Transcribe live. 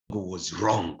was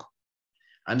wrong.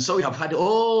 And so we have had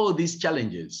all these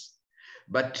challenges.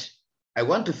 But I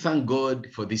want to thank God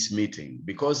for this meeting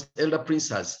because Elder Prince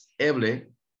has ably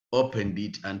opened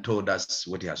it and told us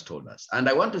what he has told us. And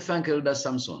I want to thank Elder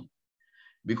Samson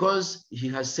because he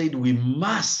has said we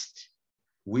must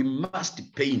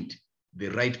paint the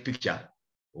right picture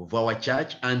of our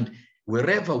church, and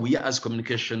wherever we are as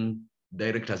communication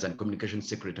directors and communication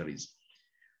secretaries,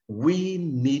 we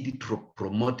need to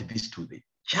promote this to the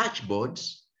church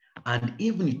boards and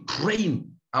even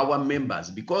train our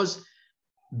members, because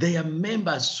they are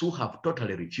members who have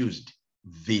totally refused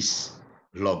this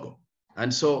logo.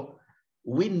 And so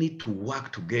we need to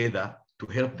work together to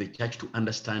help the church to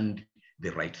understand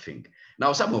the right thing.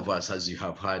 Now, some of us, as you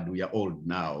have heard, we are old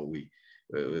now. We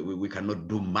cannot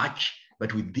do much,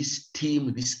 but with this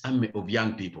team, this army of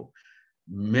young people,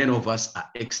 many of us are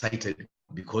excited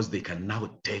because they can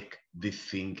now take this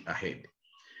thing ahead.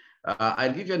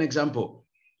 I'll give you an example.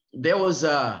 There was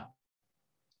a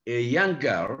young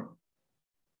girl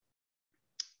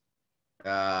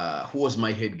who was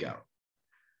my head girl,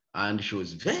 and she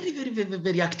was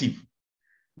very active.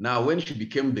 Now, when she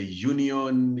became the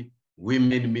Union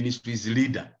Women Ministries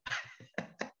leader,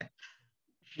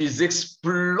 she's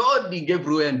exploding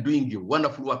everywhere and doing a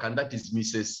wonderful work, and that is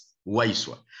Mrs.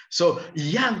 Waiswa. So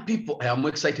young people, I am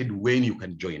excited when you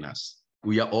can join us.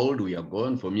 We are old, we are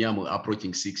gone. For me, I'm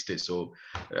approaching 60, so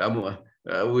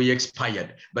we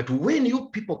expired. But when you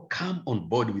people come on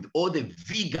board with all the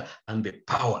vigor and the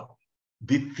power,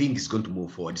 the thing is going to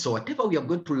move forward. So whatever we are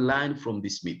going to learn from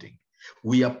this meeting,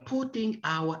 we are putting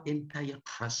our entire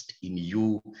trust in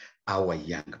you, our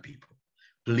young people.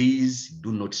 Please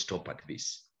do not stop at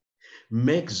this.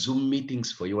 Make Zoom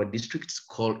meetings for your districts.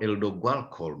 Call Elder Ogwal,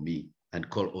 call me, and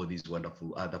call all these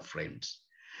wonderful other friends.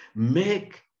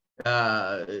 Make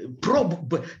prod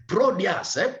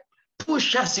us,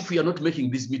 push us if we are not making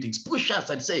these meetings. Push us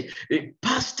and say, hey,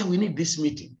 Pastor, we need this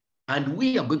meeting. And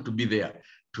we are going to be there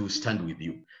to stand with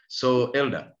you. So,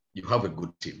 Elder, you have a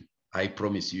good team. I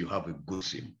promise you have a good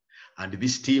team. And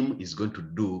this team is going to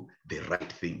do the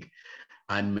right thing.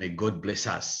 And may God bless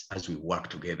us as we work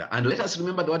together. And let us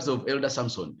remember the words of Elder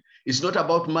Samson. It's not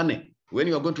about money. When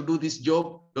you are going to do this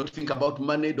job, don't think about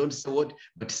money, don't say what,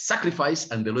 but sacrifice,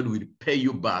 and the Lord will pay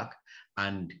you back,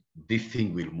 and this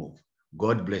thing will move.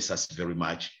 God bless us very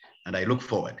much. And I look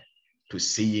forward to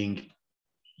seeing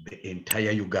the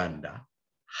entire Uganda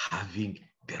having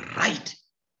the right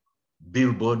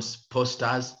billboards,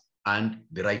 posters, and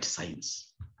the right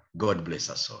signs. God bless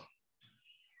us all.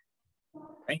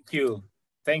 Thank you.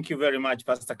 Thank you very much,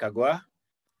 Pastor Kagwa.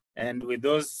 And with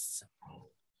those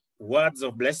words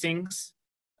of blessings,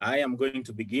 I am going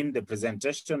to begin the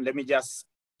presentation. Let me just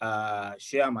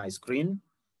share my screen.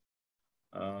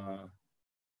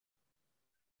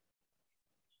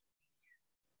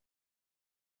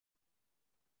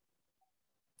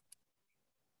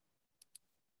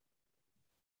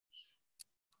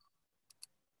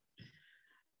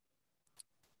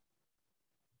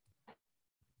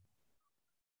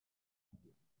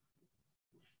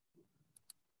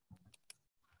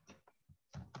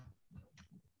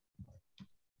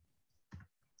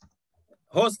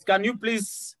 Host, can you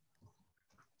please?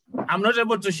 I'm not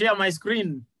able to share my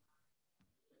screen.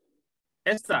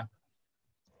 Esther.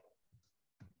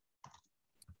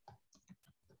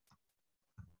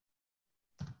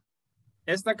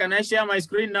 Esther, can I share my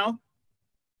screen now?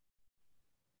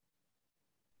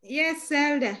 Yes,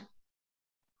 Elder.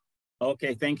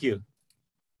 Okay, thank you.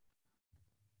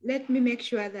 Let me make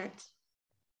sure that.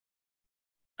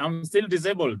 I'm still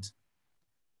disabled.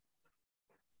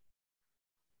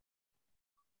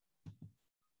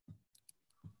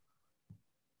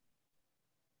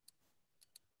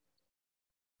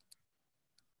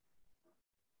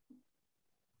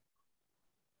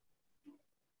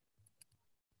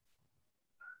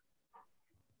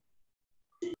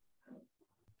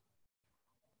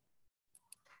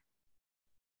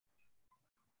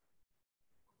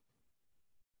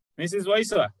 Mrs.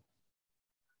 Waiswa,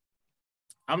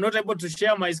 I'm not able to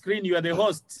share my screen. You are the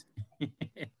host.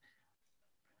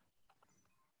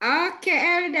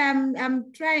 Okay, Elder,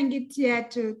 I'm trying it here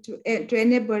to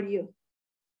enable you.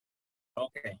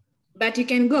 Okay. But you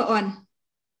can go on.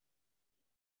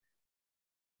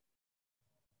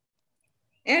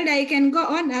 Elder, you can go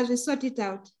on as we sort it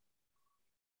out.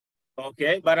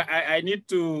 Okay, but I need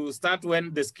to start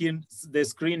when the screen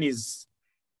is,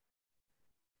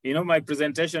 you know, my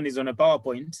presentation is on a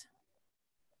PowerPoint.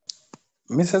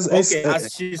 Mrs. Okay,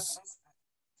 as she's,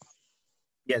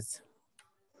 yes.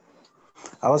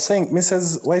 I was saying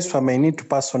Mrs. Waiswa may need to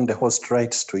pass on the host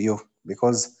rights to you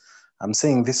because I'm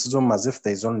saying this Zoom as if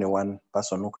there's only one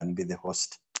person who can be the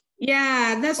host.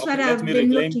 Yeah, that's Okay, what let I've me been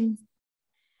reclaim- looking.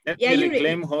 Let Yeah, me you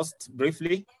reclaim host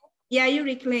briefly. Yeah, you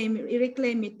reclaim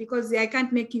it because I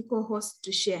can't make you co-host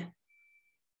to share.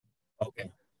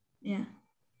 Okay. Yeah,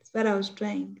 that's what I was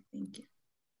trying. Thank you.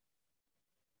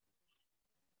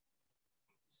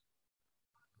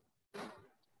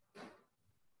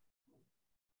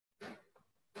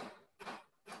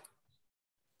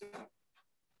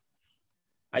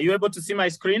 Are you able to see my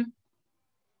screen?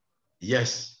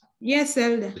 Yes, Yes,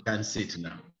 Elder. we can see it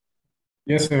now.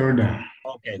 Yes, Elder.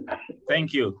 Okay,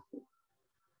 thank you.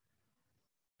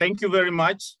 Thank you very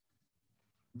much,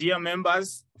 dear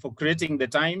members, for creating the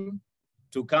time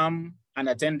to come and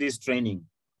attend this training.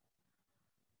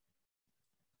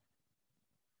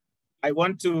 I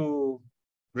want to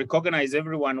recognize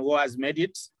everyone who has made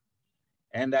it,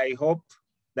 and I hope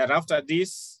that after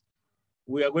this,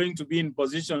 we are going to be in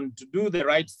position to do the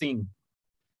right thing.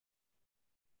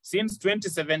 Since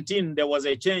 2017, there was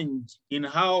a change in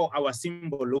how our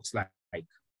symbol looks like.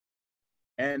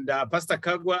 And Pastor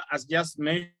Kagwa has just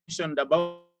mentioned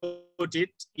about it.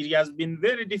 It has been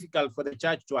very difficult for the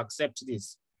church to accept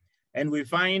this. And we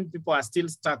find people are still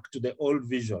stuck to the old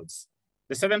visuals.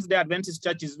 The Seventh-day Adventist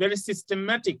Church is very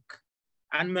systematic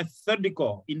and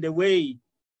methodical in the way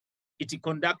it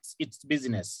conducts its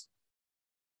business.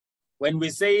 When we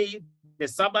say the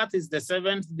Sabbath is the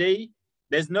seventh day,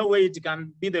 there's no way it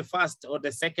can be the first or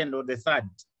the second or the third.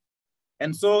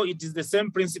 And so it is the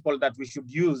same principle that we should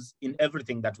use in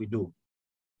everything that we do.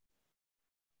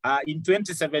 In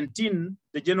 2017,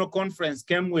 the General Conference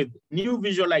came with new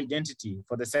visual identity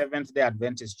for the Seventh-day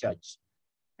Adventist Church.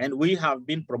 And we have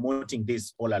been promoting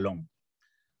this all along.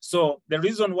 So the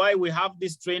reason why we have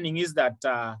this training is that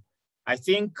I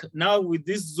think now with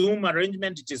this Zoom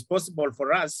arrangement, it is possible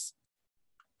for us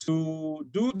to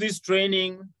do this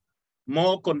training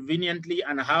more conveniently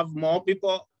and have more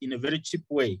people in a very cheap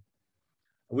way.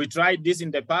 We tried this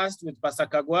in the past with Pastor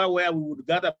Kagwa, where we would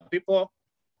gather people,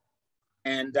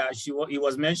 and he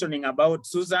was mentioning about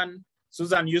Susan.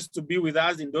 Susan used to be with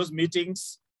us in those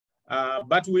meetings,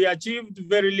 but we achieved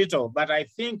very little. But I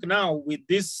think now with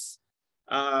this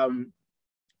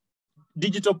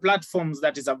digital platforms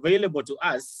that is available to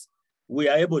us, we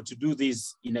are able to do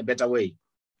this in a better way.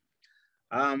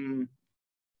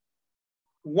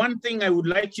 One thing I would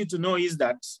like you to know is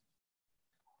that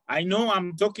I know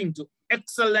I'm talking to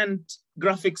excellent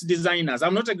graphics designers.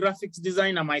 I'm not a graphics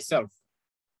designer myself.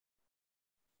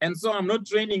 And so I'm not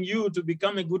training you to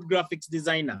become a good graphics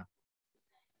designer.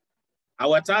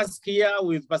 Our task here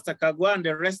with Pastor Kagwa and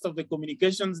the rest of the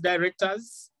communications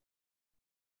directors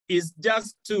is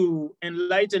just to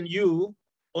enlighten you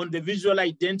on the visual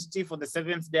identity for the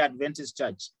Seventh-day Adventist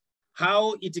Church,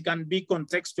 how it can be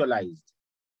contextualized,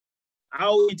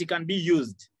 how it can be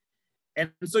used. And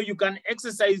so you can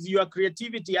exercise your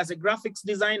creativity as a graphics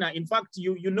designer. In fact,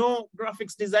 you know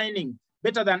graphics designing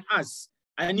better than us.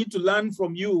 I need to learn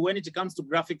from you when it comes to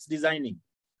graphics designing.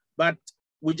 But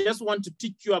we just want to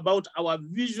teach you about our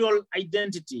visual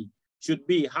identity should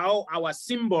be, how our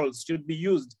symbols should be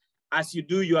used as you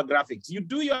do your graphics. You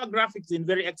do your graphics in a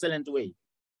very excellent way,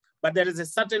 but there is a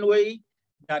certain way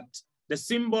that the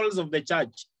symbols of the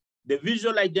church, the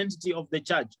visual identity of the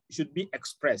church should be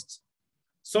expressed.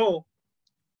 So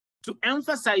to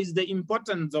emphasize the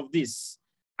importance of this,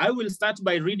 I will start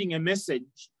by reading a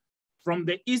message from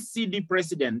the ECD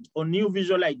president on new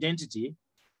visual identity.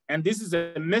 And this is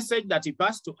a message that he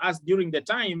passed to us during the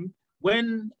time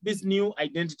when this new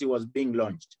identity was being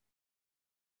launched.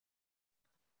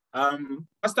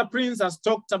 Pastor Prince has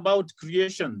talked about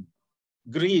creation,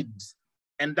 grid,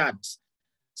 and that.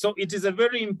 So it is a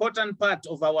very important part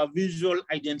of our visual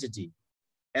identity.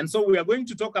 And so we are going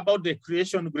to talk about the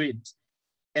creation grid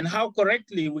and how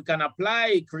correctly we can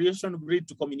apply creation grid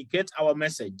to communicate our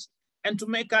message and to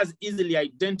make us easily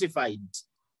identified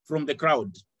from the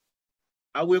crowd.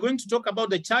 We're going to talk about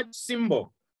the church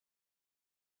symbol,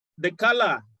 the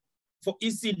color for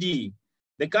ECD,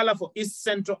 the color for East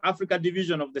Central Africa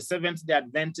Division of the Seventh-day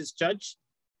Adventist Church.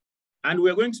 And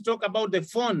we're going to talk about the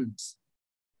font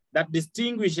that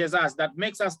distinguishes us, that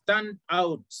makes us stand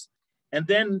out. And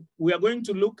then we are going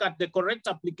to look at the correct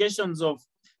applications of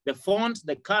the font,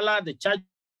 the color, the church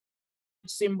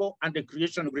symbol, and the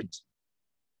creation grid.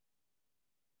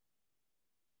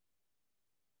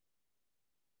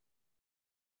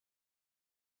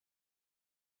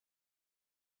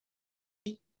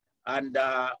 And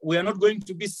we are not going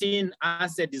to be seen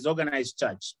as a disorganized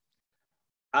church.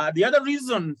 The other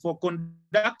reason for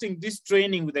conducting this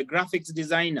training with the graphics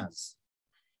designers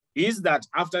is that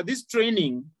after this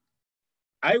training,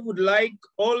 I would like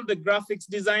all the graphics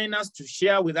designers to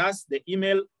share with us the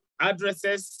email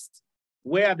addresses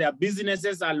where their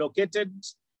businesses are located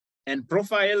and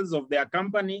profiles of their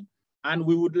company. And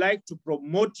we would like to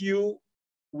promote you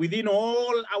within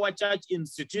all our church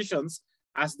institutions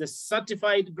as the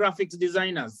certified graphics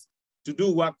designers to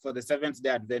do work for the Seventh-day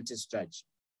Adventist Church.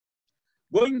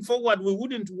 Going forward, we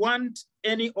wouldn't want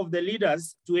any of the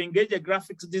leaders to engage a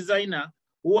graphics designer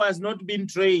who has not been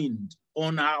trained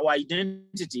on our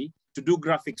identity to do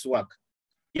graphics work.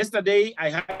 Yesterday,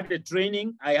 I had a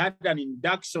training, I had an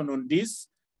induction on this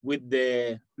with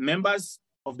the members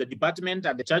of the department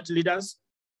and the church leaders,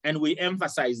 and we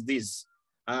emphasize this.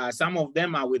 Some of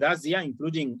them are with us here,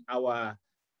 including our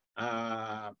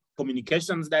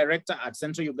communications director at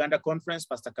Central Uganda Conference,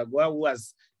 Pastor Kagwa, who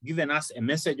has given us a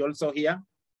message also here.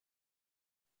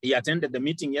 He attended the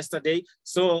meeting yesterday,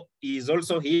 so he is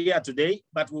also here today,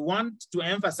 but we want to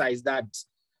emphasize that,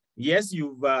 yes,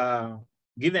 you've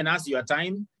given us your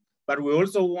time, but we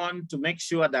also want to make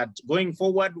sure that going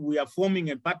forward, we are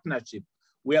forming a partnership.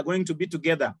 We are going to be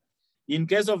together. In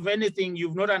case of anything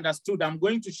you've not understood, I'm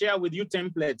going to share with you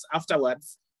templates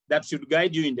afterwards that should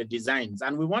guide you in the designs.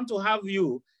 And we want to have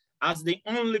you as the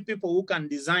only people who can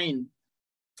design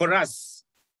for us.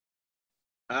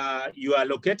 You are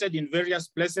located in various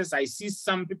places. I see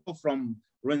some people from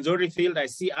Rwenzori field. I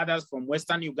see others from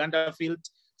Western Uganda field,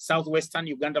 Southwestern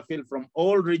Uganda field, from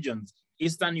all regions,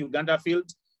 Eastern Uganda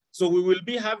field. So we will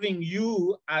be having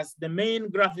you as the main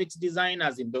graphics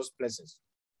designers in those places.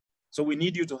 So we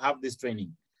need you to have this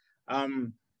training.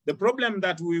 The problem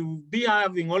that we will be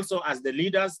having also as the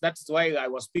leaders, that's why I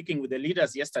was speaking with the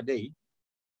leaders yesterday,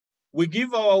 we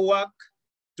give our work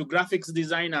to graphics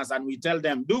designers and we tell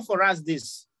them, do for us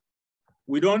this.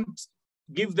 We don't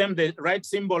give them the right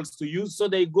symbols to use, so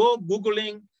they go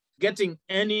Googling, getting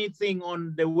anything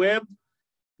on the web.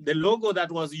 The logo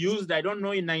that was used, I don't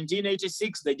know, in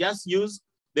 1986, they just use,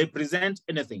 they present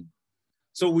anything.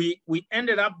 So we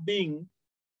ended up being,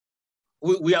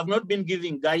 we have not been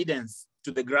giving guidance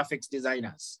to the graphics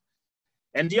designers.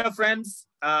 And dear friends,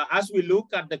 as we look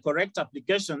at the correct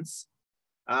applications,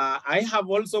 I have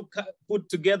also put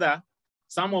together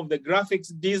some of the graphics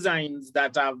designs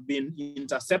that have been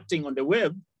intercepting on the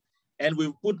web, and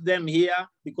we've put them here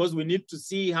because we need to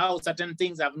see how certain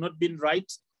things have not been right,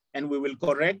 and we will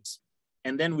correct,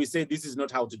 and then we say this is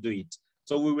not how to do it.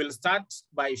 So we will start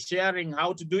by sharing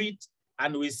how to do it,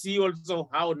 and we see also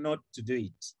how not to do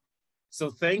it. So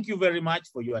thank you very much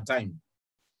for your time.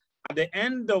 At the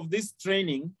end of this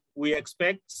training, we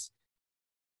expect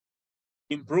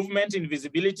improvement in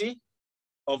visibility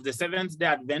of the Seventh-day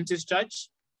Adventist Church.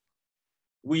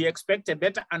 We expect a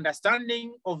better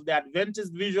understanding of the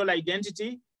Adventist visual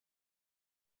identity.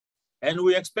 And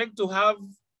we expect to have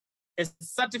a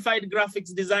certified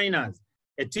graphics designers,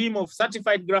 a team of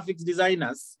certified graphics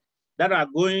designers that are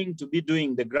going to be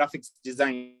doing the graphics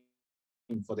design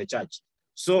for the church.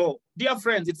 So, dear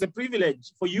friends, it's a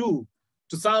privilege for you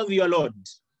to serve your Lord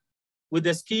with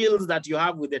the skills that you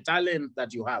have, with the talent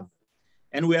that you have.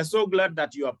 And we are so glad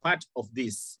that you are part of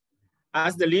this.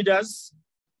 As the leaders,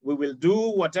 we will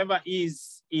do whatever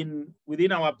is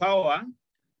within our power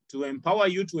to empower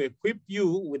you, to equip you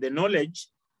with the knowledge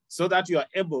so that you are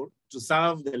able to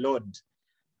serve the Lord.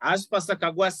 As Pastor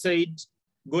Kagwa said,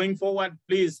 going forward,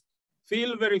 please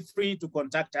feel very free to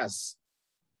contact us.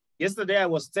 Yesterday, I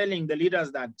was telling the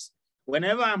leaders that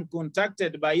whenever I'm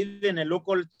contacted by even a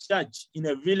local church in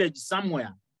a village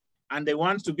somewhere, and they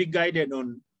want to be guided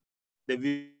on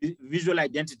the visual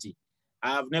identity,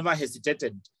 I have never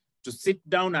hesitated to sit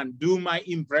down and do my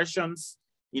impressions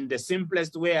in the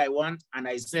simplest way I want, and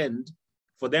I send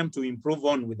for them to improve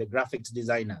on with the graphics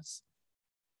designers.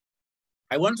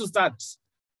 I want to start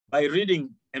by reading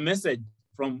a message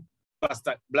from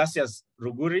Pastor Blasius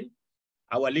Ruguri,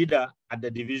 our leader at the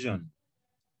division,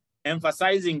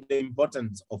 emphasizing the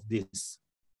importance of this.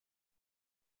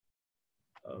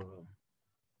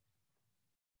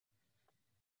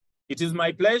 It is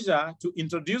my pleasure to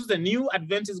introduce the new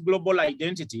Adventist Global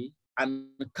Identity and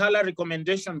color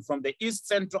recommendation from the East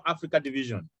Central Africa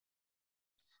Division.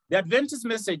 The Adventist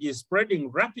message is spreading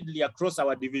rapidly across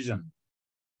our division.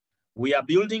 We are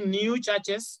building new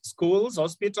churches, schools,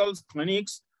 hospitals,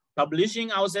 clinics, publishing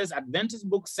houses, Adventist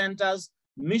book centers,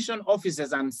 mission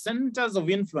offices, and centers of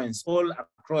influence all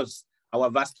across our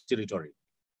vast territory.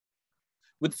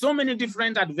 With so many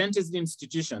different Adventist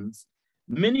institutions,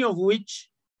 many of which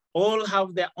all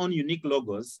have their own unique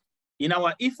logos, in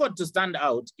our effort to stand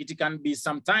out, it can be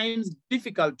sometimes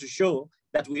difficult to show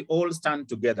that we all stand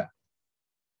together.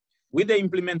 With the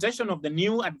implementation of the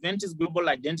new Adventist Global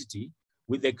Identity,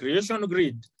 with the creation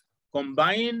grid,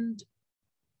 combined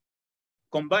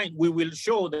combined, we will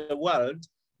show the world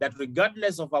that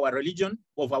regardless of our religion,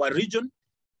 of our region,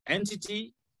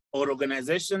 entity, or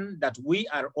organization, that we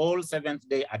are all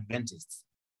Seventh-day Adventists.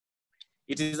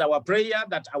 It is our prayer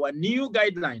that our new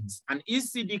guidelines and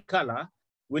ECD color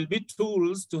will be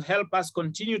tools to help us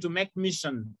continue to make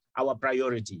mission our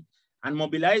priority and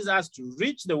mobilize us to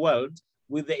reach the world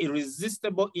with the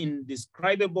irresistible,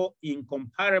 indescribable,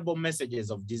 incomparable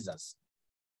messages of Jesus.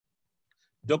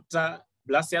 Dr.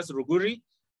 Blasius Ruguri,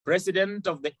 President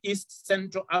of the East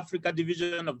Central Africa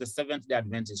Division of the Seventh-day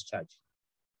Adventist Church.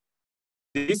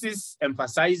 This is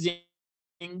emphasizing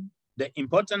the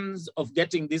importance of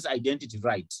getting this identity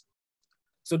right.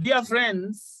 So dear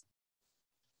friends,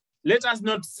 let us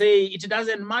not say it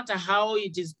doesn't matter how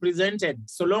it is presented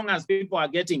so long as people are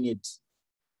getting it.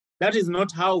 That is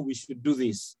not how we should do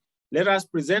this. Let us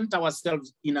present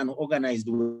ourselves in an organized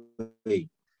way.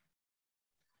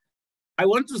 I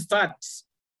want to start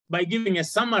by giving a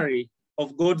summary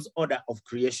of God's order of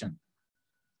creation.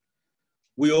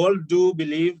 We all do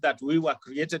believe that we were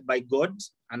created by God,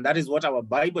 and that is what our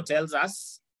Bible tells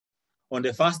us. On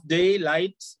the first day,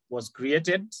 light was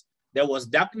created. There was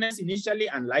darkness initially,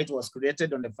 and light was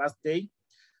created on the first day.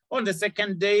 On the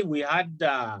second day, we had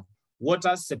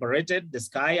water separated, the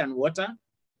sky and water.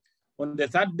 On the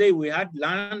third day, we had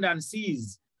land and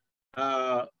seas.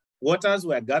 Waters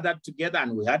were gathered together,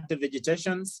 and we had the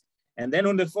vegetations. And then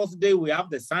on the fourth day, we have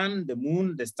the sun, the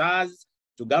moon, the stars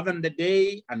to govern the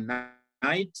day and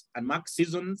night and mark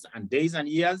seasons and days and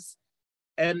years.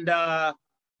 And on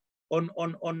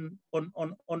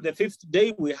the fifth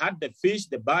day, we had the fish,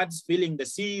 the birds filling the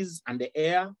seas and the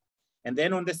air. And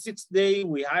then on the sixth day,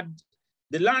 we had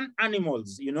the land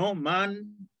animals, you know,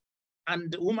 man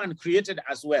and woman created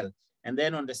as well. And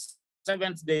then on the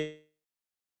seventh day,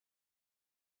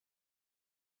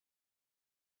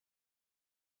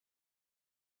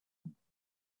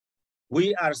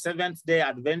 we are Seventh-day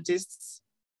Adventists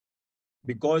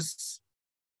because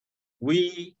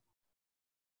we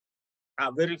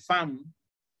are very firm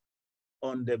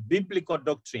on the biblical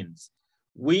doctrines.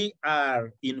 We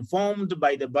are informed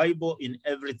by the Bible in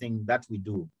everything that we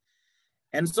do.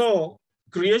 And so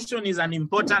creation is an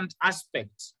important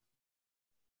aspect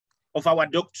of our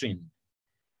doctrine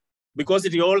because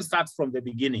it all starts from the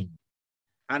beginning.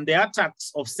 And the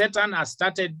attacks of Satan are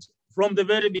started from the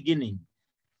very beginning.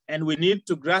 And we need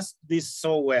to grasp this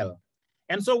so well.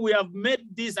 And so we have made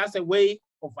this as a way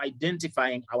of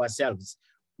identifying ourselves.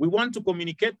 We want to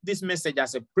communicate this message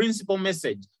as a principal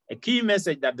message, a key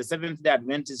message that the Seventh-day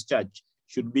Adventist Church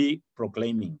should be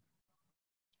proclaiming.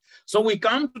 So we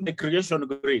come to the creation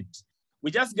grid.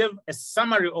 We just gave a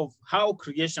summary of how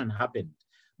creation happened.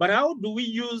 But how do we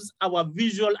use our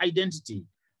visual identity?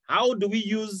 How do we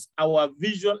use our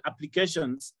visual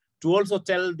applications to also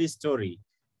tell this story,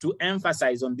 to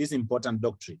emphasize on this important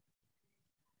doctrine?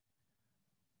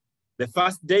 The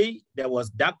first day, there was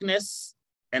darkness,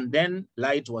 and then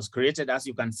light was created, as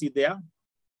you can see there.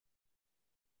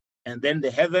 And then the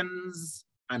heavens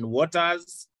and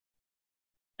waters.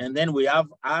 And then we have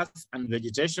earth and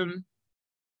vegetation.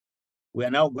 We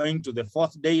are now going to the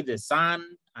fourth day, the sun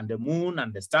and the moon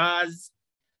and the stars.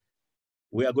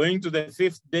 We are going to the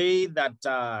fifth day that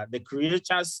the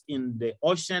creatures in the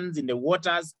oceans, in the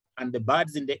waters, and the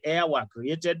birds in the air were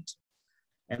created.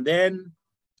 And then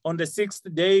on the sixth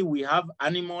day, we have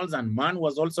animals and man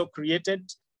was also created.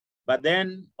 But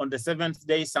then on the seventh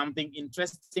day, something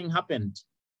interesting happened.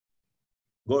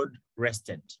 God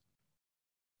rested.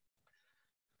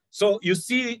 So you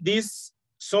see this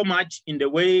so much in the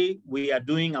way we are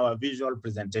doing our visual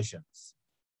presentations.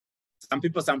 Some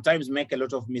people sometimes make a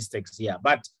lot of mistakes here,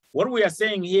 but what we are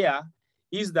saying here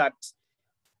is that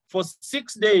for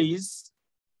 6 days,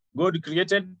 God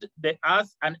created the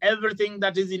earth and everything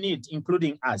that is in it,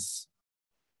 including us.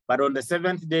 But on the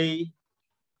seventh day,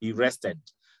 he rested.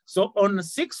 So on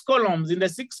 6 columns, in the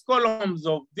 6 columns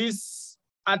of this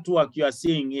artwork you are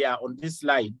seeing here on this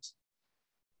slide,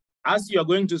 as you are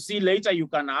going to see later, you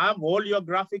can have all your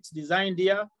graphics designed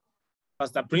here.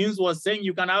 Pastor Prince was saying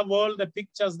you can have all the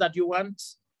pictures that you want,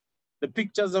 the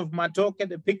pictures of Matoke,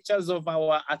 the pictures of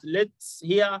our athletes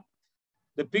here,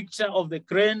 the picture of the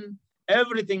crane,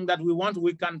 everything that we want,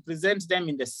 we can present them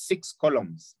in the 6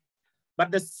 columns. But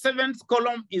the 7th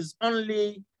column is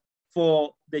only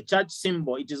for the church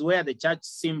symbol. It is where the church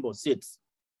symbol sits.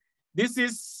 This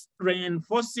is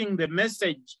reinforcing the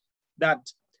message that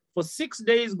for 6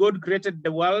 days, God created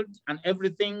the world and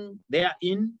everything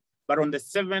therein, but on the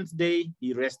 7th day,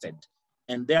 he rested.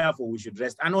 And therefore, we should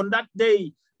rest. And on that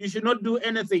day, you should not do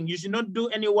anything. You should not do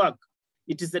any work.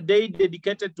 It is a day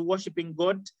dedicated to worshiping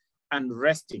God and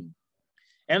resting.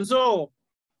 And so,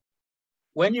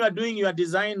 when you are doing your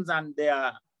designs and they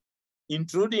are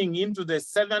intruding into the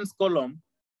 7th column,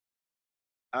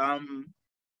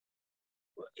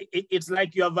 it's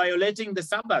like you are violating the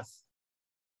Sabbath,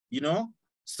 you know?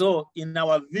 So in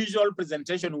our visual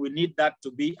presentation, we need that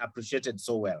to be appreciated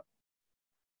so well.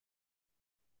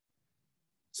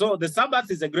 So the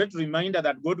Sabbath is a great reminder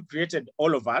that God created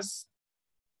all of us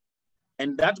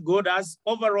and that God has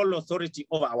overall authority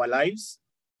over our lives,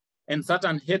 and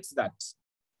Satan hates that.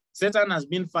 Satan has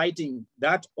been fighting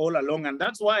that all along, and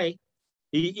that's why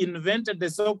he invented the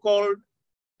so-called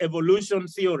evolution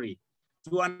theory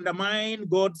to undermine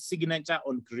God's signature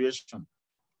on creation.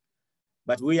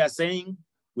 But we are saying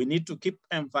we need to keep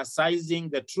emphasizing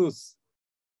the truth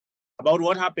about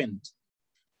what happened.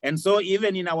 And so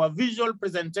even in our visual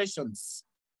presentations,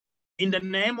 in the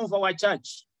name of our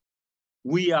church,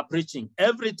 we are preaching.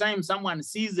 Every time someone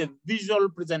sees a visual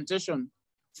presentation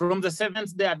from the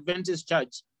Seventh-day Adventist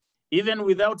Church, even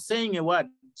without saying a word,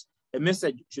 a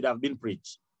message should have been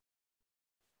preached.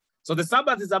 So the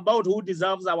Sabbath is about who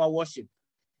deserves our worship.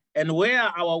 And where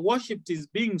our worship is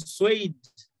being swayed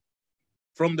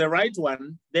from the right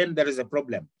one, then there is a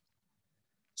problem.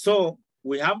 So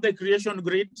we have the creation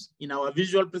grid in our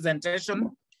visual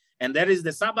presentation, and there is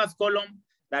the Sabbath column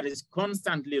that is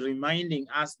constantly reminding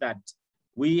us that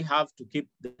we have to keep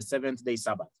the 7th-day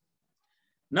Sabbath.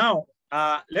 Now,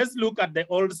 let's look at the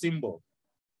old symbol.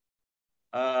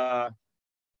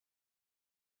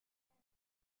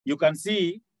 You can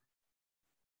see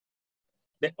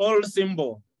the old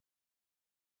symbol,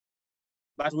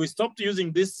 but we stopped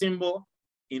using this symbol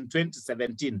in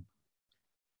 2017.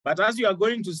 But as you are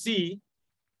going to see,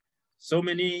 so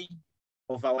many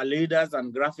of our leaders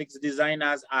and graphics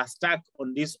designers are stuck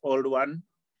on this old one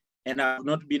and have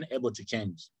not been able to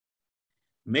change.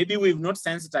 Maybe we've not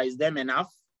sensitized them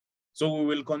enough, so we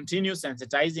will continue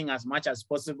sensitizing as much as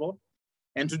possible.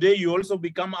 And today you also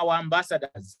become our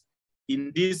ambassadors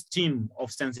in this team of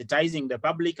sensitizing the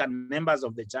public and members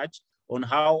of the church on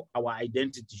how our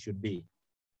identity should be.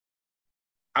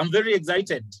 I'm very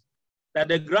excited that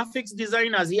the graphics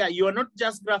designers here, you are not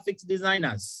just graphics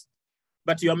designers,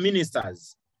 but you are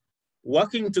ministers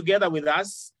working together with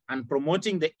us and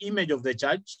promoting the image of the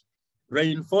church,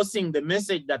 reinforcing the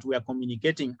message that we are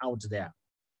communicating out there.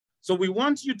 So we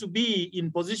want you to be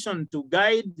in position to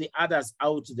guide the others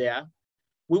out there.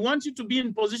 We want you to be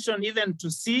in position even to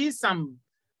see some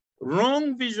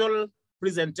wrong visual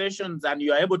presentations and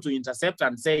you are able to intercept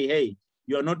and say, hey,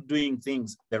 you're not doing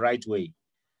things the right way.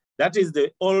 That is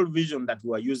the old vision that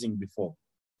we were using before.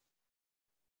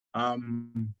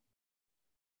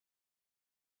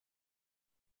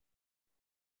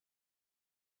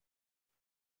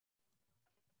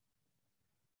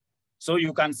 So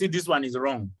you can see this one is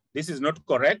wrong. This is not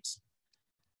correct.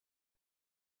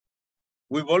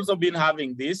 We've also been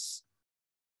having this.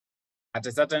 At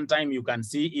a certain time, you can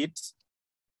see it.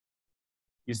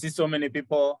 You see so many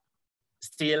people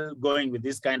still going with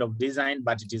this kind of design,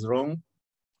 but it is wrong.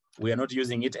 We are not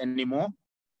using it anymore.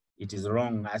 It is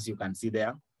wrong, as you can see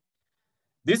there.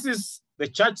 This is the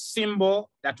church symbol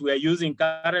that we are using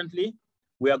currently.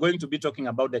 We are going to be talking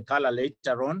about the color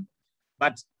later on,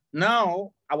 but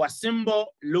now our symbol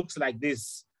looks like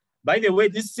this. By the way,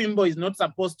 this symbol is not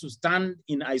supposed to stand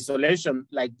in isolation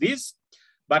like this,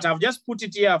 but I've just put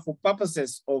it here for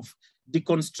purposes of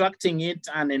deconstructing it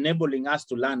and enabling us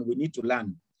to learn. We need to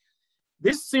learn.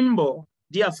 This symbol,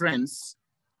 dear friends,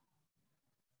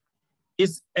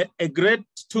 is a great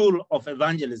tool of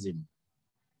evangelism.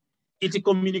 It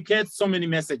communicates so many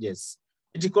messages.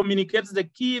 It communicates the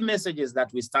key messages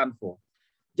that we stand for.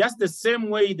 Just the same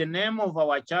way the name of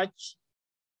our church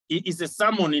is a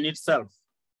sermon in itself.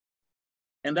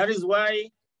 And that is why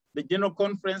the General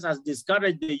Conference has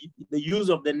discouraged the use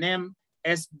of the name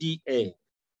SDA.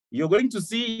 You're going to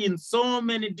see in so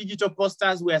many digital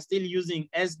posters, we are still using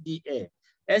SDA.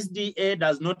 SDA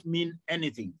does not mean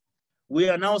anything. We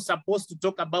are now supposed to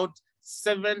talk about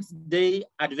Seventh-day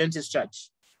Adventist Church.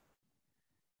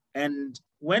 And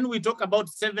when we talk about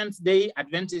Seventh-day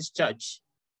Adventist Church,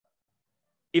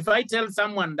 if I tell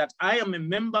someone that I am a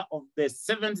member of the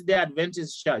Seventh-day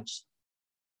Adventist Church,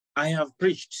 I have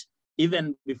preached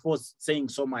even before saying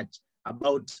so much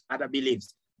about other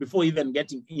beliefs, before even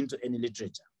getting into any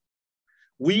literature.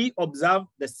 We observe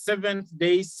the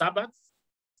 7th-day Sabbath,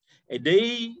 a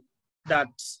day that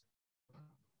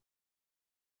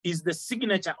is the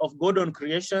signature of God on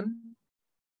creation,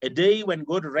 a day when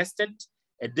God rested,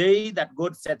 a day that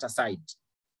God set aside.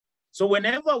 So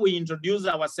whenever we introduce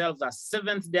ourselves as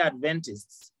Seventh-day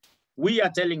Adventists, we are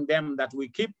telling them that we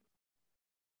keep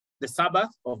the Sabbath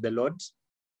of the Lord.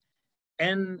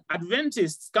 And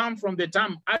Adventists come from the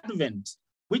term Advent,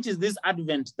 which is this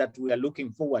Advent that we are looking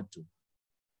forward to.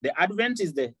 The Advent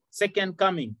is the second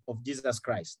coming of Jesus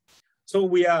Christ. So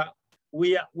we are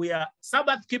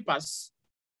Sabbath keepers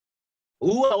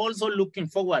who are also looking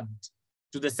forward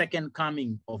to the second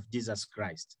coming of Jesus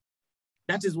Christ.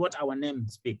 That is what our name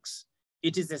speaks.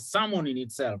 It is a sermon in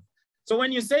itself. So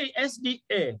when you say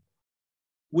SDA,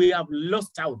 we have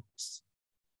lost out.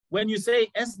 When you say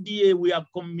SDA, we have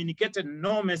communicated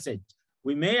no message.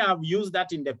 We may have used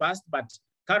that in the past, but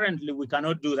currently we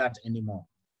cannot do that anymore.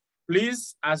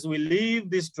 Please, as we leave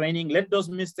this training, let those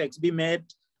mistakes be made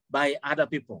by other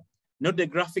people, not the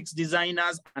graphics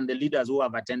designers and the leaders who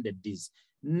have attended this.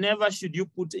 Never should you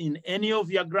put in any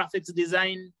of your graphics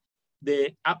design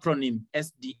the acronym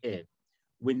SDA.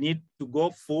 We need to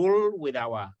go full with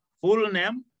our full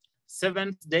name,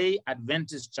 Seventh-day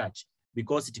Adventist Church,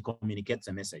 because it communicates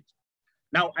a message.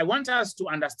 Now, I want us to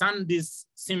understand this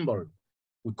symbol.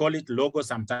 We call it logo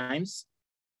sometimes.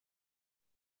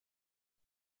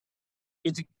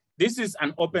 This is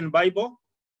an open Bible.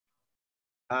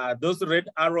 Those red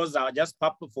arrows are just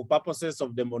for purposes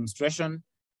of demonstration.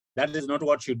 That is not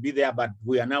what should be there, but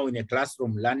we are now in a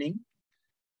classroom learning.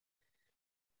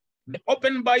 The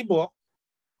open Bible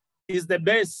is the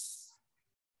base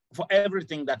for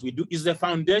everything that we do, is the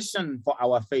foundation for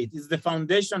our faith, is the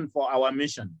foundation for our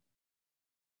mission.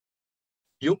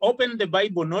 You open the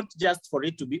Bible not just for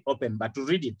it to be open, but to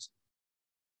read it.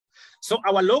 So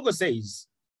our logo says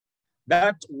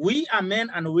that we are men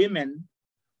and women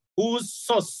whose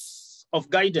source of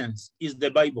guidance is the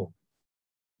Bible.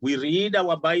 We read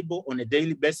our Bible on a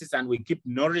daily basis and we keep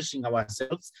nourishing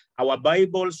ourselves. Our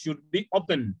Bible should be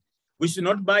open. We should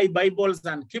not buy Bibles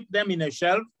and keep them in a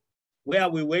shelf where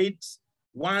we wait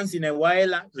once in a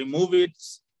while, remove it,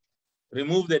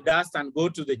 remove the dust and go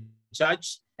to the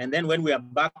church. And then when we are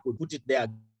back, we put it there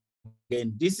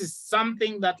again. This is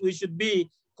something that we should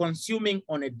be consuming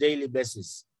on a daily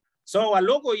basis. So our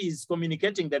logo is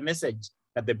communicating the message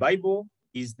that the Bible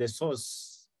is the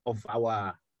source of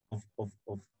our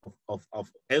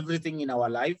of everything in our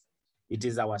life. It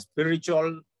is our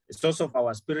spiritual source of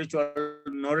our spiritual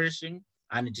nourishing,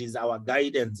 and it is our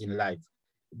guidance in life.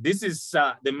 This is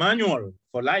the manual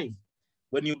for life.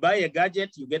 When you buy a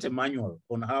gadget, you get a manual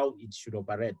on how it should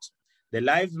operate. The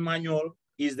life manual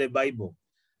is the Bible.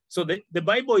 So the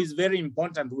Bible is very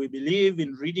important. We believe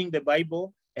in reading the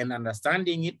Bible and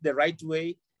understanding it the right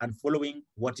way and following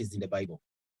what is in the Bible.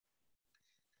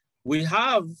 We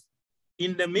have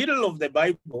in the middle of the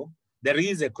Bible, there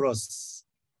is a cross.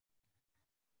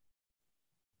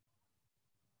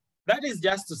 That is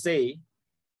just to say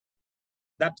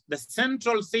that the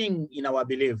central thing in our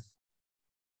belief,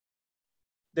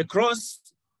 the cross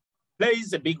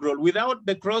plays a big role. Without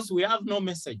the cross, we have no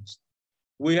message.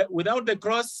 Without the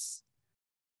cross,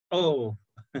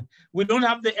 we don't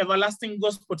have the everlasting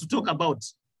gospel to talk about.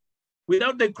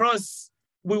 Without the cross,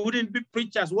 we wouldn't be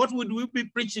preachers. What would we be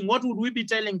preaching? What would we be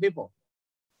telling people?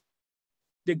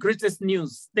 The greatest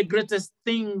news, the greatest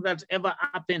thing that ever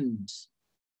happened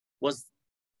was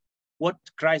what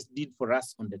Christ did for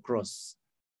us on the cross.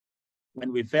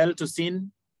 When we fell to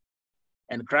sin,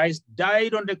 and Christ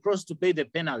died on the cross to pay the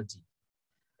penalty.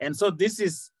 And so this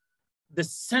is the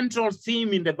central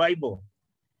theme in the Bible.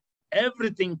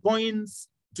 Everything points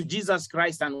to Jesus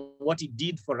Christ and what he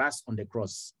did for us on the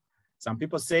cross. Some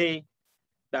people say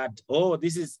that, oh,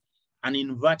 this is an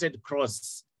inverted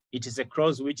cross. It is a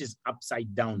cross which is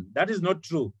upside down. That is not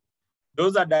true.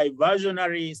 Those are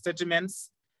diversionary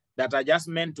statements that are just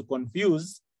meant to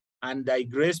confuse and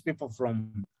digress people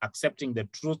from accepting the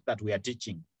truth that we are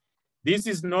teaching. This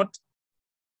is not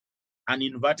an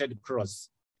inverted cross.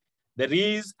 There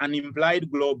is an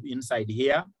implied globe inside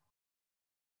here,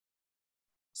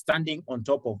 standing on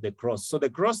top of the cross. So the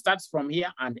cross starts from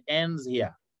here and ends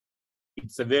here.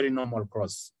 It's a very normal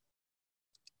cross.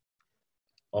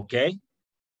 Okay.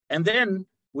 And then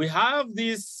we have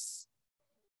these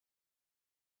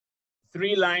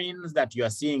 3 lines that you are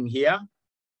seeing here.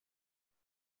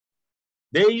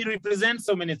 They represent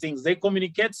so many things. They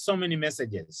communicate so many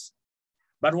messages.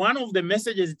 But one of the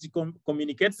messages it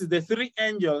communicates is the 3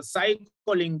 angels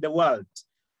cycling the world,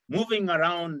 moving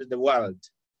around the world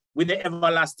with the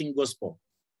everlasting gospel.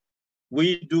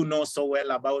 We do know so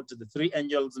well about the 3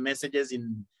 angels' messages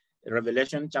in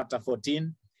Revelation chapter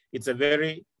 14. It's a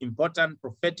very important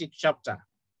prophetic chapter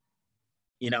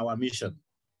in our mission.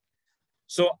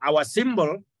 So our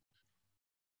symbol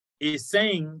is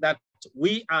saying that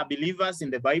we are believers in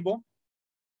the Bible,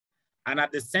 and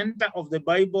at the center of the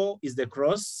Bible is the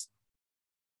cross.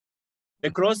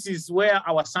 The cross is where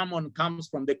our sermon comes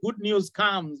from. The good news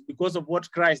comes because of what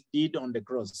Christ did on the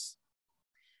cross.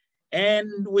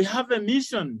 And we have a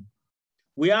mission.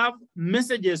 We have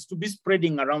messages to be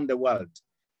spreading around the world.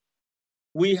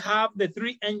 We have the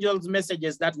 3 angels'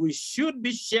 messages that we should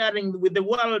be sharing with the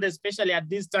world, especially at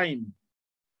this time,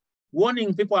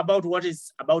 warning people about what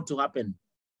is about to happen,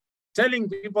 telling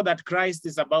people that Christ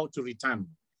is about to return.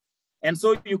 And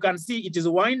so you can see it is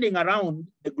winding around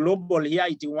the global here.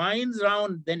 It winds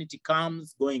around, then it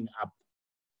comes going up.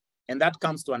 And that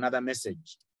comes to another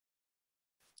message.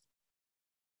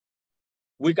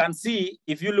 We can see,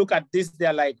 if you look at this,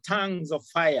 they're like tongues of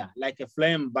fire, like a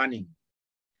flame burning.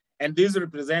 And this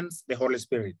represents the Holy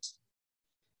Spirit.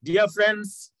 Dear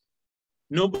friends,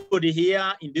 nobody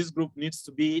here in this group needs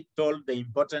to be told the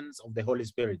importance of the Holy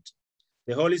Spirit.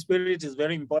 The Holy Spirit is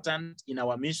very important in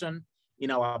our mission, in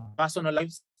our personal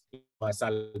lives, in our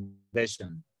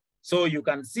salvation. So you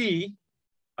can see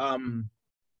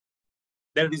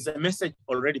there is a message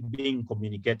already being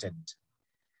communicated.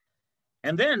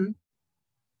 And then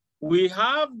we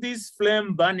have this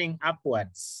flame burning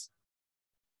upwards.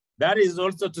 That is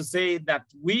also to say that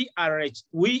we are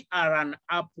an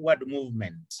upward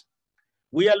movement.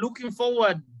 We are looking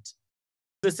forward to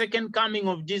the second coming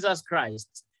of Jesus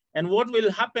Christ. And what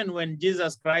will happen when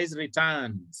Jesus Christ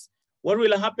returns? What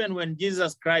will happen when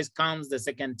Jesus Christ comes the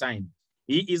second time?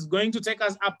 He is going to take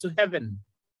us up to heaven,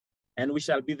 and we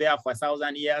shall be there for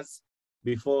 1,000 years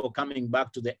before coming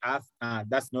back to the earth.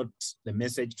 That's not the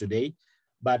message today,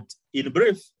 but in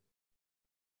brief,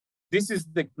 this is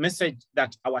the message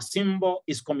that our symbol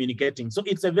is communicating. So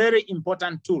it's a very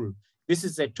important tool. This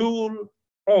is a tool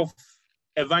of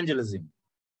evangelism.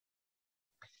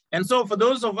 And so for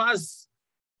those of us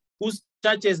whose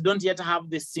churches don't yet have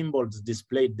these symbols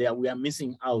displayed there, we are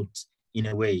missing out in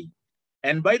a way.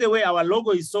 And by the way, our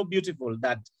logo is so beautiful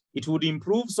that it would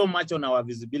improve so much on our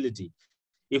visibility.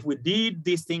 If we did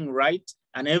this thing right,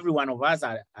 and every one of us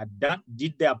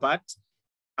did their part,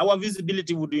 our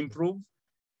visibility would improve.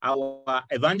 Our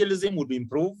evangelism would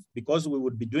improve because we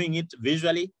would be doing it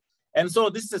visually. And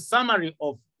so this is a summary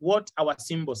of what our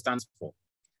symbol stands for.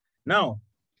 Now,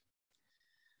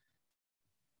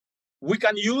 we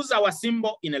can use our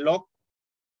symbol in a lock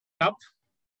up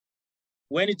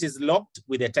when it is locked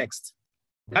with a text.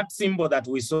 That symbol that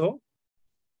we saw,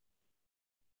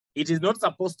 it is not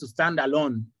supposed to stand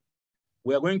alone.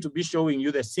 We are going to be showing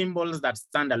you the symbols that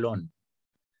stand alone.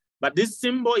 But this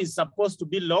symbol is supposed to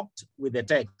be locked with the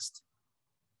text.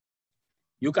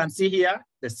 You can see here,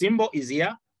 the symbol is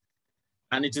here,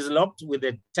 and it is locked with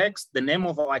the text, the name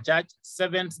of our church,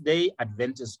 Seventh-day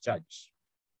Adventist Church.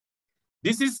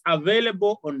 This is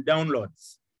available on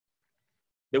downloads.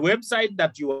 The website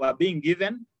that you are being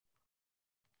given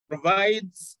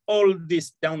provides all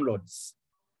these downloads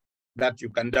that you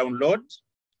can download,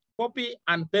 copy,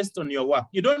 and paste on your work.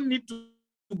 You don't need to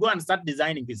go and start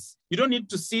designing this. You don't need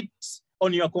to sit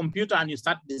on your computer and you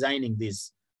start designing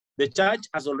this. The church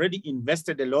has already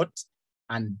invested a lot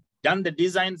and done the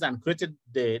designs and created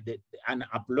and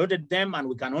uploaded them, and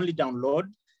we can only download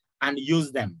and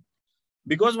use them.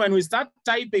 Because when we start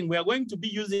typing, we are going to be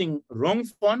using wrong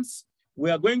fonts. We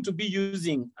are going to be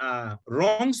using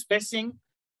wrong spacing.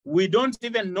 We don't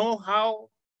even know how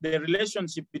the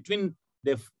relationship between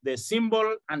the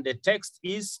symbol and the text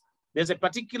is. There's a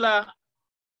particular,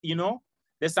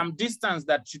 there's some distance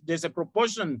that there's a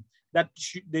proportion that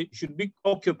should be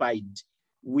occupied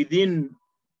within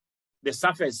the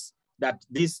surface that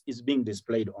this is being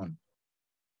displayed on.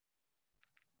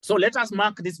 So let us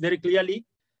mark this very clearly.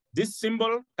 This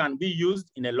symbol can be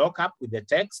used in a lockup with the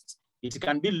text. It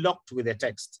can be locked with the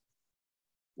text.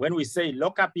 When we say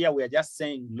lockup here, we are just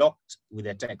saying locked with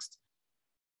the text.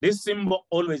 This symbol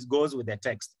always goes with the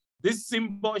text. This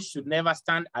symbol should never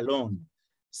stand alone,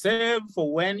 save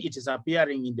for when it is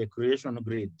appearing in the creation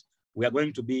grid. We are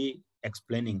going to be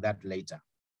explaining that later.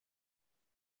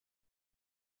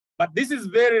 But this is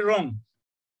very wrong.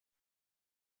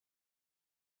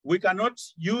 We cannot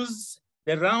use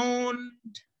the round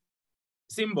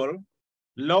symbol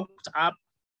locked up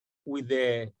with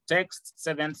the text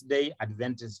Seventh-day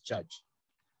Adventist Church.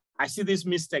 I see these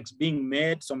mistakes being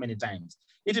made so many times.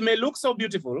 It may look so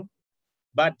beautiful,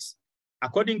 but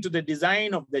according to the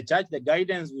design of the church, the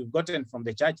guidance we've gotten from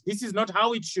the church, this is not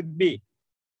how it should be.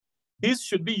 This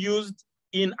should be used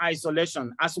in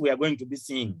isolation, as we are going to be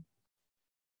seeing.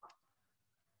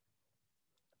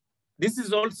 This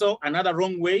is also another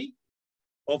wrong way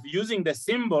of using the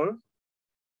symbol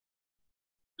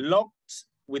locked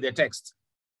with the text.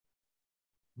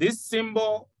 This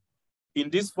symbol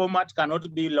in this format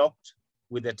cannot be locked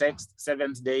with the text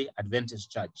Seventh-day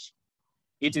Adventist Church.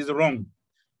 It is wrong.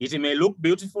 It may look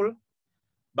beautiful,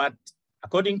 but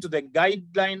according to the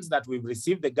guidelines that we've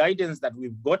received, the guidance that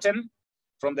we've gotten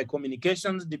from the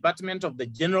communications department of the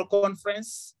General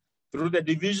Conference through the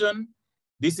division,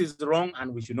 this is wrong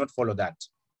and we should not follow that.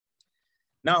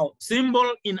 Now,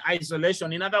 symbol in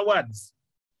isolation, in other words,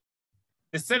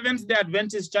 the Seventh-day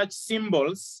Adventist Church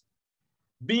symbols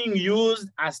being used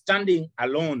as standing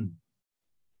alone.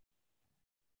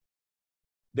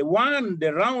 The one,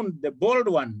 the round, the bold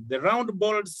one, the round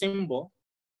bold symbol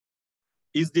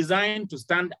is designed to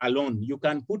stand alone. You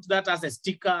can put that as a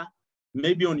sticker,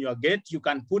 maybe on your gate. You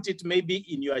can put it maybe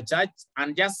in your church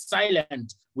and just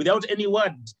silent, without any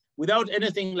word, without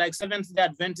anything, like Seventh-day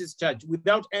Adventist Church,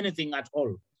 without anything at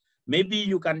all. Maybe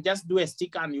you can just do a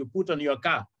sticker and you put on your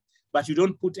car, but you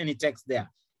don't put any text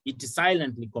there. It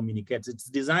silently communicates. It's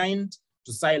designed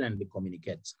to silently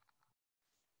communicate.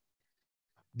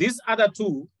 These other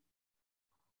two,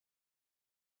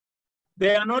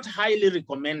 they are not highly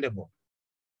recommendable.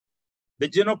 The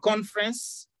General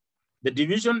Conference, the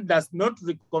division does not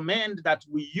recommend that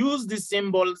we use these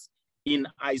symbols in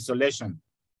isolation.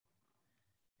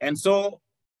 And so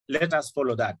let us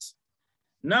follow that.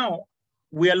 Now,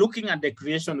 we are looking at the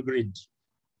creation grid.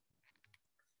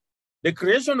 The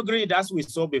creation grid, as we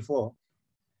saw before,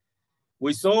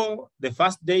 we saw the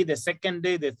first day, the second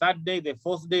day, the third day, the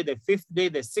fourth day, the fifth day,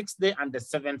 the sixth day, and the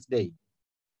seventh day.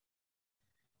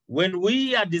 When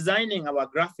we are designing our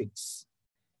graphics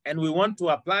and we want to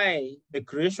apply the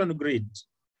creation grid,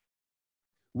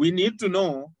 we need to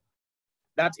know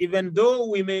that even though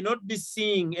we may not be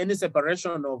seeing any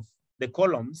separation of the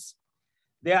columns,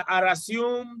 there are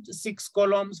assumed 6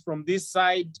 columns from this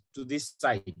side to this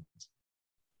side.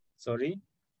 Sorry.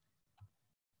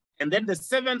 And then the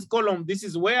 7th column, this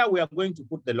is where we are going to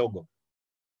put the logo.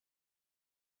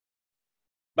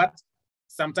 But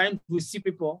sometimes we see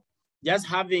people just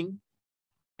having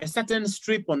a certain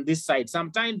strip on this side.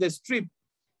 Sometimes the strip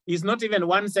is not even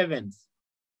 1/7.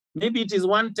 Maybe it is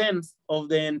 1/10 of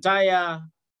the entire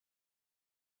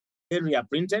area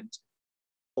printed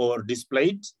or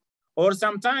displayed. Or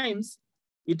sometimes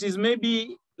it is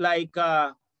maybe like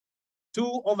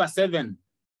 2/7,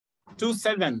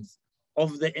 2/7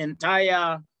 of the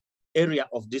entire area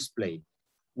of display,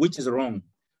 which is wrong.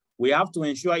 We have to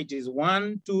ensure it is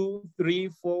 1, 2, 3,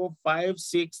 4, 5,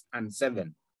 6, and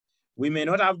 7. We may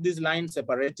not have these lines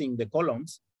separating the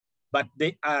columns, but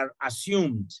they are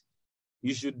assumed.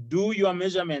 You should do your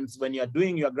measurements when you're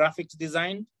doing your graphics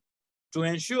design to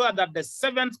ensure that the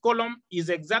 7th column is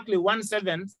exactly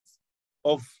 1/7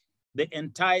 of the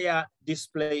entire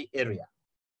display area.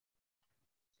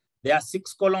 There are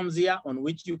 6 columns here on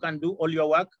which you can do all your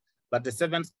work, but the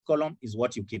 7th column is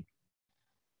what you keep.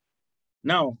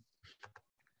 Now,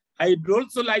 I'd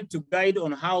also like to guide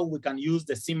on how we can use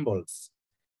the symbols.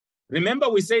 Remember,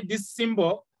 we said this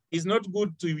symbol is not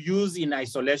good to use in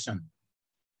isolation,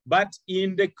 but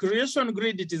in the creation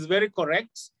grid, it is very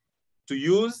correct to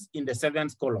use in the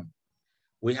 7th column.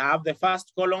 We have the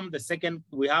first column, the second,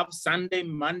 we have Sunday,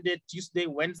 Monday, Tuesday,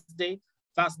 Wednesday,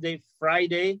 Thursday,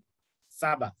 Friday,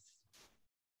 Sabbath.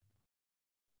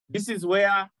 This is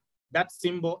where that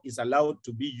symbol is allowed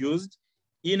to be used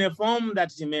in a form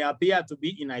that it may appear to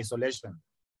be in isolation.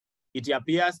 It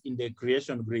appears in the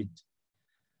creation grid.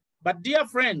 But dear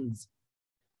friends,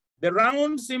 the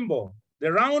round symbol,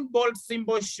 the round bold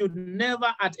symbol should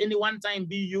never at any one time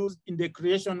be used in the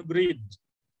creation grid.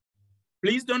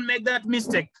 Please don't make that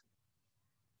mistake.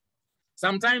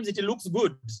 Sometimes it looks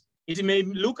good. It may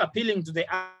look appealing to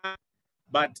the eye,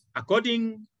 but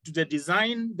according to the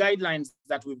design guidelines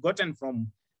that we've gotten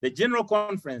from the General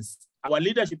Conference, our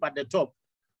leadership at the top,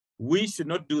 we should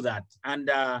not do that. And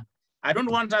I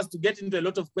don't want us to get into a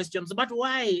lot of questions, but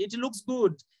why? It looks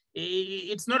good.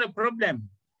 It's not a problem.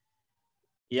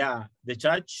 Yeah, the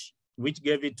church which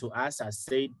gave it to us has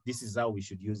said this is how we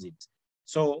should use it.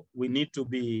 So we need to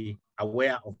be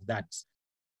aware of that.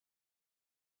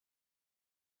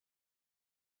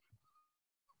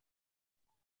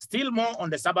 Still more on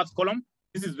the Sabbath column.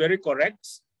 This is very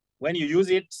correct. When you use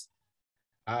it,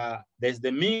 there's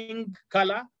the Ming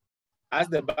color as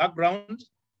the background,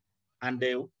 and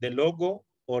the logo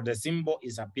or the symbol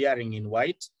is appearing in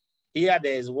white. Here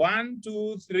there's 1,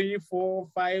 2, 3, 4,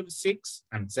 5, 6,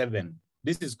 and 7.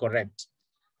 This is correct.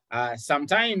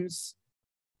 Sometimes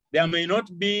there may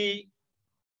not be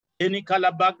any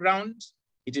color background.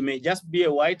 It may just be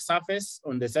a white surface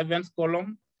on the 7th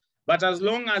column. But as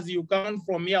long as you count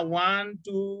from here, 1,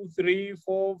 2, 3,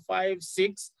 4, 5,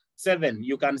 6, 7,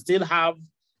 you can still have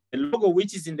the logo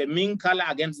which is in the Ming color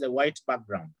against the white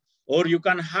background. Or you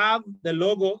can have the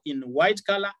logo in white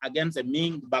color against a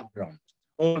Ming background.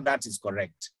 All that is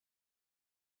correct.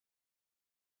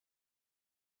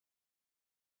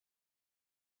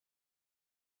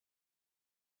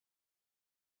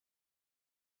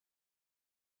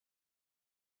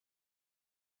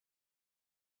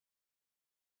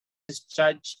 Adventist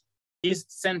Church,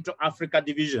 East Central Africa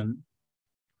Division,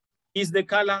 is the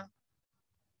color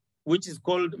which is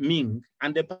called Ming,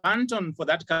 and the Pantone for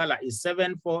that color is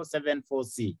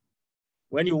 7474C.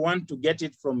 When you want to get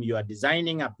it from your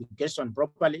designing application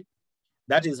properly,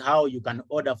 that is how you can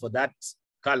order for that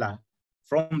color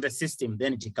from the system,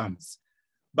 then it comes.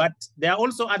 But there are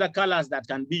also other colors that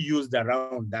can be used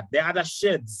around that. There are other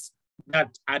shades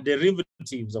that are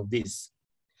derivatives of this.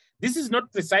 This is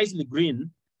not precisely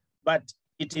green, but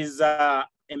it is a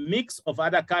mix of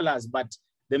other colors, but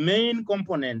the main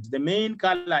component, the main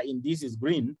color in this is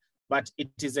green, but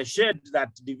it is a shade that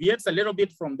deviates a little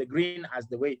bit from the green as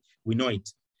the way we know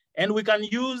it. And we can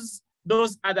use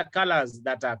those other colors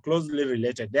that are closely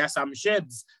related. There are some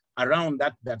shades around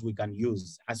that we can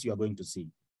use, as you are going to see.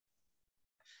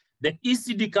 The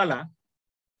ECD color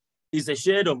is a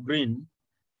shade of green,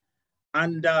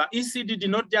 and ECD did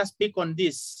not just pick on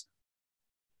this.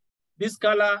 This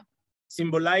color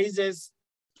symbolizes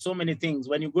so many things.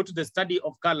 When you go to the study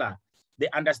of color,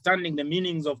 the understanding the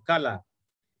meanings of color,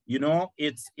 you know,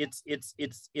 it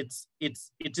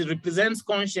represents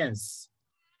conscience.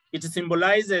 It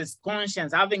symbolizes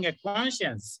conscience, having a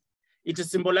conscience. It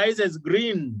symbolizes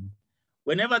green.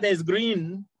 Whenever there's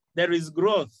green, there is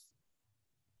growth.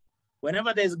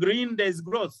 Whenever there's green, there's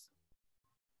growth.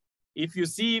 If you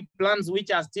see plants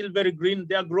which are still very green,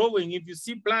 they're growing. If you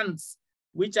see plants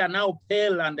which are now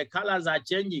pale and the colors are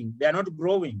changing, they're not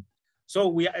growing. So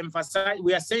we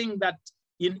are saying that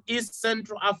in East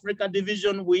Central Africa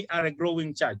Division, we are a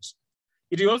growing church.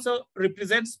 It also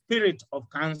represents spirit of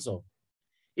counsel.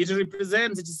 It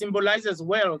symbolizes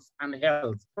wealth and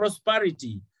health,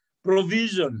 prosperity,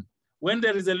 provision. When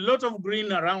there is a lot of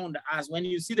green around us, when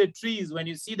you see the trees, when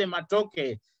you see the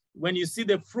matoke, when you see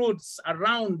the fruits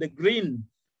around the green,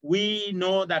 we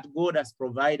know that God has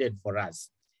provided for us.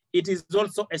 It is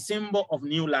also a symbol of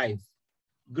new life.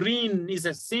 Green is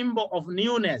a symbol of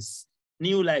newness,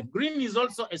 new life. Green is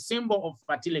also a symbol of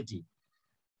fertility.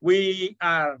 We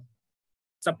are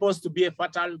supposed to be a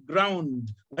fertile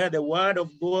ground where the word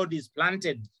of God is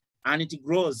planted and it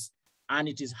grows and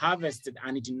it is harvested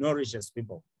and it nourishes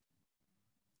people.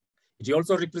 It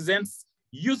also represents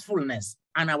usefulness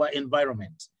and our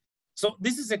environment. So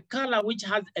this is a color which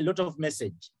has a lot of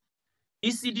message.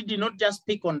 ECD did not just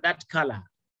pick on that color.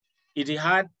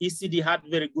 ECD had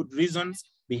very good reasons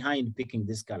behind picking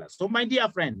this color. So my dear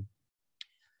friend,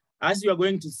 as you are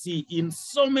going to see in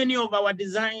so many of our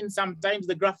designs, sometimes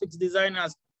the graphics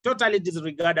designers totally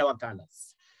disregard our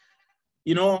colors.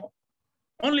 You know,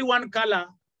 only one color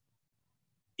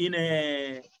in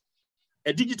a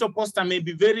digital poster may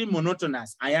be very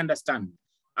monotonous, I understand.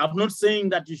 I'm not saying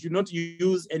that you should not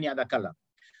use any other color,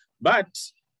 but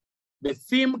the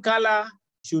theme color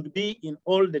should be in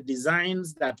all the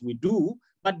designs that we do,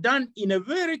 but done in a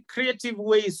very creative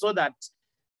way so that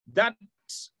that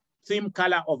theme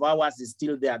color of ours is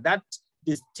still there. That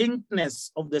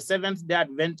distinctness of the Seventh-day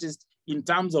Adventist in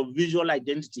terms of visual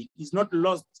identity is not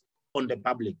lost on the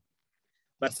public.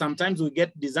 But sometimes we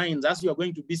get designs, as you are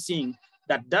going to be seeing,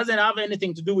 that doesn't have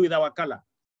anything to do with our color.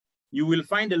 You will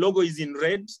find the logo is in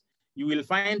red. You will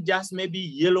find just maybe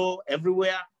yellow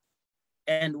everywhere.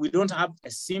 And we don't have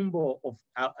a symbol of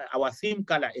our theme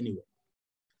color anywhere.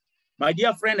 My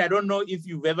dear friend, I don't know if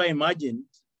you've ever imagined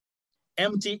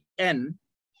MTN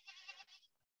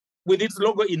with its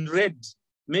logo in red.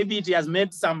 Maybe it has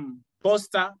made some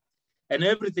poster and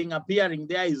everything appearing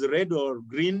there is red or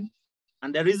green,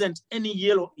 and there isn't any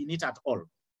yellow in it at all.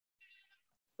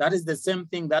 That is the same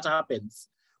thing that happens.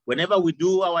 Whenever we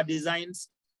do our designs,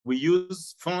 we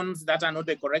use fonts that are not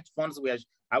the correct fonts.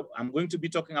 I'm going to be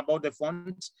talking about the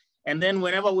font. And then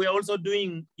whenever we're also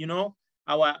doing, you know,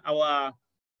 our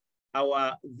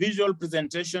visual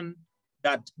presentation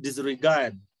that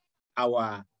disregard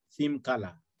our theme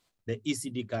color, the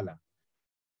ECD color.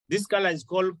 This color is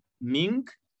called Ming.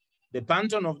 The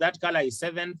Pantone of that color is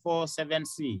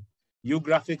 747C. You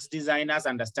graphics designers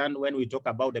understand when we talk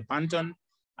about the Pantone,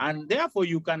 and therefore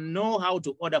you can know how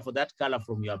to order for that color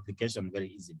from your application very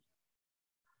easily.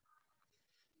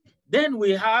 Then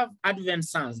we have Advent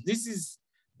Sans. This is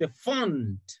the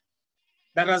font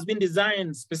that has been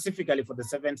designed specifically for the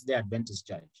Seventh-day Adventist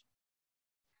Church.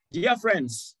 Dear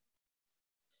friends,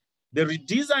 the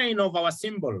redesign of our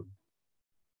symbol,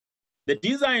 the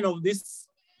design of this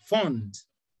font,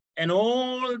 and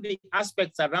all the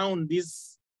aspects around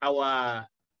this, our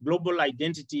global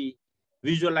identity,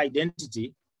 visual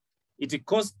identity, it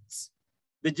costs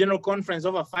the General Conference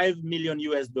over $5 million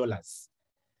US.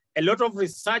 A lot of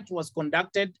research was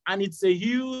conducted, and it's a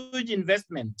huge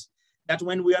investment that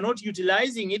when we are not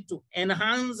utilizing it to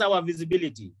enhance our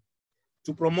visibility,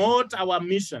 to promote our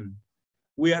mission,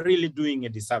 we are really doing a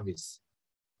disservice.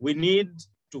 We need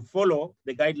to follow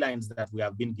the guidelines that we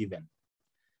have been given.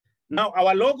 Now,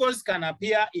 our logos can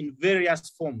appear in various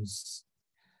forms.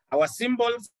 Our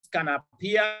symbols can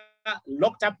appear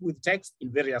locked up with text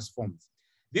in various forms.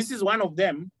 This is one of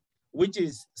them, which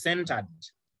is centered.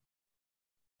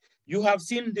 You have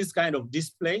seen this kind of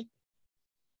display.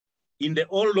 In the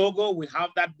old logo, we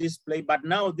have that display, but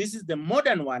now this is the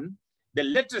modern one, the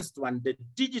latest one, the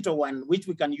digital one, which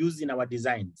we can use in our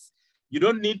designs. You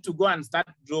don't need to go and start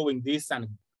drawing this and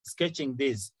sketching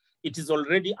this. It is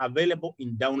already available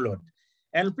in download.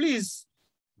 And please,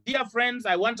 dear friends,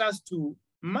 I want us to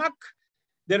mark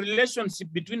the relationship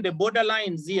between the border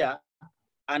lines here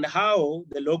and how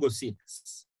the logo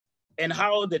sits and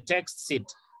how the text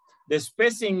sits. The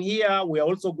spacing here, we are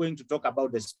also going to talk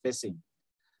about the spacing.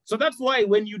 So that's why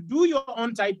when you do your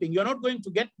own typing, you're not going to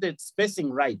get the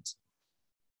spacing right.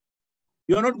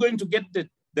 You're not going to get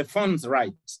the fonts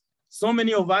right. So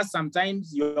many of us,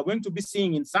 sometimes you're going to be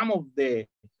seeing in some of the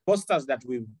posters that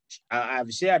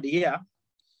I've shared here,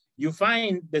 you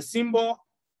find the symbol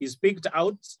is picked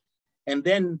out and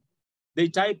then they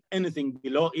type anything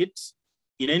below it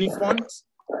in any font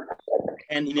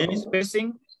and in any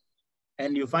spacing,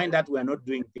 and you find that we are not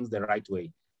doing things the right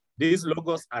way. These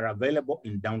logos are available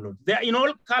in download. They are in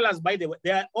all colors, by the way.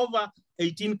 There are over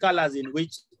 18 colors in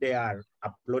which they are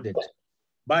uploaded.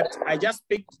 But I just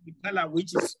picked the color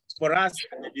which is for us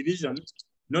in the division,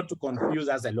 not to confuse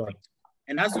us a lot.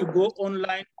 And as you go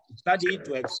online to study,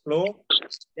 to explore,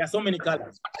 there are so many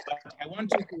colors. But I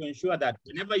want you to ensure that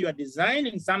whenever you are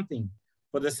designing something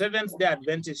for the Seventh-day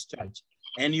Adventist Church,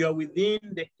 and you're within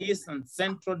the East and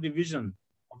Central Division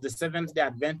of the Seventh-day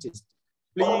Adventist,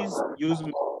 please use as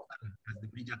the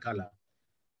major color.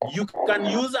 You can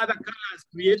use other colors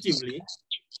creatively,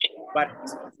 but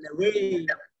in a way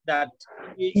that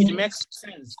it makes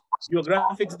sense. Your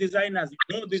graphics designers, you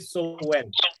know this so well.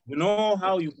 You know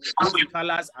how you use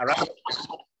colors around.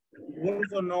 You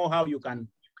also know how you can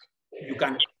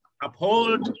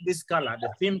uphold this color, the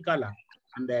theme color,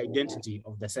 and the identity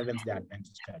of the Seventh-day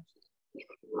Adventist Church.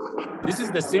 This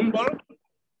is the symbol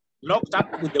locked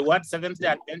up with the word Seventh-day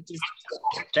Adventist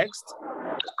text.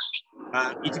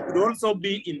 It could also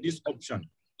be in this option.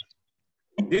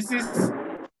 This is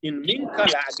in mint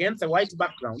color against a white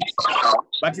background,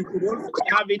 but you could also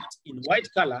have it in white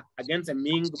color against a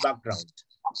mint background.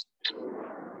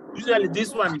 Usually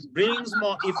this one brings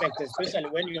more effect, especially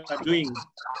when you are doing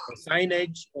a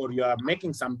signage or you are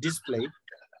making some display.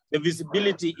 The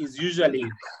visibility is usually,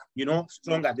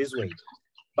 stronger this way,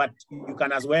 but you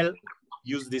can as well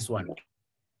use this one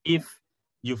if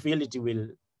you feel it will.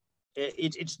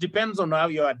 It depends on how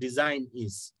your design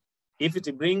is. If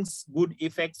it brings good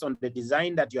effects on the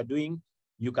design that you're doing,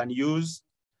 you can use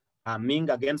Ming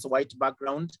against white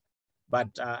background. But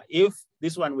if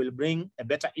this one will bring a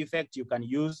better effect, you can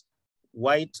use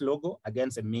white logo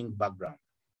against a Ming background.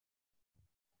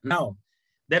 Now,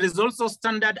 there is also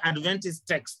standard Adventist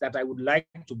text that I would like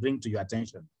to bring to your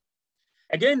attention.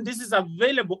 Again, this is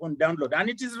available on download and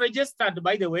it is registered,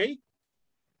 by the way,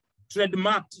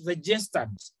 trademarked,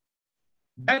 registered.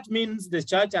 That means the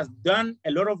church has done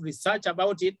a lot of research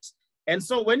about it. And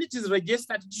so when it is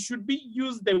registered, it should be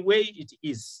used the way it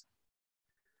is.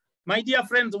 My dear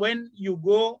friends, when you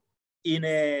go in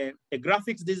a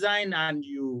graphics design and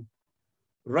you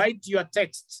write your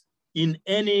text in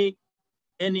any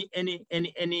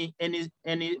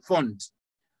font,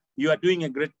 you are doing a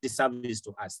great disservice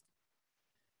to us.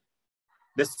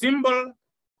 The symbol,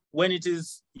 when it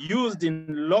is used in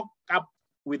lock up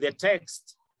with the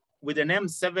text, with the name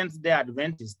Seventh-day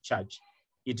Adventist Church,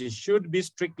 it should be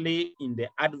strictly in the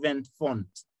Advent font.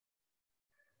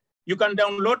 You can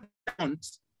download the font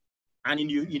and in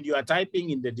your typing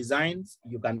in the designs,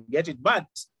 you can get it. But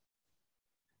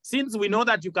since we know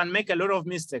that you can make a lot of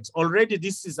mistakes, already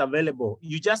this is available.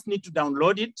 You just need to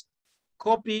download it,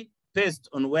 copy, paste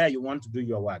on where you want to do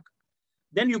your work.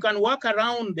 Then you can work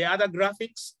around the other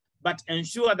graphics, but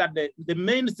ensure that the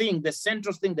main thing, the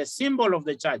central thing, the symbol of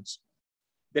the church,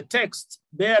 the text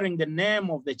bearing the name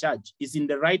of the church is in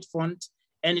the right font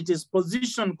and it is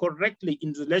positioned correctly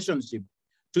in relationship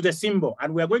to the symbol.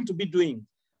 And we are going to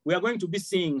be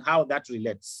seeing how that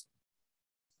relates.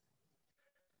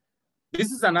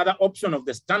 This is another option of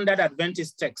the standard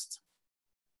Adventist text.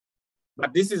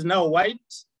 But this is now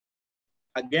white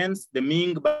against the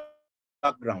Ming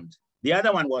background. The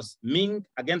other one was Ming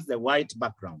against the white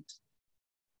background.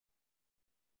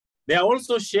 There are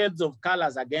also shades of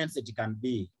colors against it. It can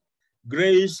be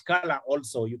grayish color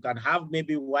also. You can have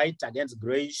maybe white against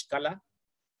grayish color.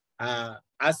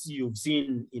 As you've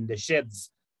seen in the shades,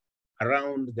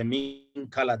 around the main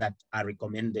color that are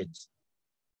recommended.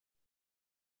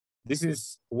 This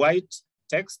is white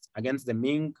text against the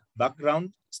Ming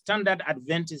background, standard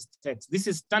Adventist text. This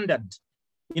is standard.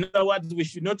 In other words, we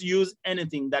should not use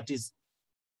anything that is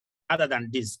other than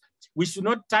this. We should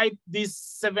not type this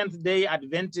Seventh-day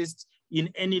Adventist in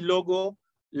any logo.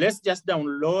 Let's just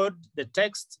download the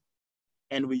text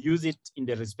and we use it in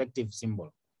the respective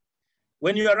symbol.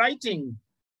 When you are writing,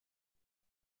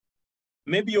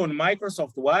 maybe on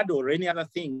Microsoft Word or any other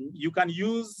thing, you can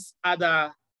use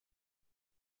other,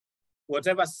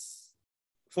 whatever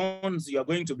fonts you are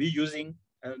going to be using,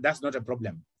 that's not a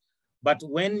problem. But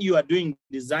when you are doing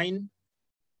design,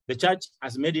 the church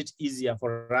has made it easier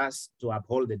for us to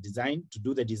uphold the design, to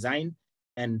do the design.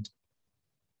 And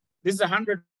this is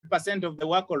 100% of the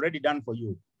work already done for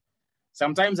you.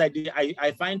 Sometimes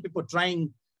I find people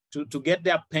trying to get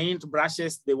their paint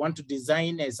brushes. They want to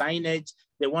design a signage.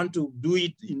 They want to do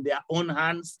it in their own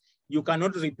hands. You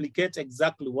cannot replicate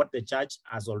exactly what the church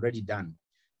has already done.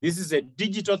 This is a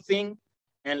digital thing,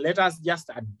 and let us just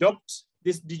adopt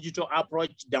this digital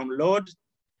approach, download,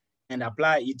 and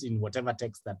apply it in whatever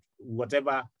text that,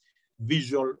 whatever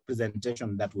visual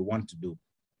presentation that we want to do.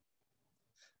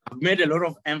 I've made a lot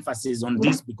of emphasis on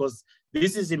this because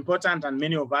this is important and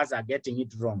many of us are getting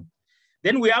it wrong.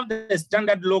 Then we have the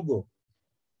standard logo.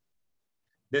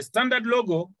 The standard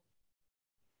logo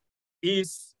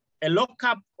is a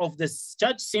lockup of the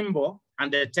church symbol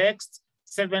and the text,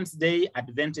 Seventh-day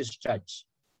Adventist Church.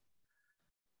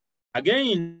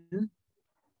 Again,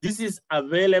 this is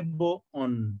available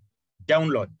on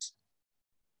download.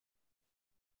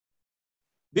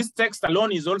 This text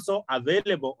alone is also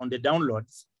available on the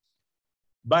downloads,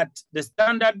 but the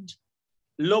standard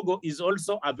logo is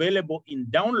also available in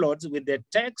downloads with the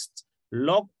text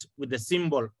locked with the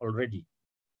symbol already.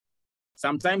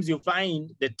 Sometimes you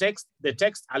find the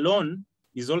text alone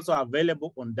is also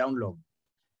available on download.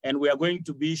 And we are going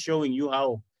to be showing you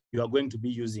how you are going to be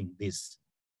using this.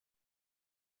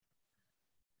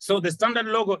 So the standard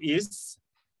logo is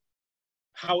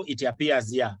how it appears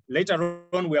here. Later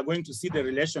on, we are going to see the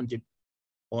relationship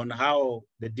on how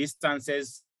the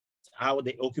distances, how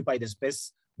they occupy the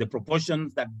space, the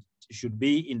proportions that should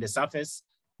be in the surface.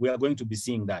 We are going to be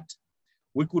seeing that.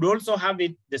 We could also have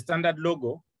it, the standard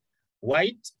logo,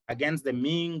 white against the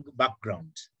Ming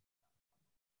background.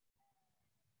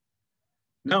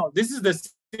 Now, this is the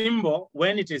symbol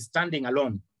when it is standing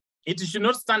alone. It should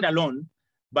not stand alone,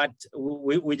 but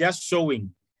we're just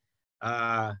showing.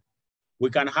 We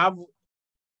can have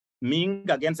Ming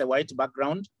against a white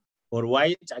background or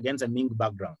white against a Ming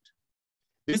background.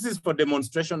 This is for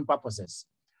demonstration purposes.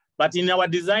 But in our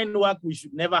design work, we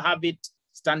should never have it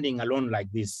standing alone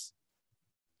like this.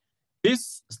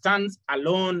 This stands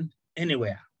alone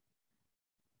anywhere.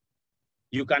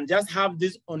 You can just have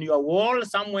this on your wall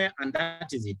somewhere and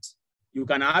that is it. You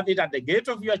can have it at the gate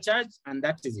of your church and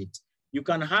that is it. You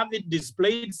can have it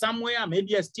displayed somewhere,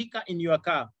 maybe a sticker in your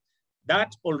car.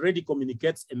 That already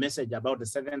communicates a message about the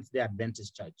Seventh-day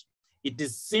Adventist Church. It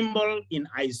is symbol in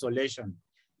isolation.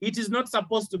 It is not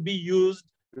supposed to be used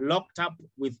locked up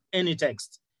with any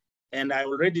text. And I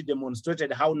already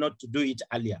demonstrated how not to do it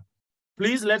earlier.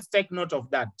 Please, let's take note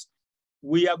of that.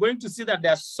 We are going to see that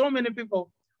there are so many people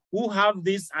who have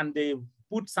this and they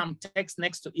put some text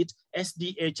next to it,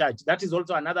 SDA Church. That is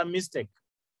also another mistake.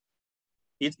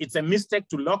 It's a mistake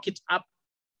to lock it up,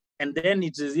 and then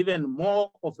it is even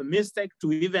more of a mistake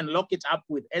to even lock it up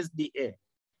with SDA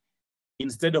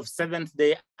instead of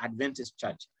Seventh-day Adventist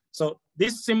Church. So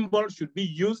this symbol should be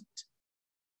used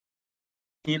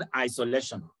in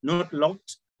isolation, not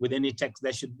locked with any text.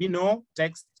 There should be no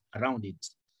text around it.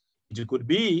 It could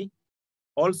be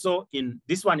also in,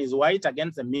 this one is white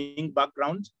against a Ming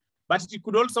background, but it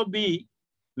could also be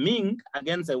Ming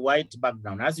against a white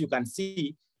background. As you can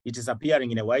see, it is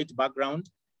appearing in a white background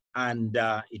and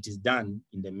it is done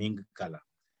in the Ming color.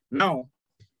 Now,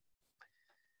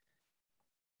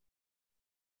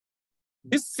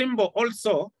 this symbol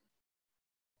also,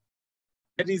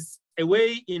 there is a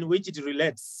way in which it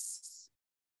relates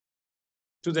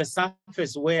to the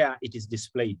surface where it is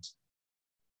displayed.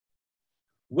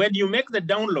 When you make the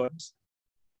download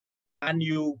and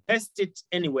you paste it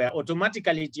anywhere,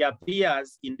 automatically it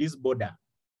appears in this border.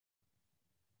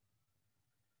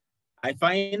 I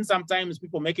find sometimes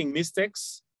people making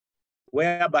mistakes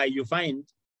whereby you find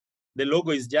the logo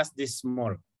is just this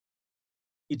small.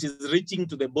 It is reaching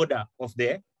to the border of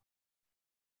the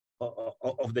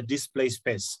display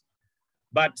space.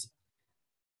 But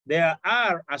there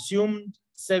are assumed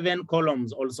 7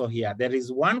 columns also here. There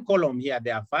is 1 column here.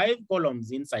 There are 5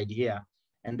 columns inside here.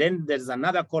 And then there's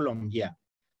another column here.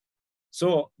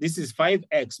 So this is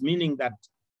 5x, meaning that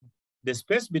the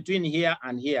space between here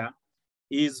and here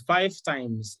is 5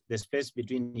 times the space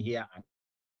between here and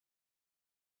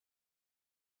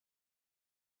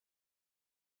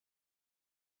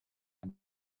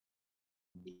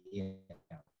here.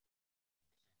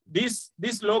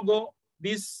 This logo,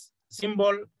 this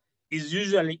symbol is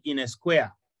usually in a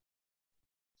square.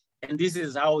 And this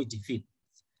is how it fits.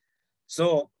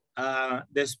 So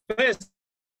the space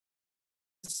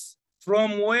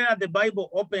from where the Bible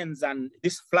opens and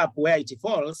this flap where it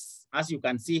falls, as you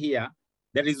can see here,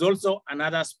 there is also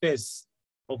another space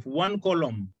of 1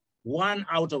 column, 1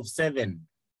 out of 7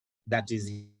 that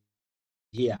is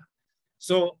here.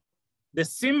 So the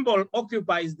symbol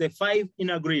occupies the 5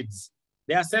 inner grids.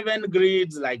 There are 7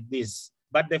 grids like this,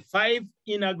 but the 5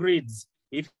 inner grids,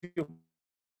 if you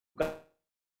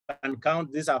can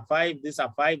count, these are 5, these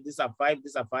are 5, these are 5,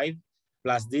 these are 5,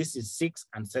 plus this is 6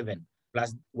 and 7.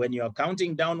 Plus when you're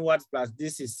counting downwards, plus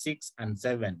this is 6 and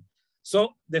 7.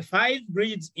 So the 5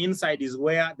 grids inside is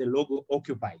where the logo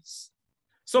occupies.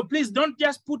 So please don't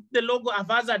just put the logo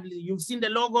haphazardly. You've seen the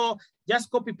logo, just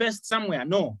copy paste somewhere.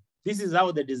 No, this is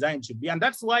how the design should be. And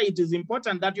that's why it is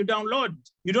important that you download.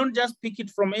 You don't just pick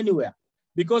it from anywhere.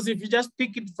 Because if you just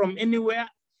pick it from anywhere,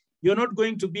 you're not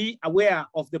going to be aware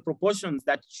of the proportions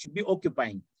that should be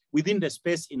occupying within the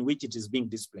space in which it is being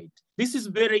displayed. This is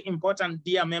very important,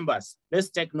 dear members. Let's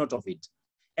take note of it.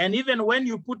 And even when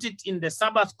you put it in the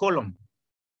Sabbath column,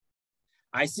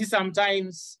 I see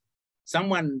sometimes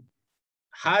someone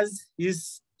has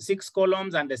his 6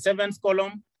 columns and the 7th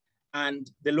column, and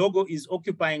the logo is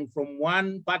occupying from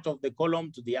one part of the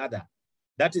column to the other.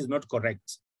 That is not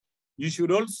correct. You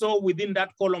should also, within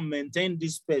that column, maintain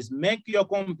this space. Make your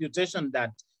computation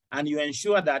that, and you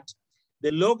ensure that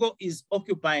the logo is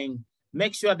occupying.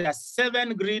 Make sure there are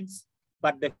 7 grids,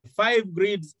 but the 5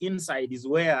 grids inside is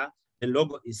where the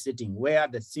logo is sitting, where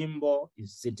the symbol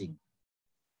is sitting.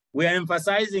 We are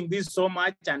emphasizing this so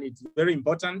much, and it's very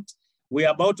important. We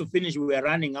are about to finish. We are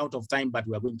running out of time, but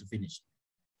we are going to finish.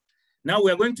 Now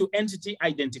we are going to entity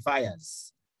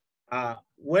identifiers.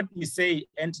 When we say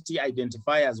entity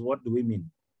identifiers, what do we mean?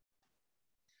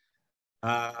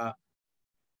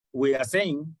 We are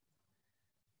saying,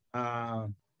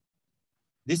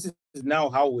 this is now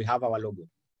how we have our logo.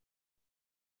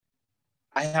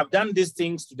 I have done these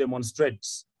things to demonstrate.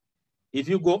 If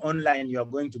you go online, you're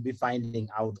going to be finding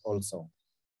out also.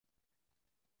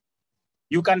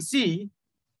 You can see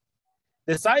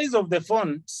the size of the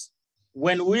font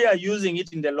when we are using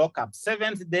it in the lockup,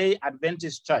 Seventh-day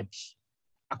Adventist Church,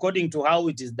 according to how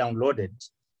it is downloaded.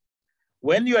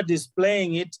 When you are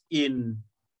displaying it in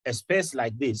a space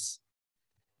like this,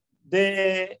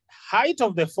 the height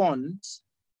of the font,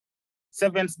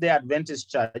 Seventh-day Adventist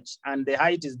Church, and the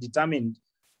height is determined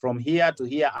from here to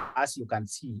here, as you can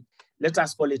see. Let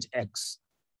us call it X.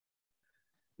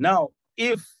 Now,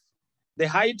 if the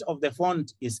height of the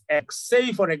font is X,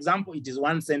 say for example, it is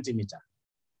 1 centimeter.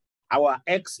 Our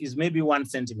X is maybe 1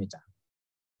 centimeter.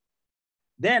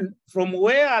 Then from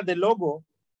where the logo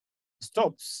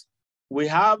stops, we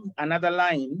have another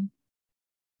line,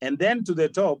 and then to the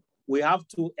top, we have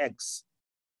 2X,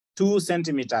 2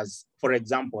 centimeters, for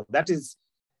example. That is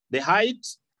the height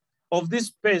of this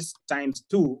space times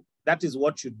 2. That is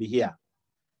what should be here.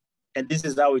 And this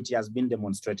is how it has been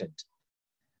demonstrated.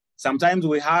 Sometimes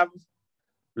we have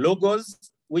logos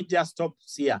which just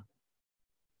stops here.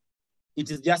 It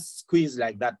is just squeezed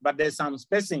like that, but there's some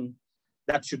spacing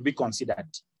that should be considered.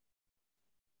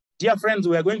 Dear friends,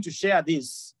 we are going to share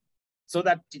this so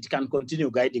that it can continue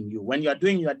guiding you. When you are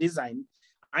doing your design,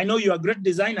 I know you are great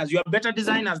designers. You are better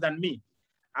designers than me.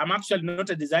 I'm actually not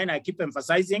a designer. I keep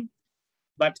emphasizing,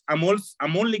 but I'm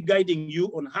only guiding you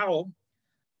on how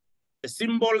the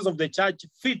symbols of the church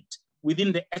fit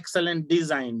within the excellent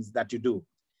designs that you do.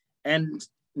 And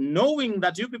knowing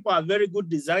that you people are very good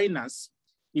designers,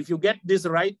 if you get this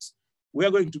right, we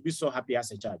are going to be so happy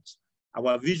as a church.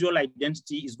 Our visual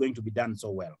identity is going to be done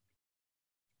so well.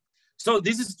 So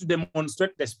this is to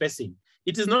demonstrate the spacing.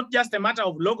 It is not just a matter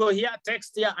of logo here,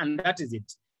 text here, and that is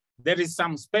it. There is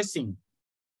some spacing.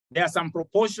 There are some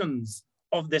proportions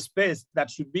of the space that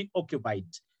should be occupied.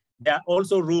 There are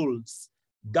also rules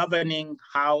governing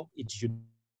how it should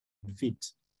fit.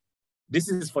 This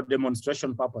is for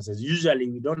demonstration purposes. Usually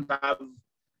we don't have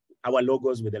our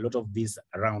logos with a lot of this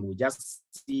around. We just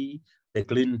see the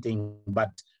clean thing,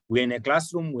 but we're in a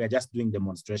classroom, we are just doing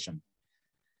demonstration.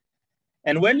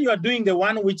 And when you are doing the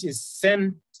one which is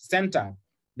center,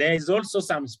 there is also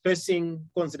some spacing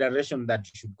consideration that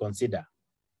you should consider.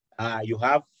 You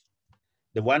have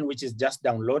the one which is just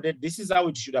downloaded. This is how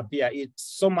it should appear.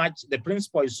 It's so much, the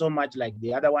principle is so much like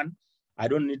the other one. I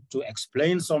don't need to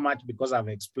explain so much because I've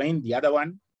explained the other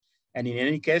one. And in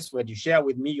any case, when you share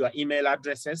with me your email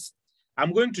addresses,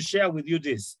 I'm going to share with you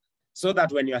this so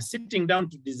that when you are sitting down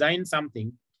to design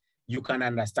something, you can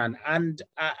understand. And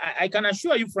I can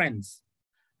assure you, friends,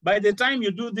 by the time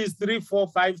you do this 3, 4,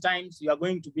 5 times, you are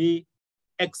going to be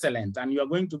excellent and you are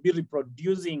going to be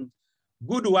reproducing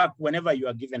good work whenever you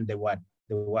are given the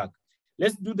work.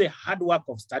 Let's do the hard work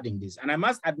of studying this. And I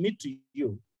must admit to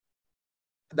you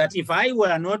that if I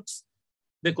were not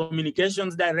the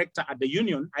communications director at the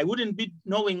union, I wouldn't be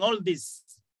knowing all this.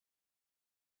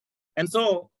 And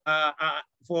so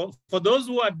for those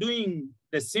who are doing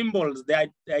the symbols, the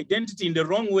identity in the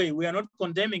wrong way, we are not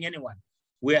condemning anyone.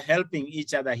 We are helping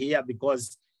each other here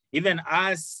because even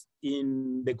us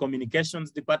in the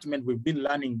communications department, we've been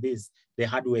learning this the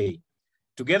hard way.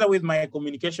 Together with my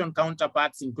communication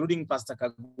counterparts, including Pastor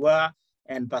Kagwa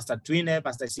and Pastor Twine,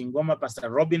 Pastor Singoma, Pastor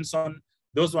Robinson,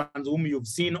 those ones whom you've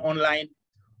seen online,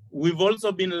 we've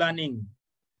also been learning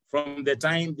from the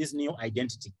time this new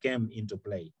identity came into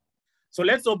play. So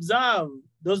let's observe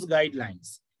those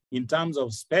guidelines in terms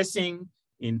of spacing,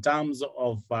 in terms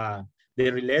of the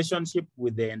relationship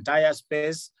with the entire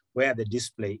space where the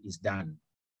display is done.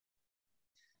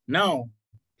 Now,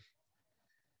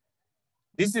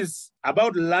 this is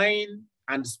about line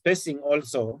and spacing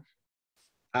also.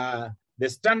 The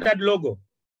standard logo,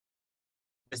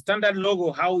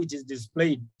 how it is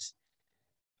displayed,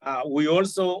 we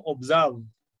also observe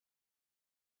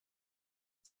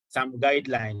some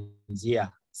guidelines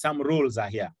here, some rules are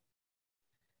here.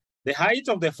 The height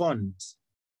of the font,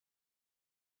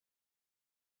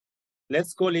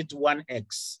 let's call it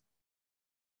 1x.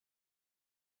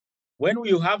 When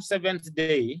you have 7th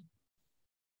day,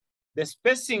 the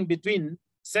spacing between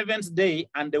 7th day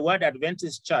and the word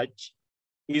Adventist Church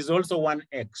is also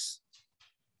 1x.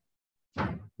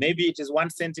 Maybe it is 1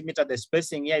 centimeter. The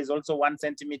spacing here is also 1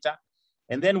 centimeter.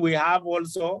 And then we have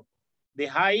also the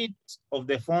height of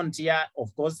the font here.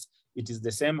 Of course, it is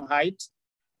the same height.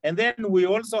 And then we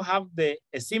also have a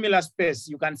similar space.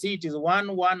 You can see it is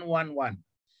 1, 1, 1, 1.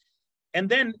 And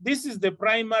then this is the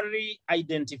primary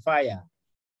identifier.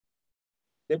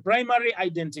 The primary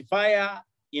identifier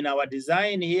in our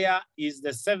design here is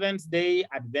the Seventh-day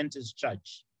Adventist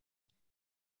Church.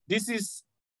 This is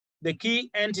the key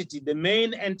entity, the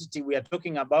main entity we are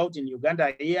talking about in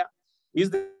Uganda here is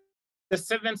the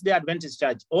Seventh-day Adventist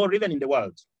Church, or even in the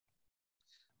world.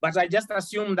 But I just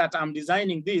assume that I'm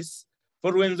designing this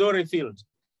for Rwenzori Field.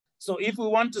 So if we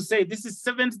want to say this is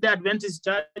Seventh-day Adventist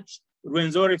Church,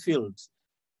 Rwenzori Field,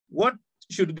 what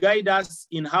should guide us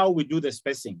in how we do the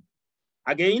spacing?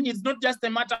 Again, it's not just a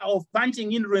matter of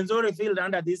punching in Rwenzori Field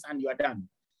under this and you are done.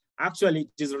 Actually,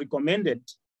 it is recommended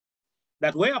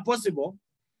that where possible,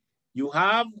 you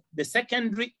have the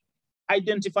secondary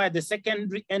identifier, the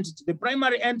secondary entity. The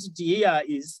primary entity here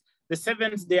is the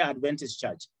Seventh-day Adventist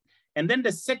Church. And then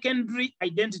the secondary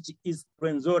identity is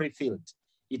Rwenzori Field.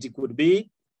 It could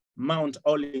be Mount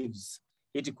Olives.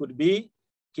 It could be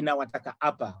Kinawataka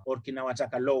Upper or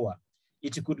Kinawataka Lower.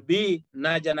 It could be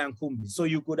Naja Nankumbi. So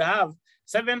you could have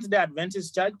Seventh-day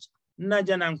Adventist Church,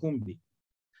 Naja Nankumbi.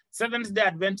 Seventh-day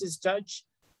Adventist Church,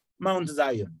 Mount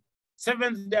Zion.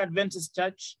 Seventh-day Adventist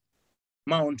Church,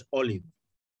 Mount Olive.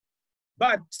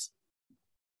 But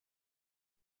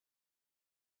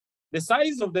the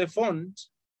size of the font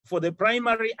for the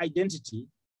primary identity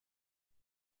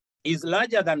is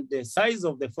larger than the size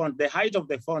of the font, the height of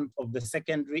the font of the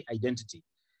secondary identity.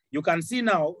 You can see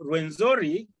now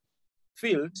Rwenzori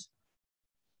Field,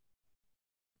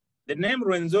 the name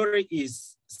Rwenzori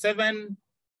is 75%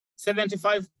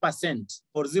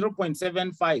 or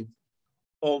 0.75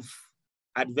 of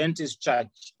Adventist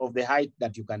Church of the height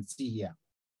that you can see here.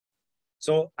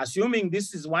 So assuming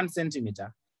this is 1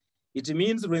 centimeter, it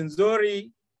means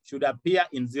Rwenzori should appear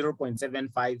in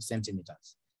 0.75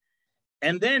 centimeters.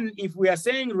 And then if we are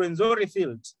saying Rwenzori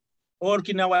Field or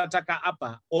Kinawataka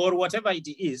Upper or whatever it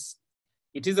is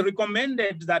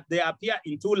recommended that they appear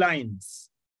in 2 lines.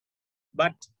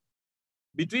 But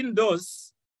between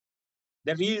those,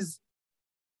 there is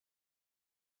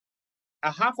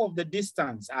a half of the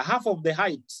distance, a half of the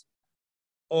height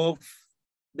of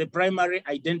the primary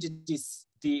identity,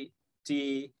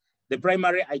 the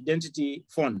primary identity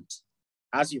font,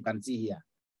 as you can see here.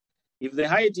 If the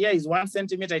height here is 1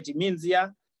 centimeter, it means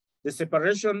here the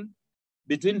separation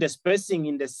between the spacing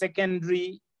in the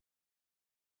secondary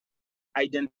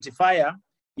identifier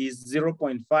is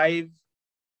 0.5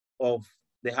 of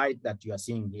the height that you are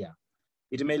seeing here.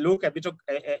 It may look a bit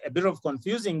of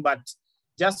confusing, but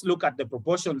just look at the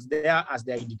proportions there as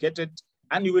they're indicated,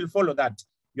 and you will follow that.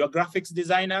 Your graphics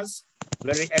designers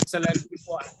very excellent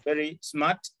people, very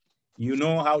smart. You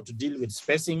know how to deal with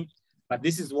spacing, but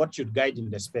this is what should guide in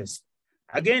the space.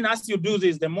 Again, as you do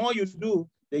this, the more you do,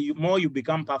 the more you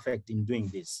become perfect in doing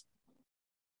this.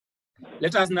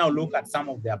 Let us now look at some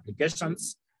of the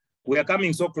applications. We are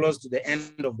coming so close to the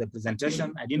end of the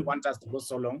presentation. I didn't want us to go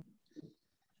so long.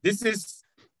 This is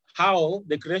how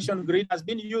the creation grid has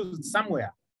been used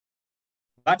somewhere.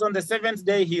 But on the seventh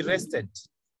day, he rested.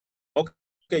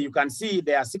 Okay, you can see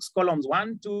there are 6 columns,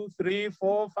 1, 2, 3,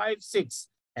 4, 5, 6.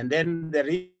 And then there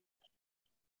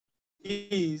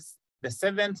is the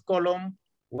 7th column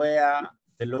where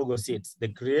the logo sits. The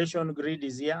creation grid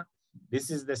is here.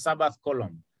 This is the Sabbath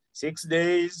column. 6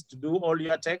 days to do all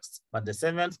your text, but the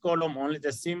 7th column, only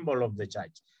the symbol of the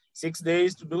church. 6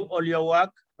 days to do all your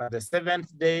work, but the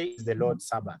 7th day is the Lord's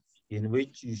Sabbath, in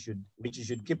which you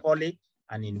should keep holy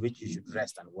and in which you should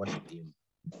rest and worship him.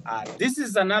 This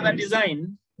is another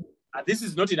design. This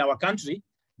is not in our country.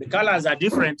 The colors are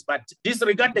different, but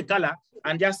disregard the color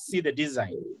and just see the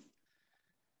design.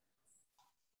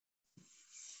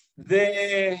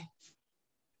 The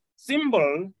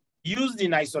symbol used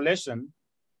in isolation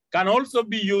can also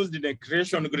be used in a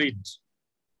creation grid.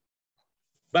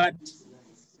 But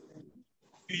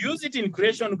you use it in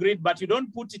creation grid, but you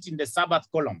don't put it in the Sabbath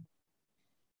column.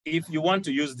 If you want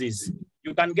to use this,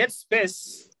 you can get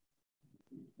space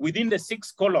within the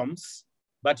 6 columns,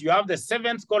 but you have the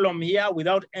 7th column here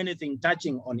without anything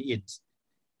touching on it.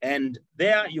 And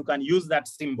there you can use that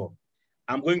symbol.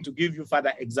 I'm going to give you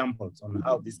further examples on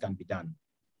how this can be done.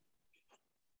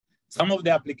 Some of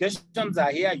the applications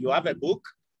are here. You have a book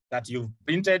that you've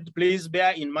printed. Please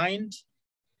bear in mind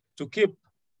to keep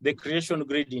the creation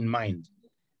grid in mind.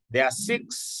 There are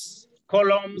 6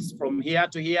 columns from here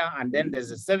to here, and then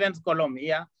there's a 7th column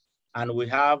here, and we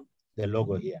have the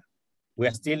logo here. We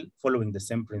are still following the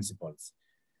same principles.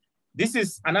 This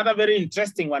is another very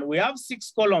interesting one. We have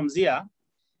 6 columns here,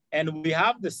 and we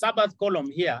have the Sabbath column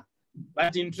here,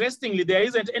 but interestingly, there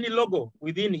isn't any logo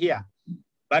within here,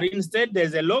 but instead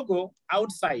there's a logo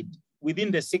outside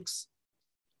within the 6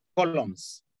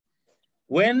 columns.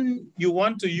 When you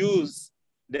want to use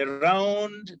the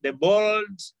round, the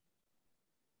bold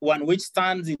one which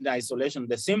stands in isolation,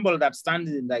 the symbol that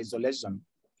stands in the isolation,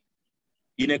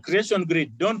 in a creation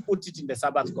grid, don't put it in the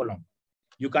Sabbath column.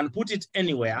 You can put it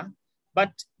anywhere,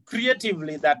 but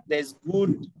creatively that there's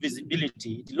good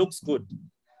visibility, it looks good.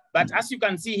 But as you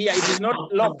can see here, it is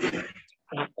not locked. There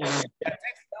are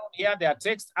text down here, there are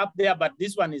text up there, but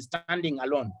this one is standing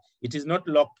alone. It is not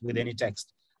locked with any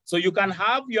text. So you can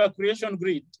have your creation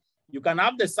grid, you can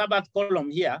have the Sabbath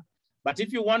column here, but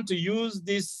if you want to use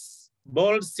this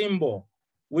bold symbol,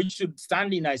 which should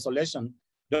stand in isolation,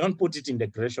 don't put it in the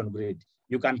creation grid.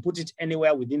 You can put it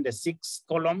anywhere within the 6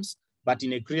 columns, but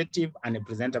in a creative and a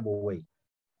presentable way.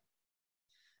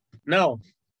 Now,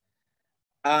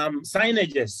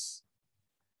 signages.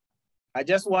 I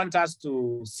just want us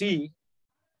to see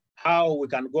how we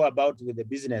can go about with the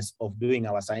business of doing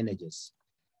our signages.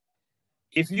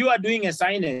 If you are doing a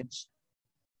signage,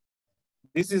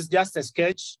 this is just a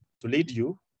sketch to lead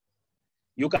you.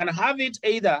 You can have it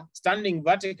either standing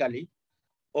vertically,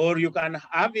 or you can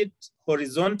have it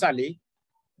horizontally,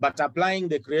 but applying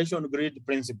the creation grid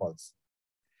principles.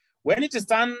 When it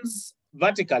stands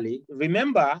vertically,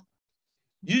 remember,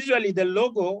 usually the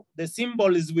logo, the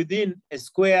symbol is within a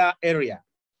square area.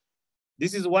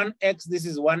 This is 1x, this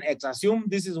is 1x. Assume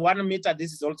this is 1 meter,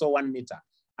 this is also 1 meter.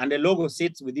 And the logo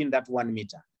sits within that 1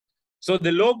 meter. So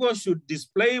the logo should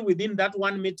display within that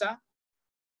 1 meter,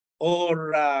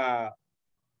 or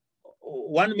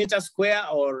 1 meter square,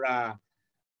 or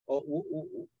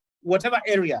whatever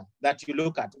area that you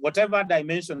look at, whatever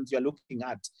dimensions you're looking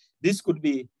at. This could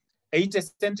be 80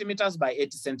 centimeters by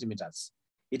 80 centimeters.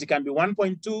 It can be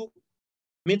 1.2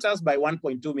 meters by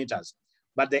 1.2 meters.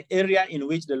 But the area in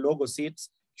which the logo sits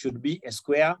should be a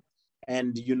square.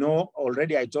 And you know,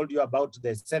 already I told you about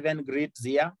the 7 grids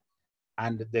here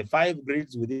and the 5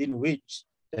 grids within which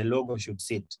the logo should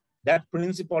sit. That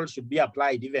principle should be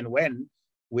applied even when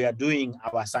we are doing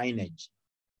our signage.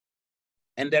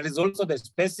 And there is also the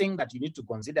spacing that you need to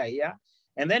consider here.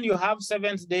 And then you have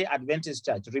Seventh-day Adventist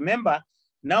Church. Remember,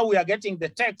 now we are getting the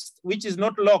text, which is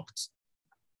not locked.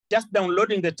 Just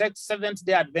downloading the text,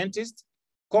 Seventh-day Adventist,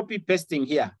 copy pasting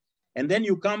here. And then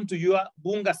you come to your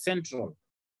Bunga Central.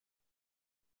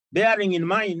 Bearing in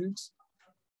mind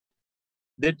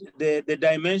the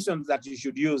dimensions that you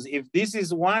should use. If this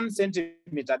is 1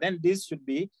 centimeter, then this should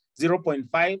be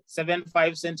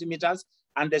 0.575 centimeters.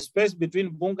 And the space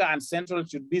between Bunga and Central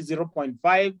should be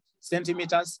 0.5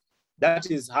 centimeters. That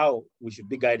is how we should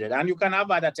be guided. And you can have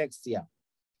other text here.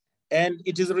 And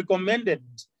it is recommended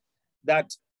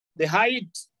that the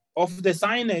height of the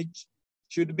signage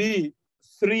should be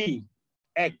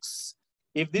 3x.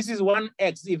 If this is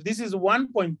 1x, if this is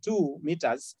 1.2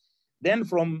 meters, then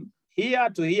from here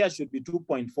to here should be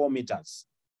 2.4 meters.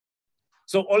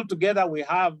 So altogether we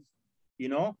have,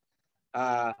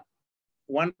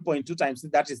 1.2 times,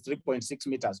 that is 3.6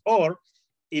 meters. Or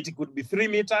it could be 3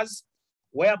 meters,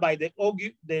 whereby the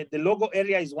logo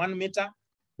area is 1 meter.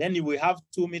 Then you will have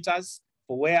 2 meters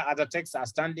for where other texts are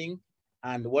standing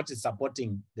and what is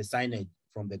supporting the signage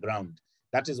from the ground.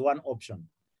 That is one option.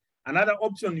 Another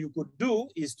option you could do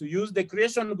is to use the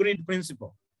creation grid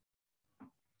principle.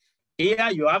 Here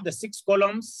you have the 6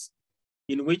 columns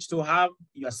in which to have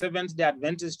your Seventh-day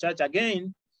Adventist Church.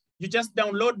 Again, you just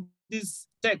download this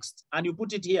text and you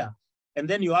put it here, and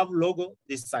then you have logo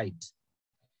this side.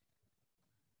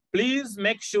 Please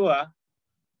make sure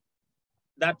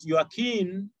that you are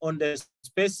keen on the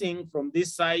spacing from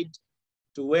this side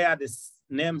to where the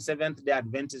name Seventh-day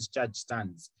Adventist Church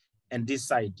stands, and this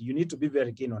side. You need to be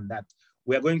very keen on that.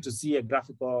 We are going to see a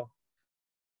graphical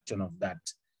version of that.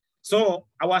 So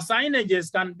our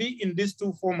signages can be in these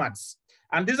 2 formats.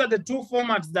 And these are the 2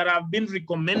 formats that have been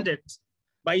recommended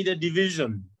by the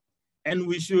division. And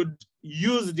we should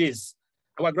use this.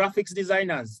 Our graphics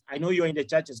designers, I know you're in the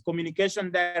churches,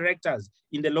 communication directors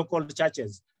in the local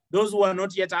churches, those who are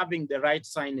not yet having the right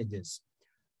signages,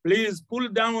 please pull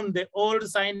down the old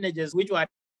signages which were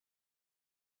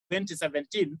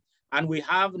 2017, and we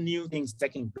have new things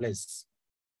taking place.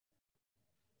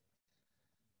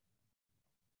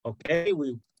 Okay,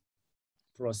 we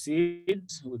proceed,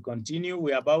 we continue.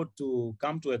 We're about to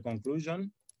come to a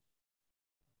conclusion.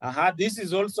 This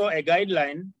is also a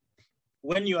guideline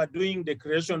when you are doing the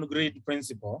creation grid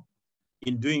principle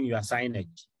in doing your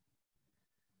signage.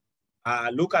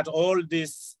 Look at all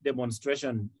this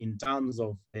demonstration in terms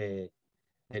of the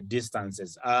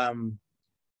distances,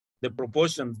 the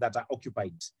proportions that are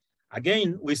occupied.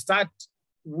 Again, we start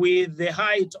with the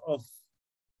height of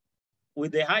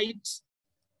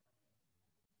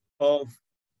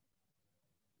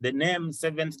the name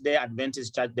Seventh-day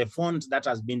Adventist Church, the font that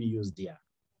has been used here.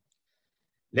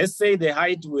 Let's say the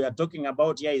height we are talking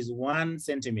about here is 1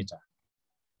 centimeter.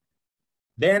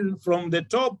 Then from the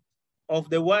top of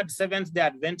the word Seventh-day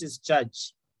Adventist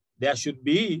Church, there should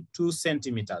be 2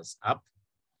 centimeters up.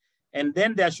 And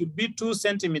then there should be 2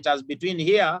 centimeters between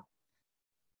here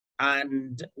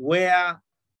and where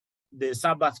the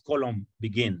Sabbath column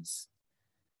begins.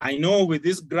 I know with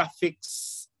this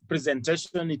graphics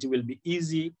presentation, it will be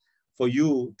easy for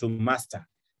you to master.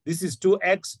 This is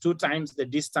 2x, 2 times the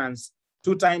distance,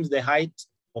 2 times the height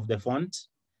of the font,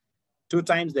 2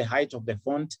 times the height of the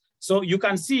font. So you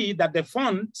can see that the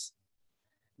font,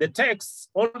 the text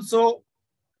also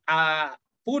are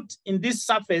put in this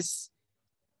surface,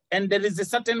 and there is a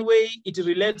certain way it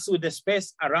relates with the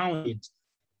space around it.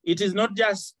 It is not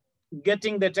just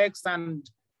getting the text and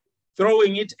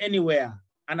throwing it anywhere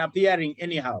and appearing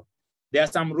anyhow. There are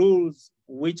some rules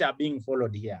which are being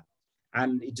followed here,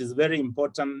 and it is very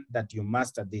important that you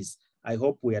master this. I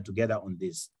hope we are together on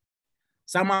this.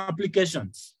 Some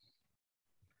applications.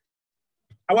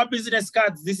 Our business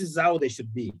cards, this is how they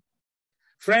should be.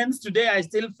 Friends, today I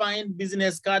still find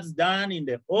business cards done in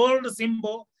the old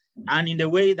symbol and in the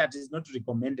way that is not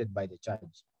recommended by the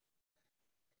church.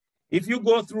 If you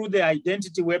go through the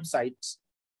identity website,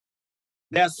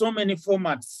 there are so many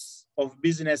formats of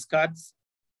business cards,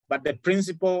 but the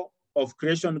principle of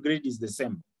creation grid is the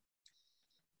same.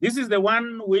 This is the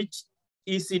one which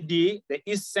ECD, the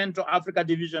East Central Africa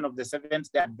Division of the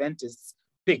Seventh-day Adventists,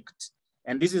 picked.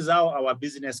 And this is how our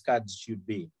business cards should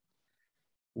be.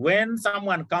 When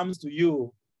someone comes to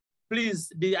you,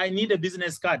 please, I need a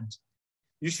business card.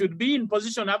 You should be in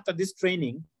position after this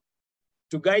training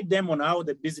to guide them on how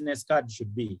the business card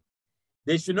should be.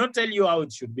 They should not tell you how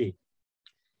it should be.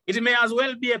 It may as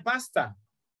well be a pastor.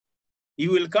 He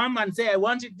will come and say, I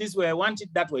want it this way, I want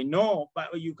it that way. No,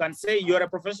 but you can say you're a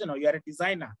professional, you're a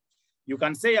designer. You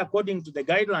can say according to the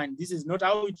guideline, this is not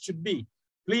how it should be.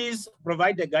 Please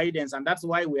provide the guidance, and that's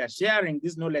why we are sharing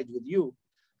this knowledge with you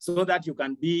so that you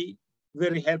can be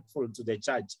very helpful to the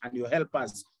church and you help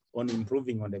us on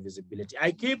improving on the visibility.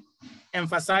 I keep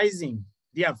emphasizing,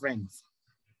 dear friends,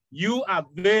 you are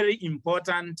very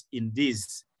important in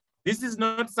this. This is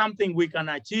not something we can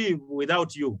achieve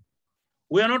without you.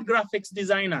 We are not graphics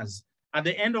designers. At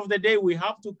the end of the day, we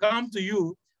have to come to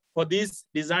you for these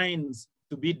designs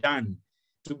to be done,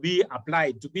 to be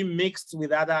applied, to be mixed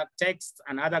with other texts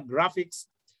and other graphics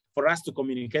for us to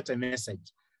communicate a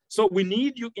message. So we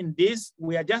need you in this.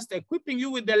 We are just equipping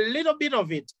you with a little bit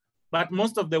of it, but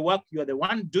most of the work you're the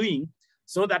one doing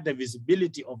so that the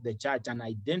visibility of the church and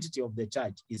identity of the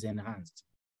church is enhanced.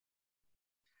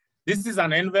 This is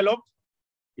an envelope.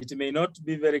 It may not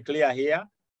be very clear here.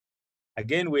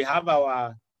 Again, we have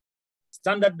our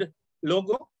standard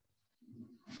logo,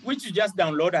 which you just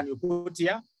download and you put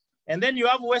here. And then you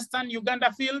have Western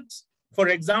Uganda field, for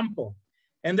example.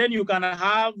 And then you can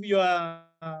have your,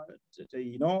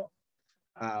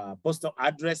 postal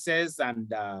addresses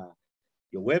and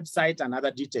your website and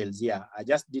other details here. I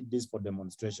just did this for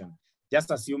demonstration.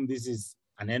 Just assume this is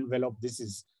an envelope. This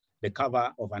is the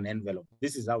cover of an envelope.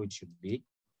 This is how it should be.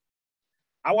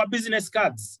 Our business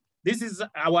cards. This is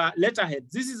our letterhead.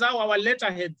 This is how our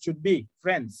letterhead should be,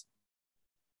 friends.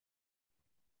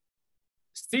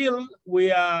 Still,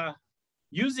 we are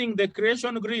using the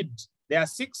creation grid. There are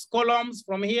 6 columns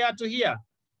from here to here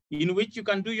in which you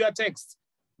can do your text.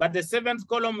 But the 7th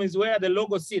column is where the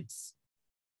logo sits.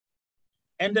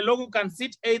 And the logo can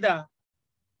sit either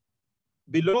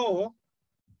below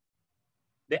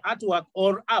the artwork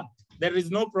or up. There is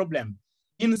no problem.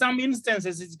 In some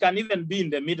instances, it can even be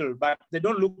in the middle, but they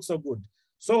don't look so good.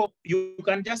 So you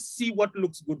can just see what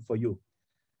looks good for you.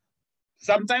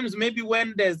 Sometimes maybe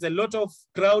when there's a lot of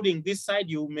crowding this side,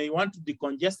 you may want to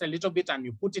decongest a little bit and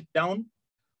you put it down,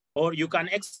 or you can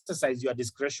exercise your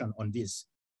discretion on this.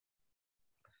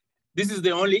 This is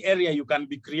the only area you can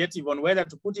be creative on whether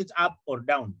to put it up or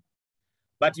down.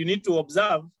 But you need to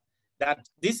observe that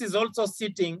this is also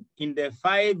sitting in the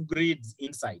 5 grids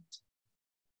inside.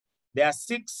 There are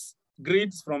 6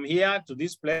 grids from here to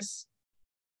this place,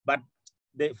 but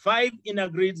the 5 inner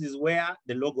grids is where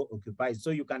the logo occupies. So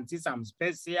you can see some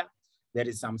space here. There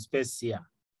is some space here.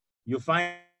 You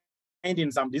find in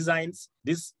some designs,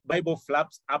 this Bible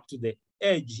flaps up to the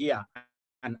edge here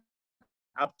and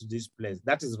up to this place.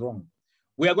 That is wrong.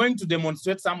 We are going to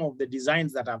demonstrate some of the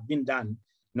designs that have been done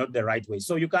not the right way.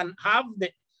 So you can have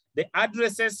the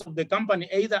addresses of the company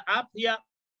either up here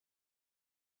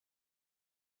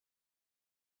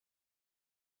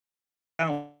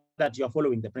down, that you are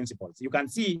following the principles. You can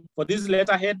see for this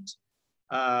letterhead,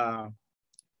 the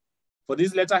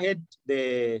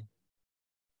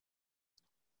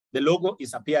logo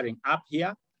is appearing up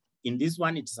here. In this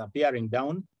one, it's appearing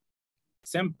down.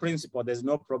 Same principle, there's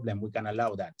no problem, we can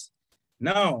allow that.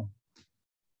 Now,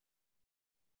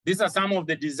 these are some of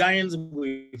the designs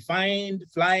we find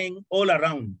flying all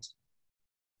around.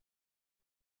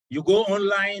 You go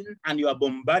online and you are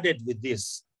bombarded with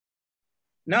this.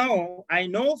 Now, I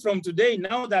know from today,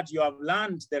 now that you have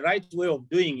learned the right way of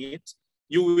doing it,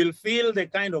 you will feel the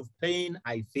kind of pain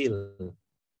I feel.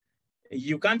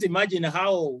 You can't imagine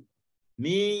how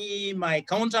my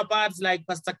counterparts like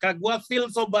Pastor Kagwa feel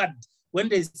so bad when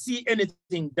they see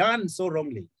anything done so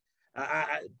wrongly.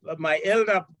 My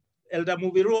elder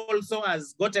Mubiru also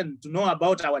has gotten to know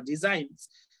about our designs.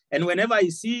 And whenever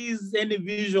he sees any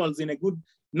visuals in a good,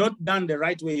 not done the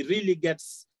right way, he really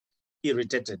gets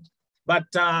irritated.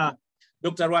 But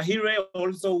Dr. Wahire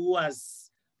also, who has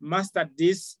mastered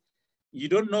this, you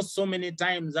don't know so many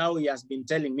times how he has been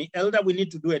telling me, Elder, we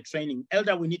need to do a training.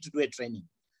 Elder, we need to do a training.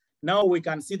 Now we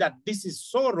can see that this is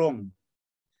so wrong.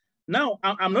 Now,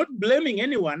 I'm not blaming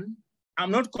anyone.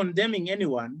 I'm not condemning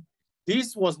anyone.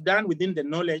 This was done within the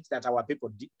knowledge that our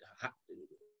people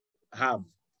have.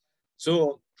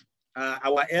 So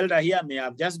our elder here may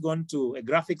have just gone to a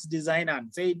graphics designer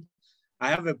and said, I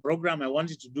have a program, I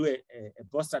wanted to do a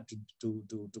poster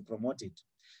to promote it.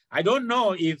 I don't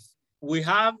know if we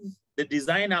have the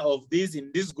designer of this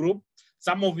in this group.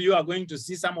 Some of you are going to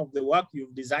see some of the work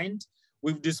you've designed.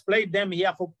 We've displayed them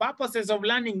here for purposes of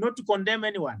learning, not to condemn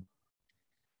anyone.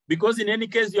 Because in any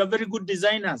case, you are very good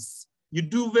designers. You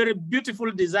do very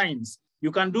beautiful designs.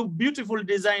 You can do beautiful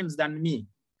designs than me.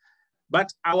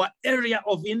 But our area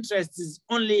of interest is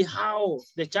only how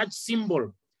the church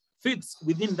symbol fits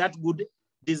within that good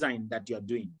design that you are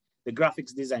doing, the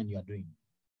graphics design you are doing.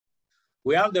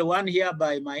 We have the one here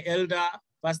by my elder,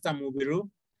 Pastor Mubiru.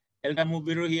 Elder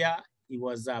Mubiru here, he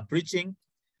was preaching.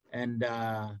 And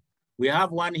we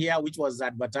have one here which was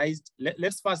advertised.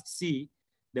 Let's first see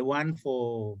the one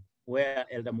for where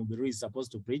Elder Mubiru is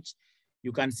supposed to preach.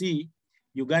 You can see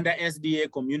Uganda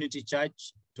SDA Community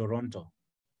Church, Toronto.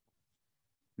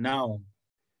 Now,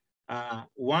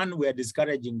 one, we're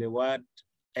discouraging the word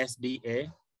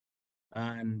SDA.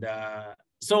 And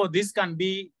so this can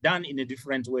be done in a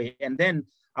different way. And then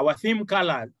our theme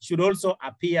color should also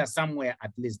appear somewhere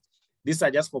at least. These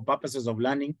are just for purposes of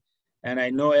learning. And I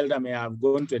know Elder may have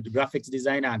gone to a graphics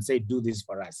designer and said, do this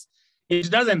for us. It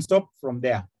doesn't stop from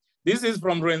there. This is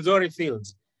from Rwenzori Field.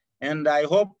 And I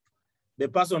hope the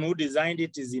person who designed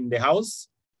it is in the house.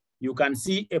 You can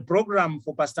see a program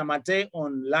for Pastor Mate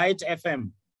on Light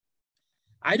FM.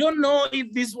 I don't know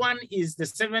if this one is the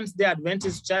Seventh-day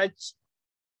Adventist Church.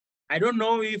 I don't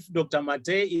know if Dr.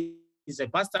 Mate is a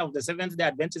pastor of the Seventh-day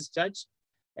Adventist Church,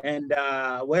 and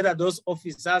whether those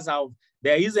officers have,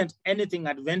 there isn't anything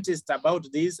Adventist about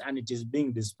this, and it is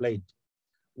being displayed.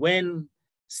 When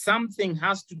something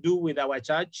has to do with our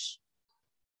church,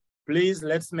 please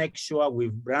let's make sure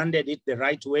we've branded it the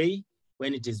right way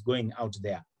when it is going out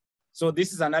there. So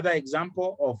this is another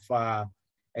example of a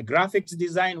graphics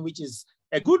design, which is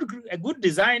a good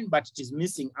design, but it is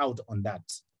missing out on that.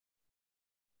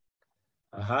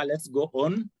 Let's go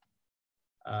on.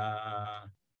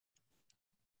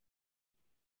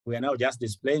 We are now just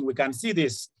displaying. We can see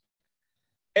this.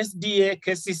 SDA,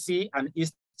 KCC, and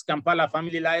East Kampala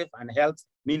Family Life and Health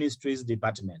Ministries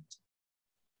Department.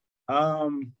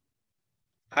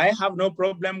 I have no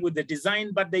problem with the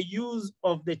design, but the use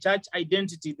of the church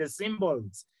identity, the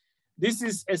symbols. This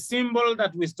is a symbol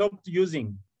that we stopped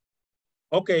using.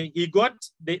 Okay, they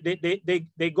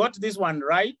got this one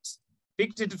right,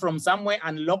 picked it from somewhere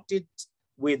and locked it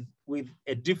with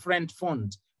a different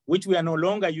font, which we are no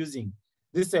longer using.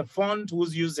 This is a font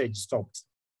whose usage stopped.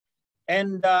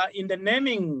 And in the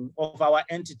naming of our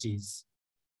entities,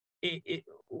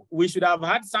 we should have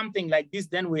had something like this.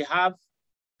 Then we have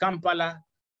Kampala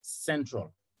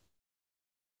Central.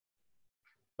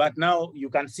 But now you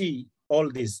can see all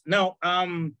this. Now,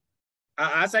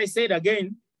 as I said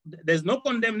again, there's no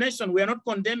condemnation. We are not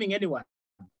condemning anyone.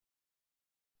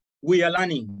 We are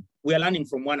learning. We are learning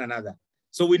from one another.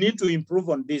 So we need to improve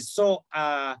on this. So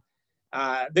the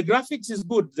graphics is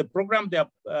good. The program,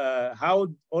 how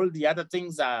all the other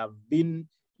things have been,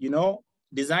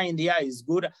 designed here is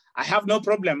good. I have no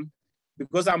problem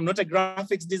because I'm not a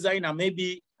graphics designer.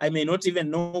 Maybe I may not even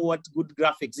know what good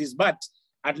graphics is, but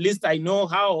at least I know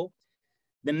how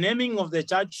the naming of the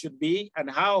church should be and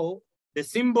how the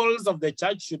symbols of the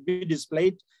church should be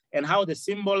displayed and how the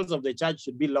symbols of the church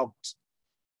should be locked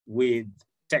with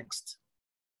text.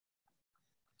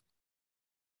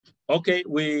 Okay,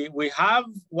 we have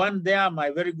one there, my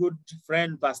very good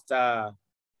friend, Pastor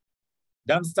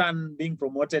Dunstan, being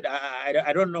promoted.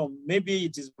 I don't know, maybe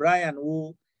it is Brian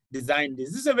who designed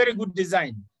this. This is a very good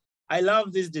design. I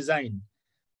love this design,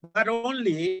 but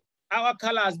only our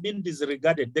color has been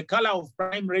disregarded. The color of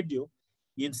Prime Radio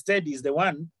instead is the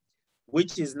one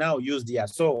which is now used here.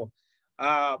 So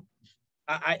I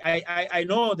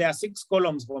know there are 6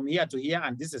 columns from here to here,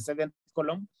 and this is a 7th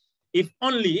column. If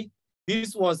only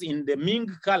this was in the Ming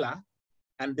color,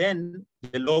 and then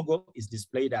the logo is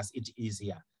displayed as it is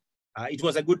here. It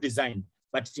was a good design,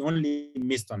 but it only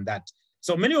missed on that.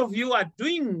 So many of you are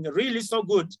doing really so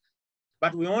good,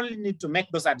 but we only need to make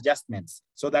those adjustments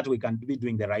so that we can be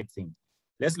doing the right thing.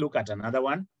 Let's look at another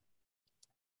one.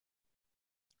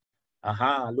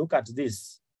 Look at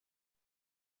this.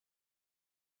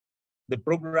 The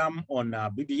program on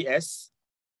BBS,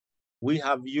 we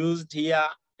have used here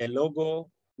a logo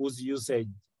whose usage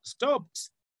stopped.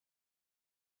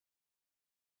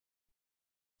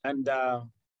 And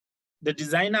the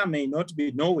designer may not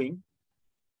be knowing,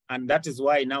 and that is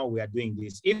why now we are doing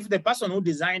this. If the person who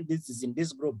designed this is in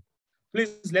this group,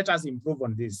 please let us improve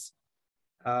on this.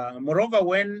 Moreover,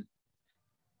 when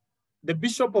the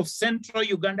Bishop of Central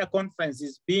Uganda Conference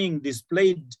is being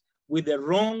displayed with the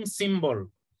wrong symbol,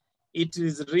 it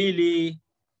is really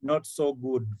not so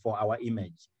good for our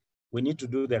image. We need to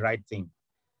do the right thing.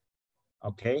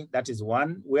 Okay, that is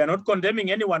one. We are not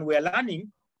condemning anyone, we are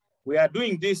learning. We are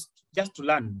doing this just to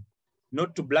learn,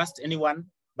 not to blast anyone,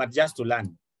 but just to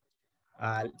learn.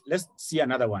 Let's see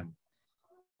another one.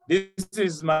 This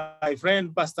is my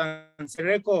friend, Pastor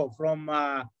Nsereko from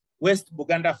West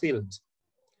Buganda Field.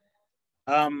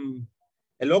 A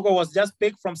logo was just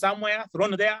picked from somewhere,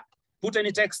 thrown there, put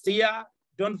any text here,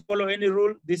 don't follow any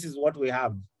rule. This is what we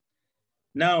have.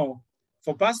 Now,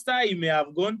 for Pastor, you may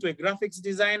have gone to a graphics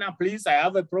designer. Please, I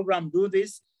have a program, do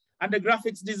this. And the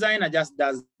graphics designer just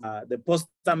does, the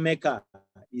poster maker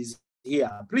is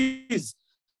here. Please,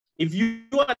 if you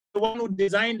are the one who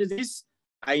designed this,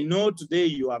 I know today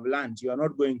you have learned. You are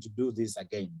not going to do this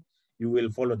again. You will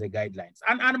follow the guidelines.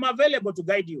 And I'm available to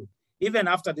guide you, even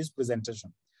after this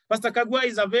presentation. Pastor Kagwa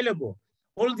is available.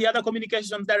 All the other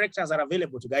communications directors are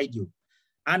available to guide you.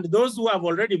 And those who have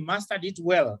already mastered it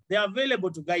well, they are available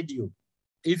to guide you.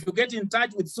 If you get in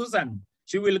touch with Susan,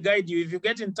 she will guide you. If you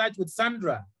get in touch with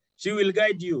Sandra, she will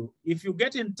guide you. If you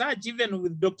get in touch even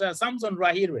with Dr. Samson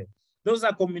Rahire, those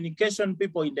are communication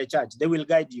people in the church. They will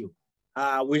guide you.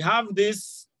 We have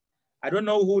this, I don't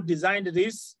know who designed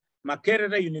this,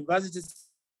 Makerere University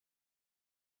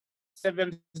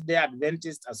Seventh-day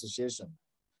Adventist Association.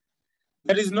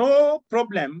 There is no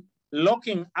problem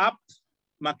locking up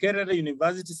Makerere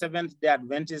University Seventh-day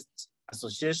Adventist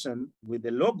Association with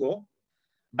the logo,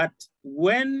 but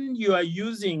when you are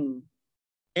using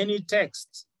any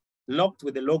text locked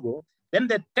with the logo, then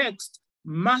the text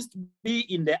must be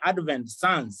in the Advent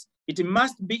sans. It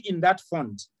must be in that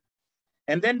font.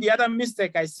 And then the other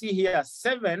mistake I see here,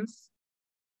 seventh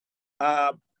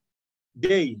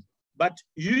day. But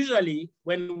usually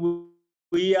when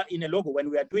we are in a logo, when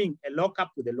we are doing a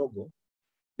lockup with the logo,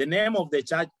 the name of the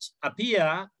church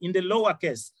appear in the lower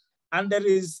case, and there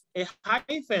is a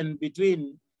hyphen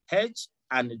between H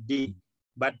and D.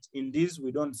 But in this,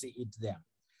 we don't see it there.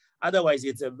 Otherwise,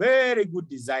 it's a very good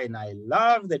design. I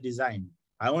love the design.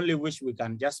 I only wish we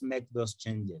can just make those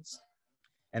changes.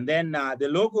 And then the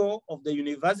logo of the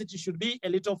university should be a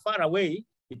little far away.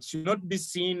 It should not be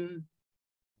seen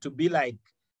to be like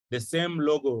the same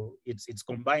logo. It's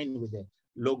combined with the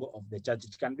logo of the church.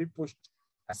 It can be pushed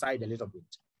aside a little bit.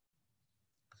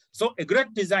 So a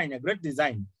great design, a great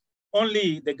design.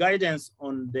 Only the guidance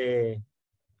on the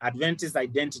Adventist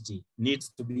identity needs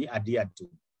to be adhered to.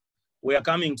 We are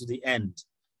coming to the end.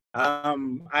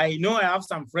 I know I have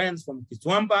some friends from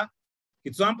Kitswampa.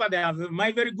 Kitswampa, they are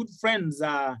my very good friends.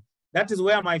 That is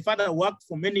where my father worked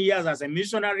for many years as a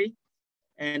missionary,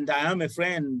 and I am a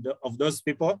friend of those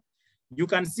people. You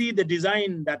can see the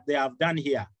design that they have done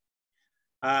here.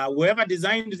 Whoever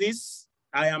designed this,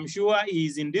 I am sure he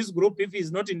is in this group. If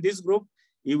he's not in this group,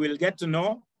 he will get to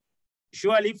know.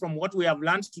 Surely from what we have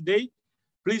learned today,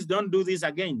 please don't do this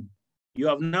again. You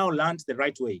have now learned the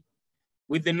right way.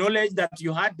 With the knowledge that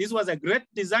you had, this was a great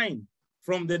design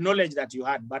from the knowledge that you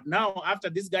had. But now after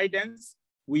this guidance,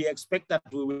 we expect that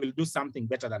we will do something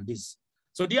better than this.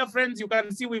 So dear friends, you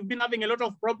can see we've been having a lot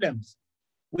of problems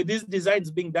with these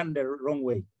designs being done the wrong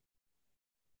way.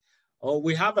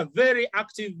 We have a very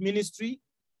active ministry.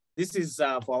 This is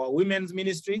for our women's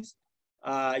ministries.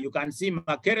 You can see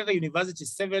Makerere University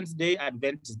Seventh-day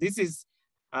Adventist. This is,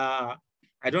 I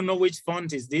don't know which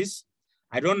font is this.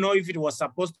 I don't know if it was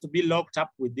supposed to be locked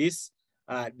up with this.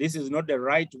 This is not the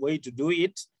right way to do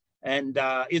it. And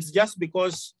it's just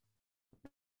because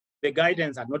the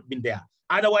guidance had not been there.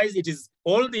 Otherwise, it is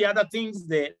all the other things.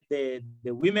 The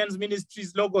women's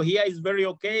ministries logo here is very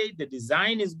okay. The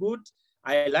design is good.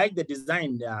 I like the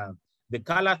design. The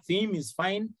color theme is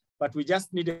fine, but we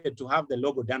just needed to have the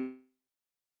logo done.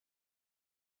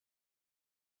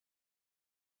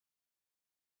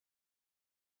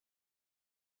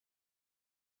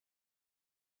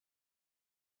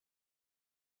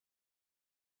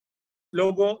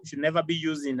 Logo should never be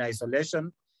used in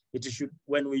isolation. It should,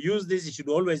 when we use this, it should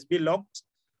always be locked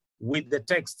with the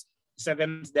text,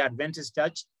 Seventh-day Adventist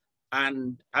Church,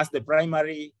 and as the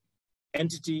primary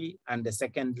entity, and the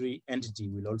secondary entity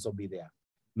will also be there.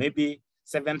 Maybe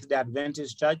Seventh-day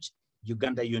Adventist Church,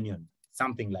 Uganda Union,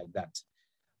 something like that.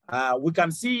 We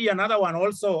can see another one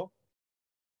also,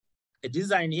 a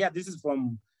design here. This is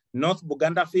from North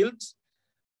Buganda Field.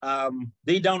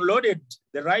 They downloaded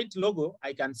the right logo,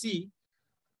 I can see,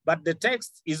 but the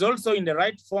text is also in the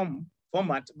right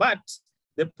format, but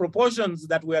the proportions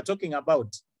that we are talking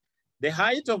about, the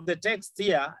height of the text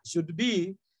here should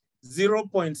be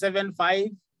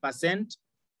 0.75%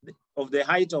 of the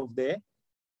height of the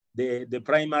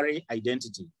primary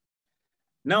identity.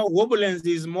 Now, Wobbulens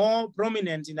is more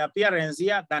prominent in appearance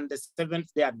here than the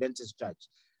Seventh-day Adventist Church.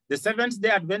 The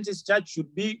Seventh-day Adventist Church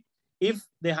should be, if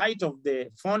the height of the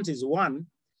font is 1,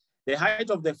 the height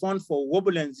of the font for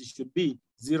Wobbulens should be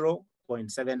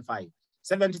 0.75,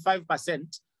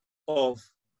 75% of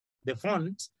the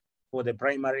font for the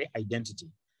primary identity.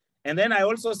 And then I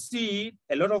also see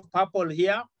a lot of purple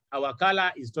here. Our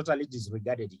color is totally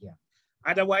disregarded here.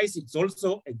 Otherwise, it's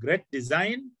also a great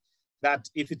design that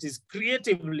if it is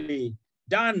creatively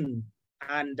done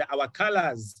and our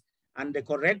colors and the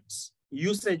correct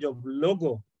usage of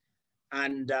logo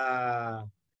and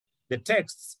the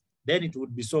texts, then it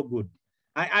would be so good.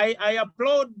 I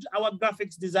applaud our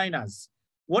graphics designers.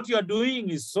 What you're doing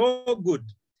is so good.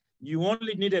 You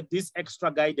only needed this extra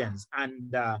guidance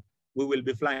and we will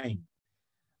be flying.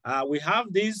 We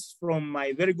have this from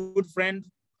my very good friend,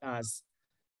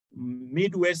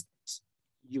 Midwest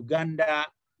Uganda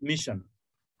Mission.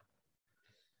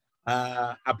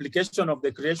 Application of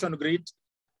the creation grid.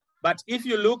 But if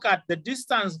you look at the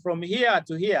distance from here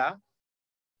to here,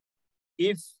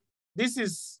 if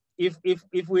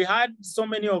we had so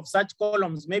many of such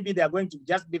columns, maybe they are going to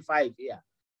just be 5 here.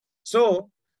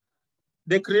 So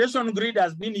the creation grid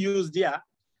has been used here,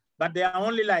 but there are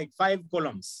only like 5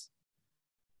 columns.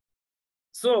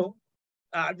 So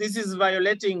this is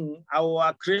violating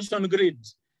our creation grid.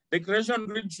 The creation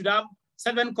grid should have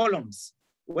 7 columns,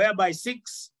 whereby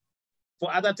 6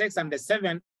 for other text, and the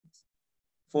 7th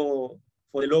for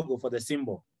the logo, for the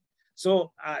symbol.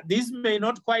 So this may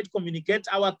not quite communicate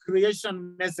our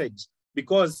creation message,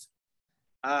 because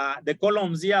the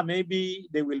columns here, maybe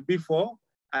they will be 4,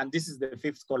 and this is the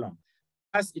 5th column.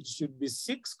 As it should be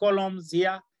 6 columns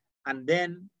here, and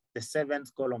then the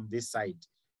 7th column this side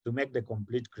to make the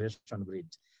complete creation grid.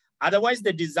 Otherwise,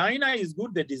 the designer is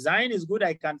good. The design is good.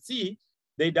 I can see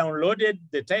they downloaded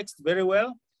the text very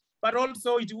well, but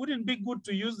also it wouldn't be good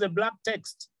to use the black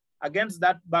text against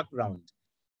that background.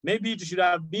 Maybe it should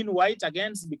have been white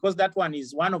against, because that one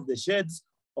is one of the shades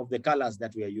of the colors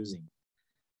that we are using.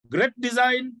 Great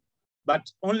design, but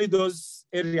only those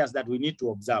areas that we need to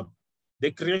observe.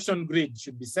 The creation grid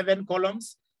should be 7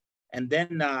 columns. And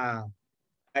then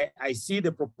I see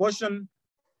the proportion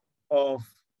of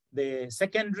the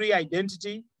secondary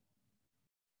identity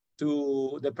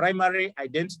to the primary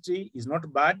identity is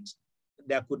not bad.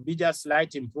 There could be just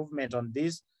slight improvement on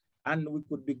this, and we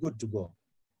could be good to go.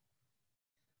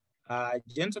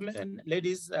 Gentlemen,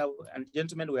 ladies and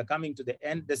gentlemen, we are coming to the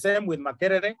end. The same with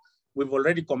Makerere. We've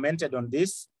already commented on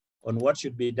this, on what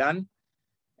should be done.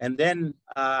 And then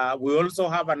we also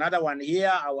have another one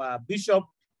here, our bishop.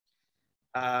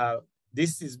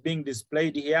 This is being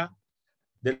displayed here.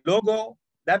 The logo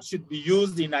that should be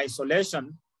used in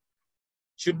isolation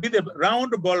should be the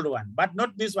round bold one, but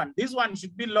not this one. This one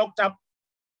should be locked up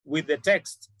with the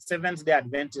text, Seventh-day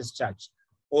Adventist Church,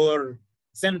 or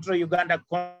Central Uganda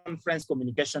Conference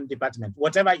Communication Department,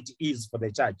 whatever it is for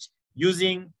the church,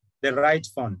 using the right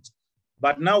font.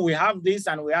 But now we have this,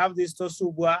 and we have this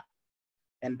Tosubwa,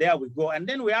 and there we go. And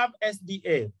then we have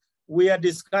SDA. We are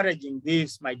discouraging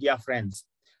this, my dear friends.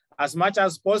 As much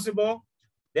as possible,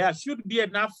 there should be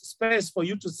enough space for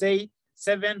you to say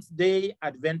Seventh-day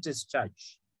Adventist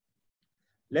Church.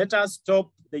 Let us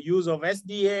stop the use of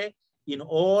SDA in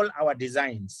all our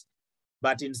designs,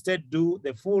 but instead do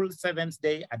the full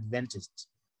Seventh-day Adventist.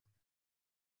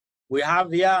 We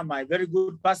have here my very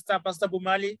good pastor, Pastor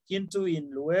Bumali Kintu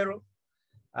in Luero.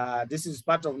 This is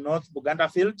part of North Buganda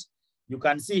Field. You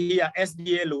can see here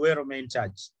SDA Luero Main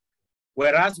Church.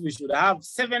 Whereas we should have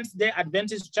Seventh-day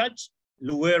Adventist Church,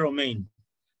 Luero Main.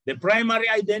 The primary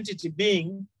identity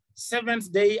being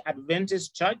Seventh-day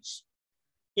Adventist Church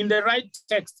in the right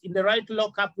text, in the right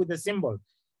lockup with the symbol.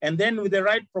 And then with the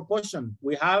right proportion,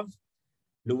 we have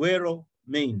Luero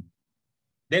Main.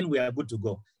 Then we are good to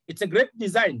go. It's a great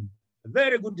design, a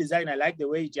very good design. I like the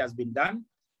way it has been done.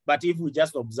 But if we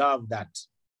just observe that.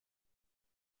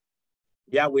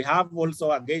 Yeah, we have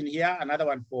also again here, another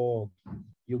one for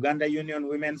Uganda Union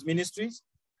Women's Ministries.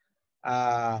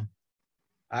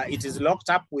 It is locked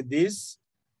up with this,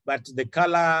 but the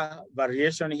color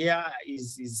variation here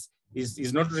is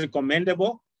not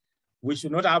recommendable. We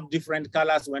should not have different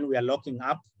colors when we are locking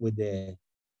up with the.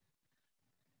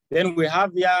 Then we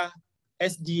have here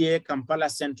SDA Kampala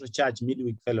Central Church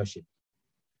Midweek Fellowship.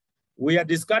 We are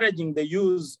discouraging the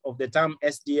use of the term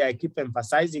SDA. I keep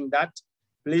emphasizing that.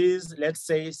 Please, let's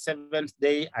say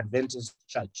Seventh-day Adventist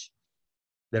Church.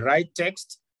 The right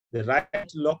text, the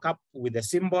right lockup with the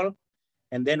symbol,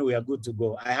 and then we are good to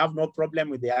go. I have no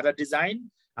problem with the other design.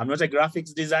 I'm not a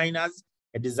graphics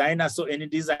designer, so any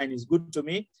design is good to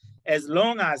me, as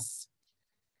long as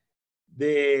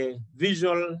the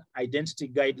visual identity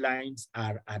guidelines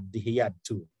are adhered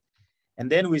to.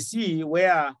 And then we see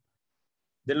where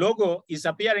the logo is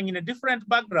appearing in a different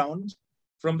background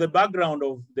from the background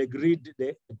of the grid,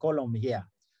 the column here.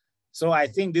 So I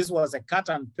think this was a cut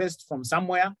and paste from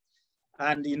somewhere.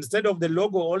 And instead of the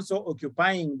logo also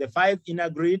occupying the 5 inner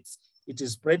grids, it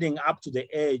is spreading up to the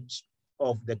edge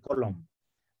of the column.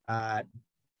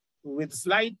 With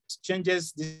slight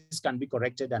changes, this can be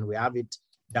corrected and we have it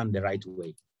done the right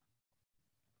way.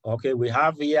 Okay, we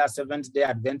have here Seventh-day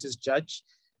Adventist Church.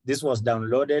 This was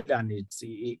downloaded and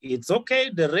it's okay.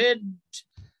 The red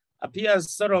appears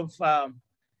sort of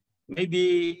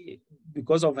maybe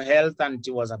because of health, and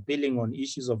it was appealing on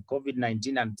issues of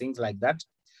COVID-19 and things like that.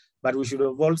 But we should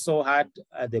have also had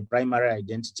the primary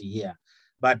identity here.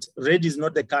 But red is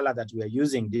not the color that we are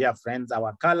using, dear friends.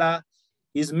 Our color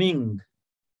is Ming.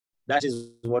 That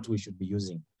is what we should be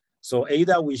using. So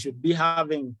either we should be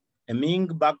having a Ming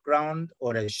background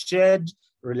or a shade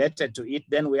related to it,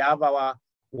 then we have our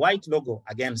white logo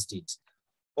against it.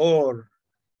 Or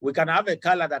we can have a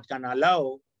color that can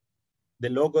allow the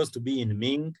logos to be in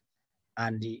Ming,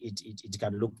 and it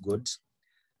can look good.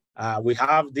 We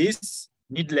have this,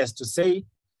 needless to say,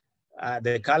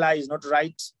 the color is not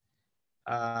right.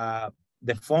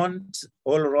 The font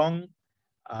all wrong.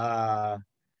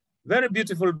 Very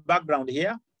beautiful background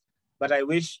here, but I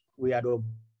wish we had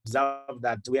observed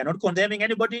that we are not condemning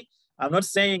anybody. I'm not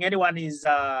saying anyone is,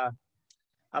 I'm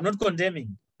not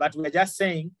condemning, but we're just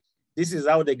saying this is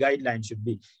how the guideline should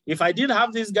be. If I didn't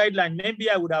have this guideline, maybe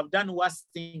I would have done worse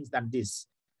things than this.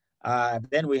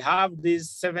 Then we have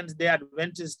this Seventh-day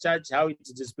Adventist Church, how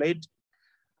it's displayed.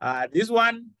 This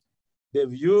one,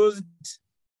 they've used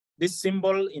this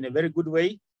symbol in a very good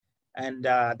way, and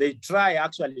they try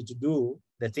actually to do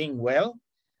the thing well.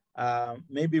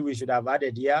 Maybe we should have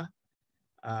added here,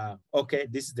 okay,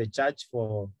 this is the church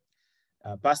for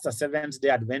Pastor Seventh-day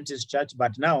Adventist Church,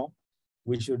 but now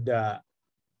we should,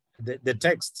 the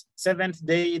text, seventh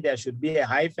day, there should be a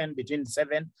hyphen between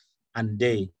seventh and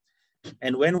day.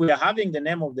 And when we are having the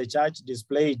name of the church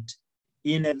displayed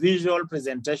in a visual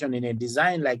presentation, in a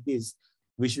design like this,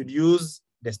 we should use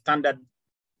the standard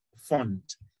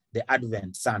font, the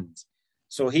Advent Sans.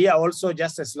 So here also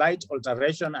just a slight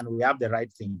alteration and we have the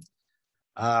right thing.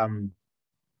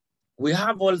 We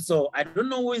have also, I don't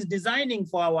know who is designing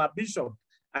for our bishop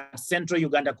at Central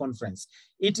Uganda Conference.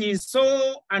 It is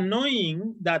so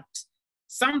annoying that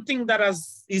something that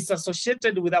is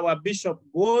associated with our bishop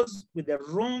goes with the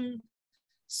wrong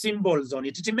symbols on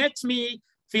it. It makes me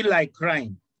feel like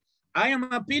crying. I am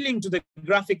appealing to the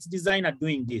graphics designer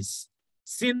doing this.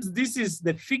 Since this is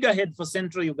the figurehead for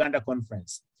Central Uganda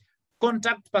Conference,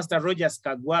 contact Pastor Rogers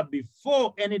Kagwa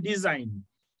before any design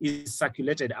is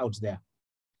circulated out there.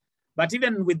 But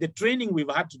even with the training we've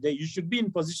had today, you should be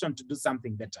in position to do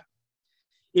something better.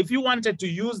 If you wanted to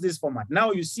use this format,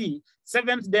 now you see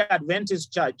Seventh-day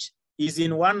Adventist Church is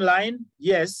in one line.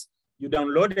 Yes, you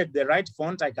downloaded the right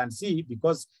font, I can see,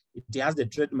 because it has the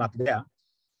trademark there.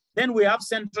 Then we have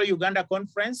Central Uganda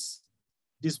Conference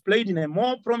displayed in a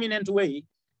more prominent way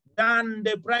than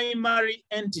the primary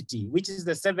entity, which is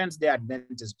the Seventh-day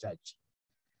Adventist Church.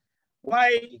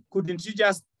 Why couldn't you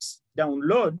just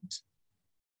download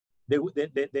the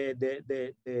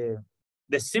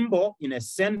symbol in a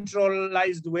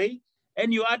centralized way,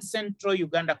 and you add Central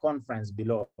Uganda Conference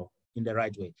below in the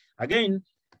right way? Again,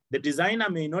 the designer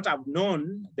may not have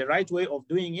known the right way of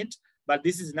doing it, but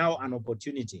this is now an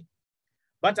opportunity.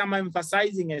 But I'm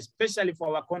emphasizing, especially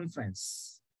for our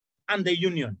conference and the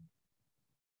union,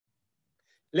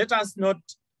 let us not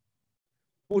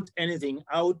put anything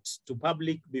out to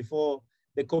public before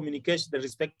the communication, the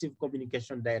respective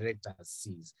communication director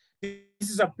sees. This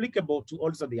is applicable to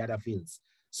also the other fields.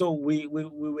 So we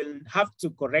will have to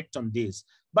correct on this.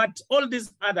 But all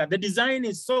this other, the design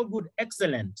is so good,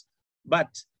 excellent, but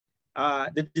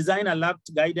the designer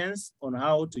lacked guidance on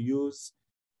how to use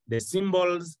the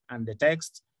symbols and the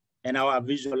text and our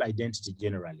visual identity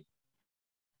generally.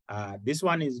 This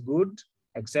one is good,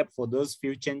 except for those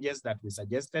few changes that we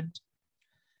suggested.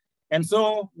 And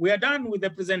so we are done with the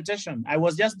presentation. I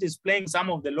was just displaying some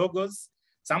of the logos,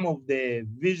 some of the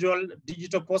visual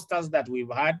digital posters that we've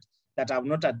had that have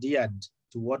not adhered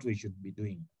to what we should be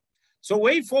doing. So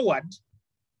way forward,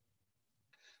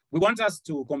 we want us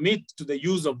to commit to the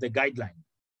use of the guideline,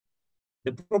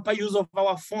 the proper use of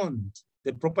our font,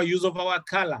 the proper use of our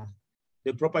color,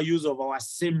 the proper use of our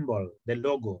symbol, the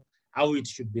logo, how it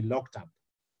should be locked up.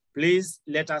 Please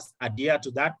let us adhere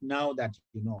to that now that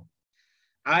you know.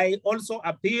 I also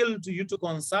appeal to you to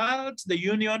consult the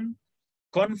union,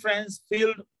 conference,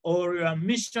 field, or your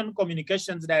mission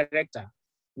communications director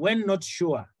when not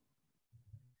sure.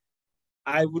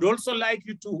 I would also like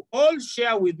you to all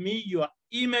share with me your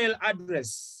email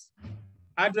addresses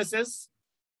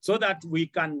so that we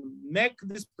can make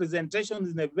these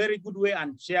presentations in a very good way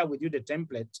and share with you the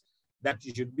template that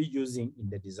you should be using in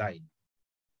the design.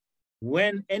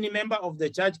 When any member of the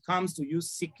church comes to you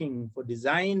seeking for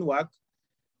design work,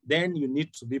 then you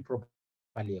need to be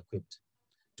properly equipped.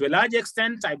 To a large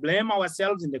extent, I blame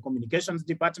ourselves in the communications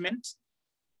department.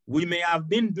 We may have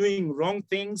been doing wrong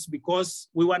things because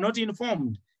we were not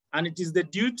informed, and it is the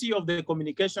duty of the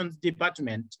communications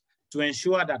department to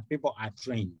ensure that people are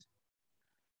trained.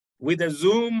 With the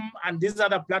Zoom and these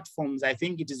other platforms, I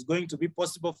think it is going to be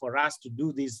possible for us to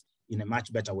do this in a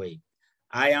much better way.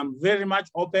 I am very much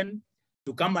open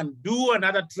to come and do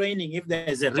another training if there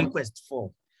is a request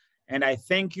for. And I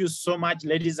thank you so much,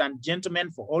 ladies and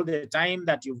gentlemen, for all the time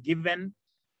that you've given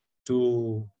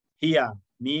to hear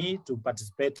me to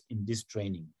participate in this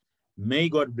training. May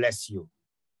God bless you.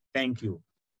 Thank you.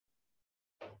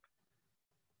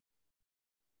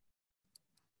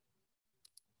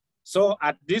 So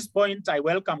at this point, I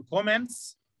welcome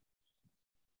comments.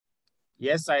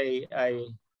 Yes, Elder.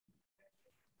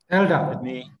 Let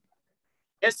me.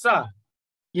 Yes, sir.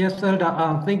 Yes,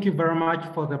 Elder. Thank you very much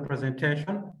for the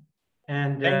presentation.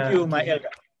 And thank you, my elder.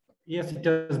 Yes, it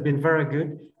has been very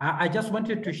good. I just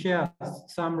wanted to share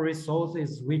some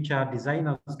resources which our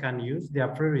designers can use. They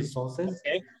are free resources.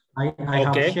 Okay. I Okay.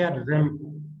 have shared them.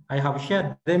 I have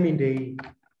shared them in the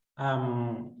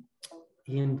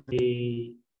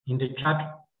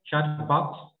chat box.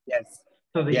 Yes.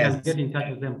 So they Yes. can get in touch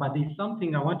with them. But it's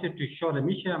something I wanted to show. Let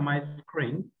me share my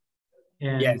screen.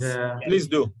 And Yes. Please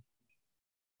do.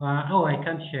 Oh, I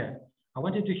can't share. I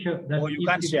wanted to show that. Oh, you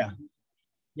can't share.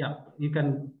 Yeah, you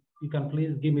can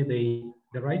please give me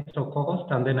the right to co-host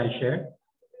and then I share.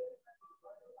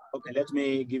 Okay, let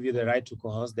me give you the right to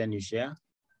co-host, then you share.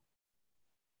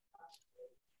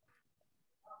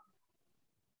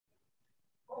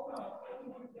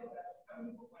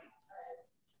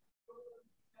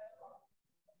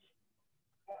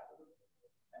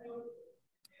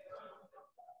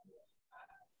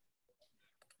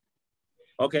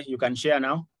 Okay, you can share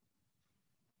now.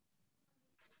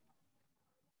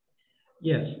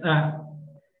 Yes,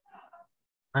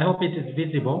 I hope it is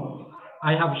visible.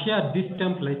 I have shared this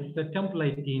template, the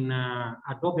template in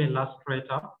Adobe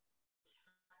Illustrator.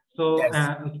 So Yes.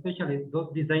 especially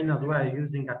those designers who are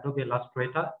using Adobe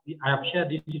Illustrator, I have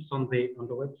shared it on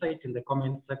the website in the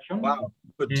comment section. Wow,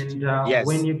 good. And Yes.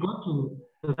 when you go to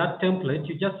that template,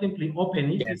 you just simply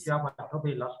open it Yes. if you have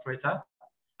Adobe Illustrator,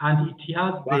 and it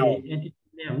has Wow. the entity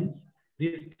names,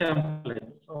 these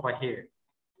templates over here.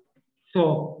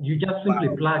 So you just simply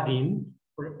plug in.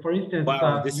 For instance,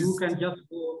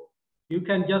 you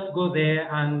can just go there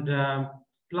and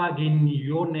plug in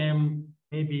your name,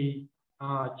 maybe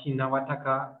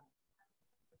Chinawataka.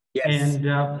 Yes. And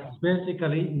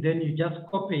basically, then you just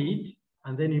copy it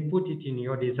and then you put it in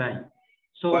your design.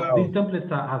 So Wow. these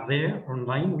templates are there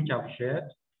online, which I've shared,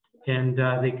 and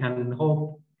they can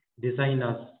help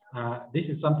designers. This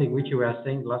is something which we were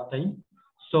saying last time.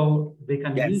 So they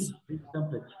can Yes. use these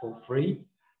templates for free,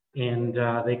 and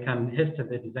they can hasten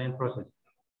the design process.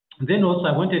 And then also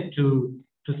I wanted to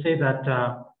say that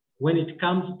when it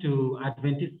comes to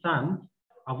Adventist Sons,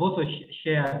 I've also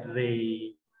shared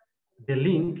the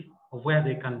link of where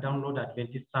they can download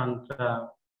Adventist Sons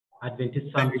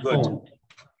font.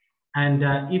 And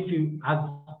if you, as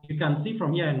you can see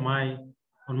from here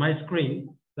on my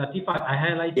screen, that if I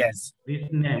highlight this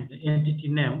name, the entity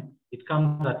name, it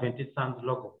comes Adventist Sons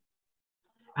logo.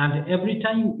 And every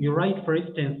time you write, for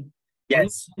instance,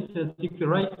 if you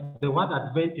write the word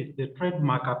Adventist, the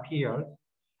trademark appears.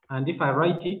 And if I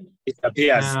write it, it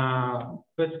appears.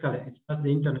 Basically, it's just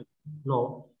the internet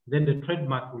law, then the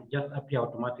trademark will just appear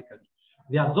automatically.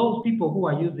 There are those people who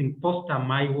are using Poster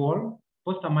My Wall.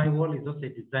 Poster My Wall is also a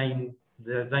design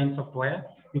software.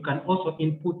 You can also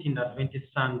input in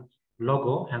Adventist Sons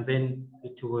logo, and then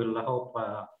it will help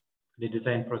the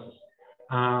design process.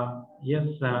 Yes,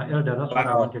 Elder, that's what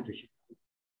I wanted to share.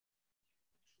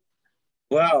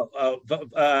 Wow,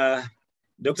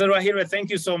 Dr. Wahire, thank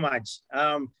you so much.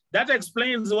 That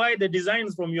explains why the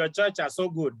designs from your church are so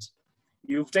good.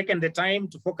 You've taken the time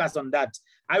to focus on that.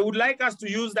 I would like us to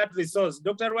use that resource.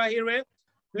 Dr. Wahire,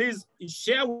 please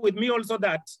share with me also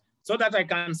that, so that I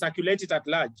can circulate it at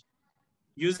large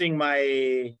using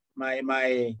my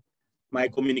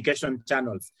communication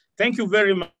channels. Thank you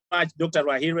very much, Dr.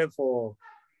 Wahire, for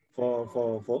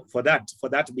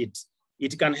that bit.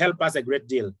 It can help us a great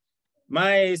deal.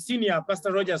 My senior,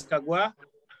 Pastor Rogers Kagwa,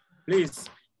 please.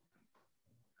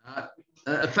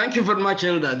 Thank you very much,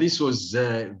 Elder. This was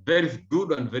very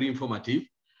good and very informative,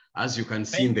 as you can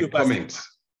see in the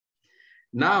comments.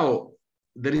 Now,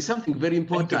 there is something very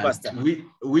important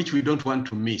which we don't want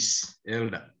to miss,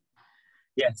 Elder.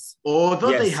 Yes.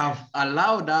 Although they have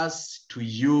allowed us to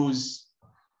use,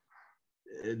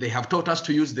 they have taught us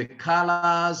to use the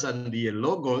colors and the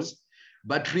logos,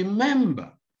 but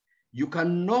remember, you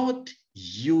cannot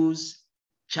use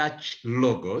church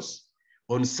logos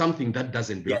on something that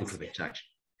doesn't belong to the church.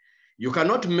 You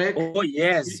cannot make, very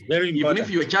important. Even if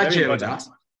you're a church elder,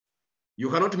 you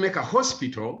cannot make a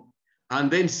hospital and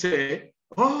then say,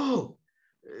 oh,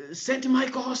 St.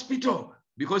 Michael Hospital,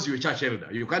 because you're a church elder.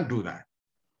 You can't do that.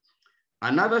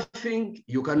 Another thing,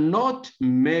 you cannot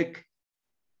make,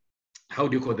 how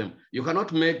do you call them? You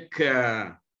cannot make,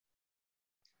 how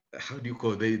do you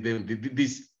call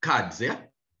these cards,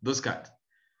 those cards.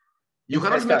 You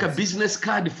cannot make a business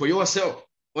card for yourself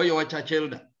or your church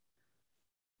elder.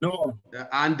 No.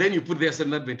 And then you put there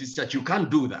Seventh Adventist Church. You can't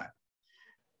do that.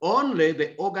 Only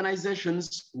the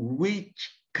organizations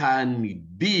which can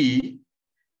be,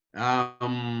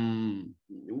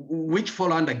 which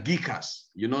fall under GEECAS,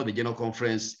 you know, the General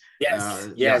Conference.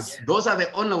 Yes. Those are the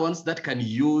only ones that can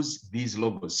use these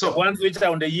logos. So the ones which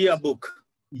are on the yearbook.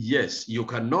 Yes, you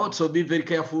cannot. So be very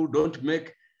careful. Don't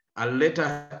make a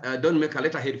letter. Don't make a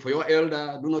letterhead for your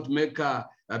elder. Do not make a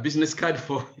business card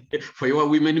for your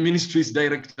women ministries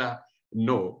director.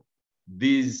 No,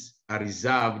 these are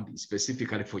reserved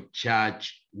specifically for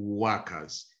church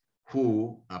workers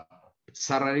who are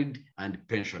salaried and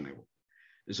pensionable.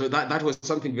 So that was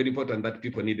something very important that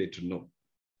people needed to know.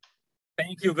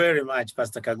 Thank you very much,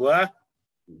 Pastor Kagwa.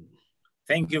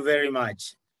 Thank you very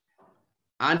much.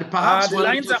 And perhaps the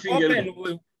lines are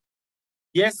open.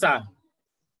 Yes, sir.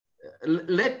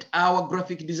 Let our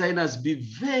graphic designers be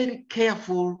very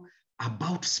careful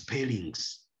about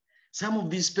spellings. Some of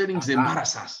these spellings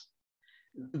embarrass us.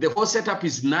 The whole setup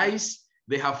is nice.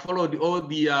 They have followed all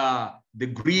the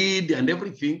grid and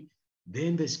everything.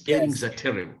 Then the spellings are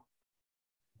terrible.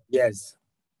 Yes.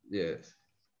 Yes.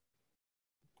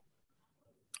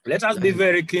 Let us be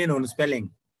very keen on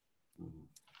spelling.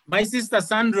 My sister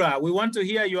Sandra, we want to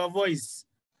hear your voice.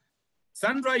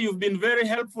 Sandra, you've been very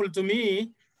helpful to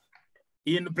me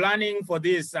in planning for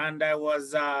this, and I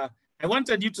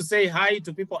wanted you to say hi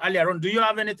to people earlier on. Do you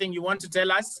have anything you want to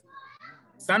tell us?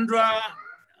 Sandra,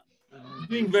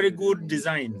 doing very good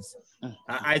designs.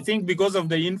 I think because of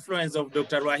the influence of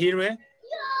Dr. Wahire,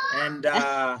 and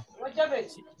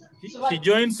she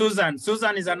joined Susan.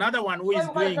 Susan is another one who is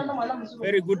doing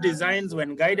very good designs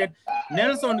when guided.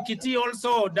 Nelson Kitty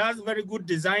also does very good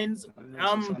designs.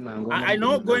 I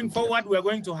know going forward, we're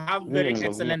going to have very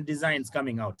excellent designs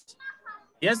coming out.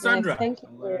 Yes, Sandra. Yes, thank you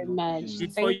very much.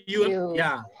 It's thank for you.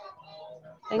 Yeah.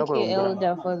 Thank you,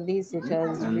 Elder, for this. It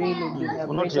has really been a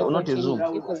great opportunity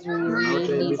because we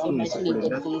really so much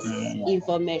needed this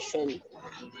information.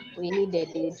 We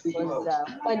needed it because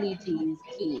quality is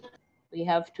key. We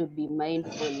have to be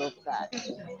mindful of that.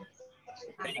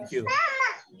 Thank you.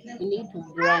 We need to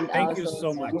brand Thank you ourselves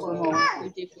so much.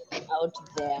 beautiful out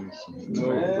there.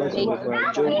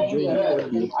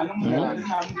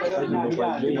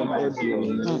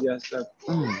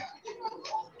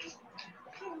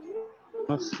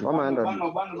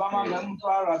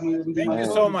 Thank you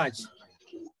so much.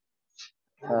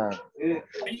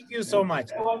 Thank you so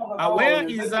much. Where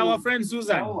is our friend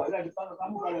Susan?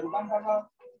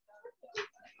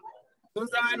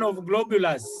 Susan of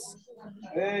Globulus.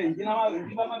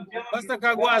 Pastor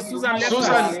Kagwa, Susan left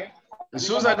us.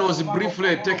 Susan was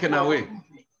briefly taken away.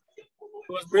 She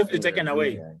was briefly taken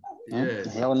away. Yes.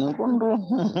 Pastor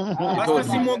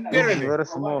Simo Gerere. Very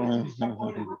small.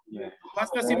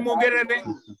 Pastor Simo Gerere.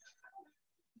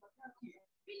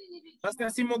 Pastor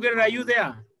Simo Gerere, are you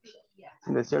there?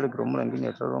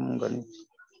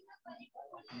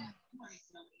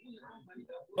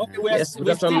 Okay, we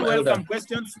still welcome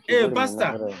questions. Hey,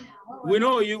 Pastor, we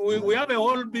know we have a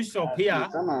whole bishop here,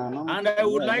 and I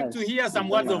would like to hear some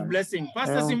words of blessing.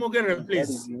 Pastor Simogere,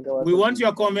 please. We want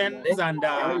your comments and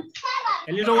a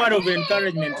little word of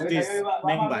encouragement to these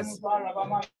members.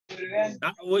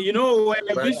 Well, you know, when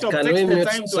a bishop takes the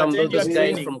time to attend your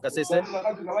training. From Kasese?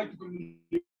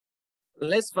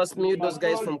 Let's first mute those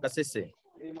guys from Kasese.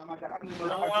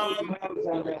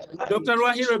 Dr.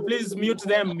 Wahire, please mute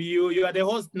them. You are the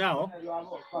host now.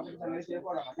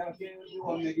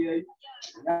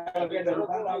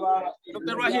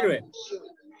 Dr. Wahire.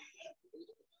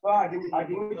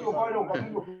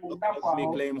 We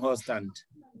claim host and.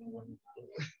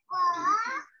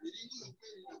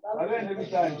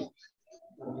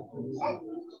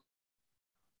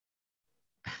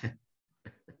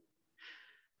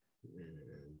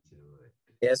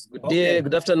 Yes, good day,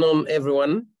 good afternoon,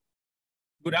 everyone.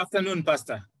 Good afternoon,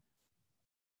 Pastor.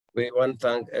 We want to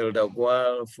thank Elder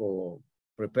Ogwal for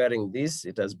preparing this.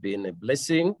 It has been a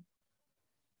blessing.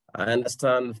 I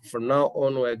understand from now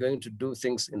on, we're going to do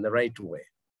things in the right way.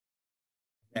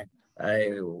 Okay.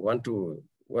 I want to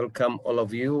welcome all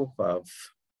of you who have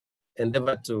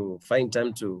endeavored to find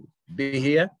time to be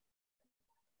here.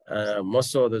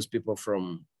 Most of those people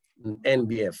from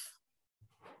NBF.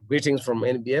 Greetings from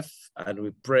NBF, and we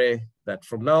pray that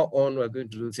from now on, we're going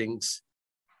to do things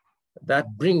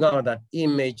that bring out that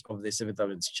image of the Seventh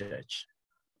Adventist Church.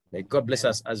 May God bless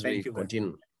us as we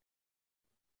continue.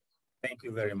 Thank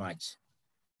you very much.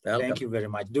 Welcome. Thank you very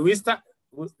much. Do we start?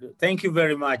 Thank you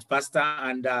very much, Pastor.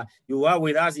 And you were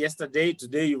with us yesterday.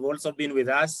 Today, you've also been with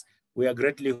us. We are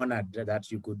greatly honored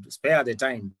that you could spare the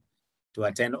time to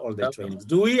attend all the trainings.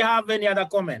 Do we have any other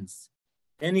comments?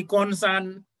 Any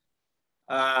concern?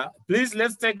 Please,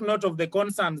 let's take note of the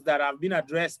concerns that have been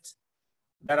addressed,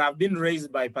 that have been raised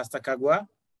by Pastor Kagwa.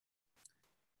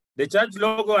 The church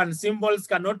logo and symbols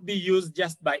cannot be used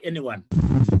just by anyone.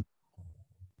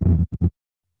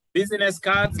 Business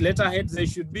cards, letterheads, they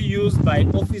should be used by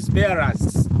office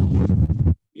bearers,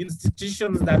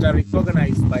 institutions that are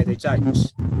recognized by the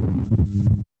church.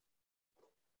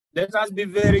 Let us be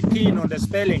very keen on the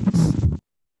spellings,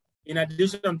 in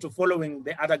addition to following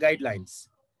the other guidelines.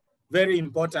 Very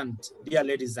important, dear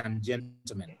ladies and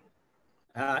gentlemen.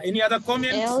 Any other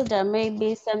comments? Elder,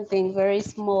 maybe something very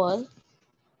small.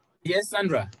 Yes,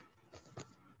 Sandra.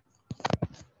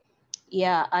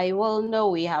 Yeah, I will know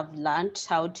we have learned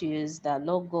how to use the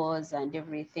logos and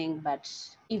everything, but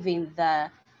even the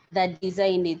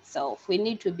design itself, we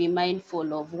need to be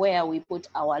mindful of where we put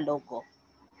our logo.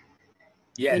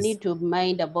 Yes. We need to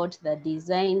mind about the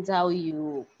designs, how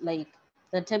you, like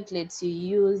the templates you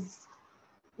use.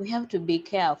 We have to be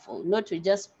careful not to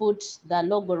just put the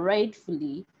logo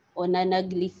rightfully on an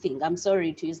ugly thing. I'm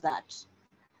sorry to use that.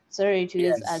 Sorry to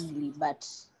use ugly, but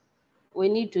we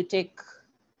need to take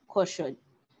caution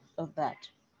of that.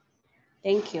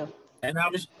 Thank you. And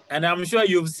I'm sure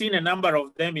you've seen a number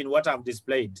of them in what I've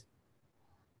displayed.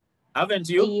 Haven't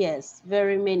you? Yes,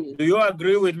 very many. Do you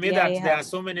agree with me that there are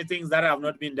so many things that have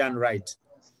not been done right?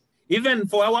 Even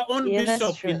for our own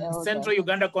bishop true, in Elder. Central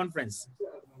Uganda Conference.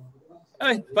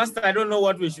 Hey, Pastor, I don't know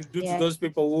what we should do to those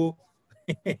people who...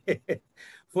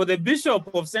 For the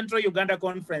bishop of Central Uganda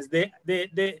Conference, the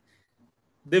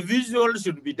visual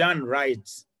should be done right.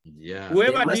 Yeah.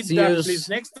 Whoever did that, please,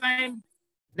 next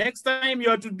time you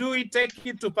are to do it, take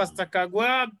it to Pastor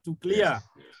Kagwa to clear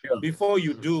before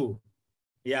you do.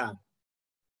 Yeah.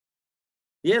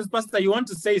 Yes, Pastor, you want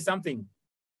to say something?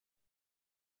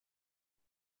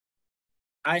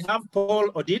 I have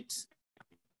Paul Odit.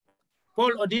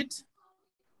 Paul Odit,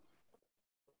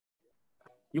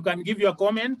 you can give your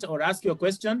comment or ask your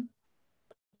question.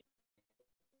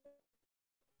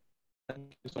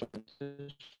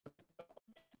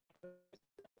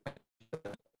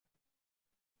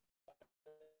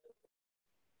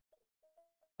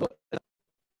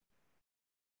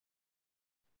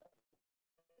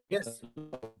 Yes,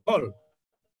 Paul.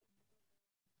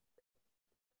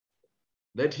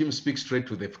 Let him speak straight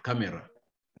to the camera.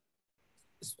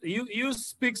 You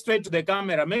speak straight to the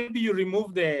camera. Maybe you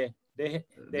remove the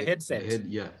headset.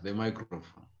 The microphone.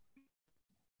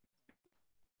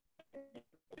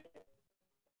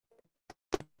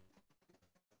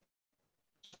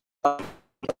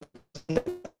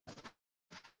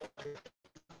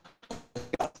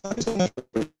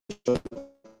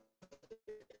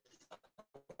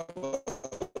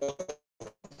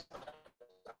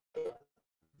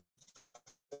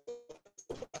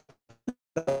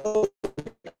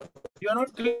 You are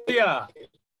not clear.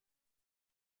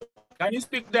 Can you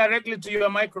speak directly to your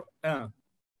micro?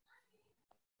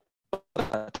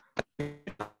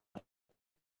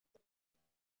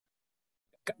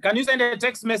 Can you send a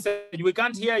text message? We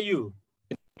can't hear you.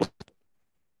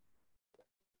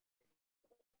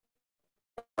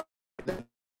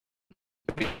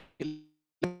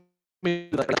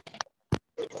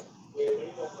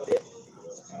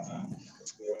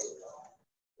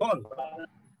 Paul.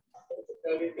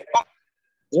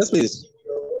 Yes, please.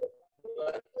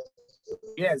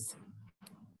 Yes.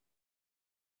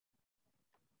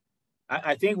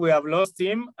 I think we have lost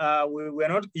him. We're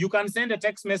not. You can send a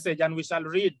text message and we shall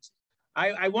read.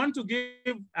 I want to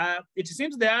give, it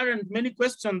seems there aren't many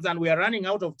questions and we are running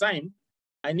out of time.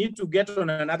 I need to get on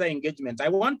another engagement. I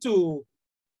want to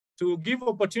give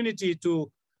opportunity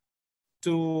to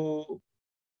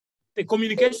the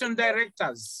communication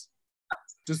directors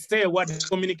to say what the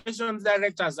communications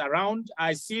directors around.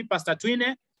 I see Pastor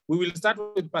Twine. We will start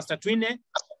with Pastor Twine.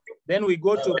 Then we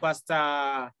go to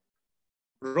Pastor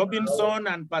Robinson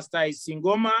and Pastor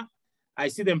Isingoma. I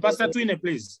see them. Pastor Twine,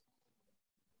 please.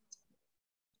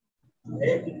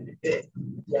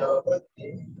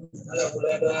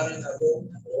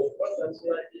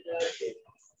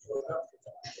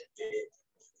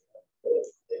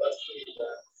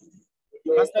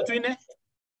 Pastor Twine.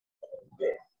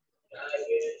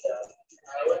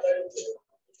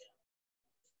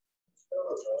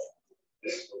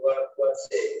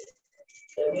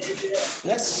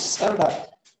 Yes, Elder.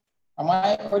 Am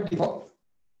I audible?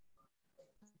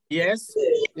 Yes.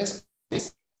 Yes,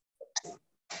 please.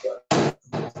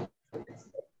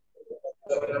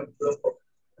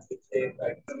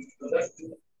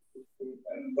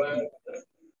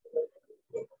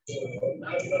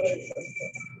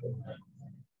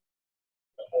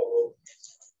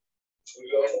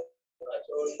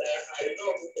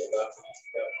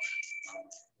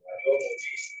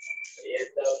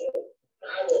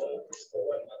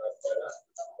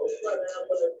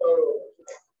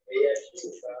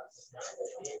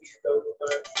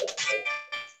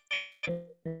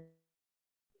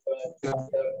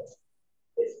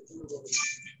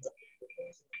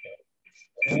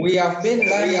 We have been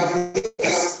learning.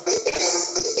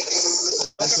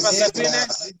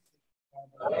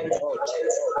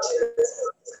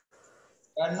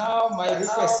 And now my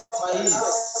request is,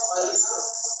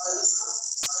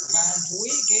 and we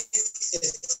get a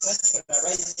structure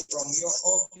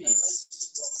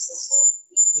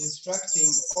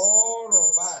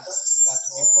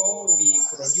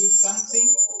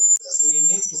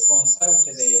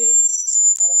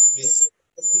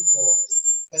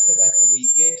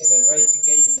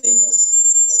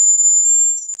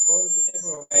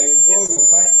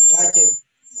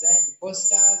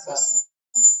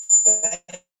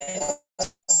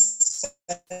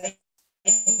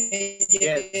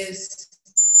Yes.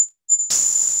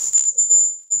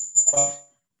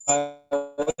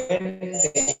 When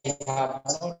they have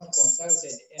not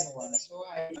consulted anyone, so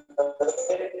I.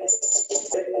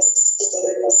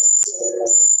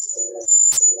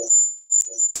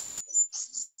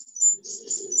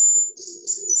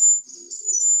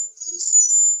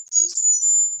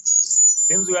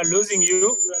 Seems we are losing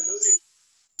you.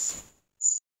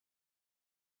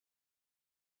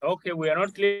 Okay, we are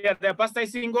not clear there. Pastor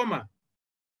Isingoma.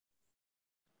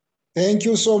 Thank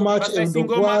you so much, Pastor Elder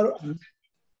Isingoma. Ogwal.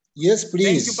 Yes,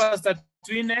 please. Thank you, Pastor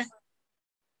Twine.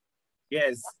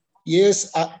 Yes. Yes,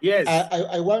 yes.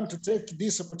 I want to take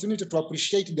this opportunity to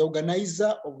appreciate the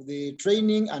organizer of the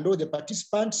training and all the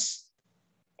participants.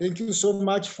 Thank you so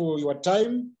much for your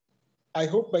time. I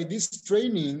hope by this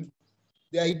training,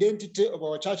 the identity of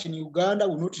our church in Uganda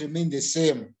will not remain the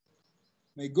same.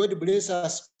 May God bless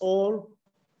us all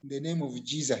in the name of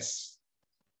Jesus.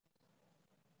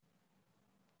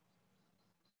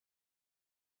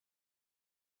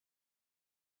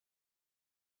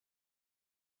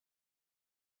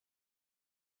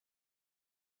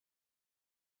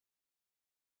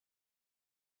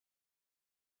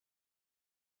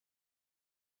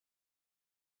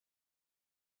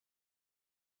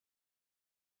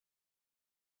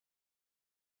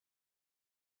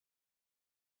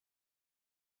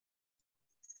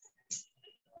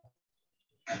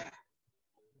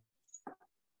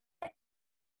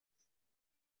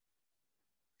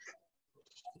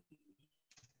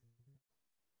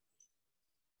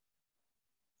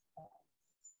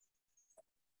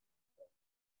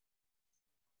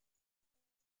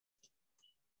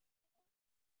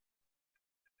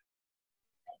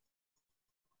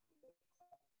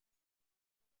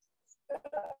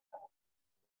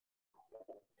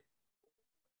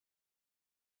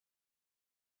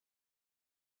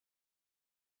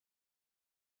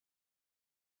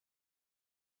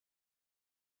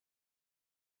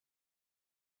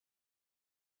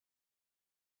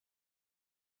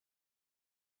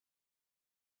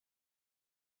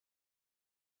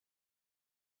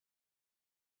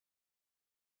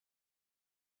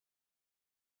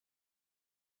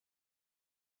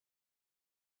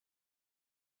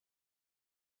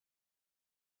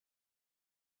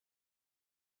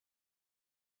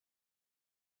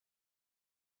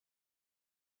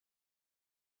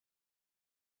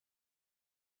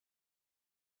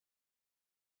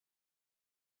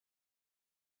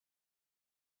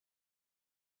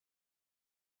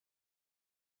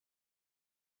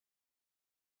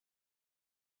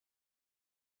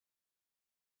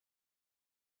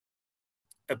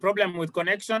 A problem with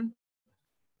connection.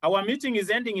 Our meeting is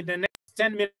ending in the next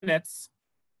 10 minutes.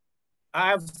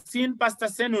 I've seen Pastor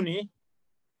Senuni.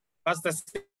 Pastor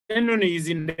Senuni is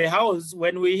in the house.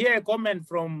 When we hear a comment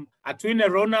from Atwine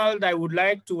Ronald, I would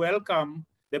like to welcome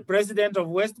the president of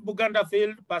West Buganda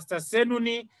Field, Pastor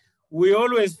Senuni. We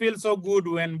always feel so good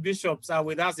when bishops are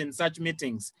with us in such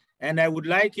meetings. And I would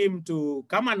like him to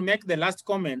come and make the last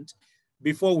comment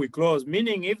before we close,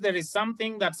 meaning if there is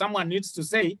something that someone needs to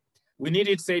say, we need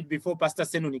it said before Pastor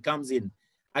Senuni comes in.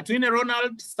 Atwine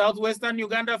Ronald, Southwestern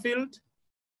Uganda Field.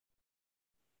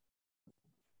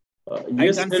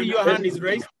 Yes, I can see your hand is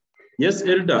raised. Yes,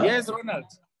 Elder. Yes, Ronald.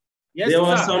 Yes, there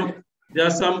sir. Are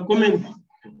some comments.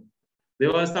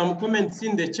 There were some comments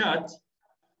in the chat.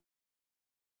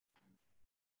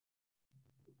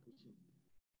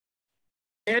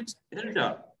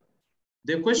 Elder,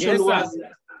 the question was,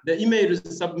 the emails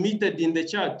submitted in the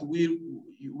chat, will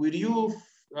you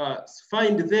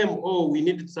find them, or we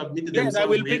need to submit them? Yes, I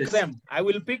will pick them. I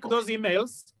will pick those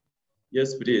emails.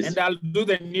 Yes, please. And I'll do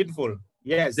the needful.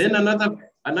 Yes. Then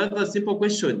another simple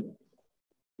question.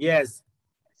 Yes.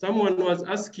 Someone was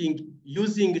asking,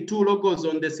 using two logos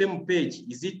on the same page,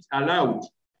 is it allowed?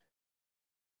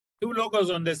 Two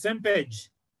logos on the same page?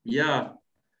 Yeah.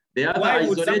 The other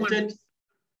isolated.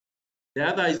 The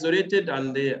other isolated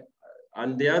and the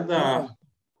other. No,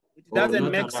 it doesn't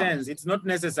make sense. It's not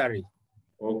necessary.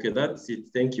 Okay, that's it.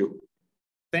 Thank you.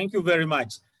 Thank you very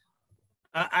much.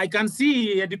 I can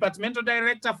see a departmental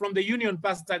director from the union,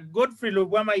 Pastor Godfrey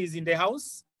Lubwama, is in the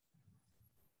house.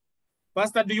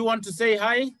 Pastor, do you want to say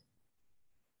hi?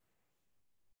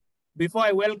 Before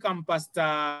I welcome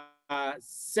Pastor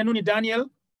Senuni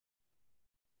Daniel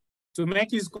to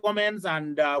make his comments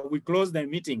and we close the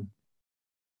meeting.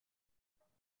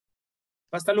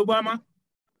 Pastor Lubwama?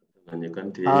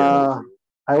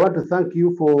 I want to thank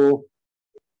you for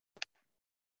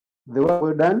the work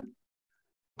well done.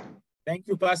 Thank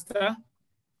you, Pastor.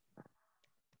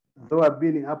 Though I've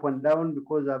been up and down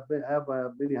because I've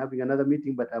been having another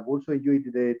meeting, but I've also enjoyed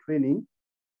the training.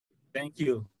 Thank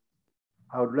you.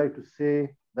 I would like to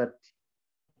say that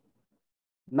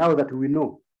now that we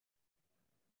know,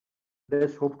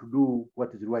 let's hope to do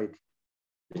what is right.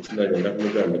 As the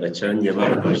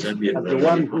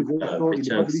one who is also in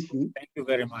publishing, thank you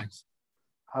very much.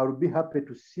 I would be happy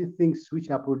to see things which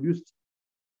are produced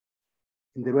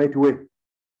in the right way.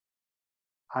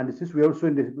 And since we are also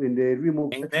in the realm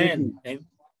of circulating,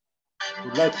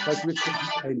 we'd like to circulate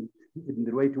in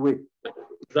the right way.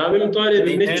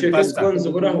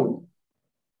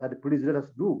 That please let us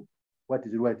do what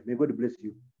is right. May God bless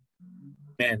you.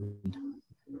 Amen.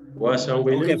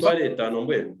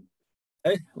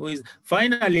 Okay.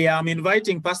 Finally, I'm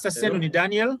inviting Pastor Senuni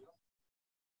Daniel.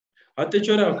 Pastor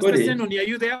Senuni, are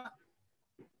you there?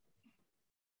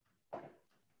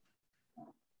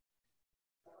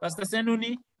 Pastor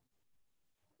Senuni?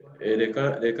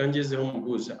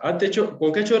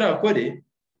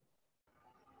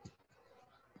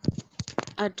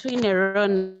 Trina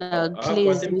Ronald,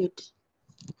 please mute.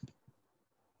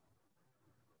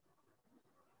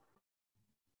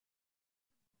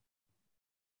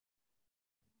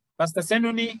 Pastor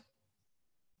Senuni?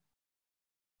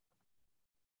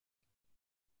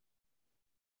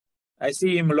 I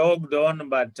see him logged on,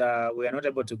 but we are not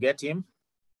able to get him.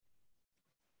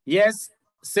 Yes,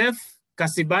 Seth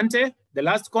Kasibante, the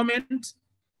last comment.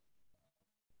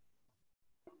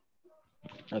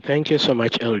 Thank you so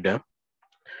much, Elder.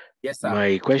 Yes, sir.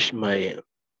 My question, my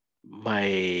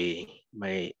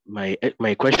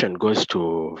question goes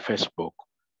to Facebook.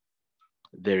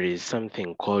 There is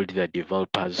something called the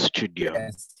Developers Studio.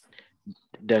 Yes.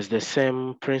 Does the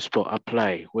same principle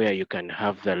apply where you can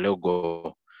have the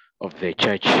logo of the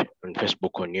church on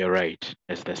Facebook on your right?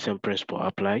 Does the same principle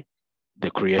apply? The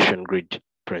creation grid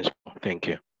principle. Thank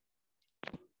you.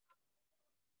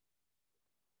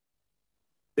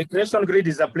 The creation grid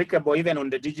is applicable even on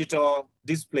the digital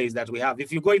displays that we have.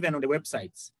 If you go even on the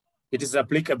websites, it is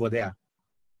applicable there.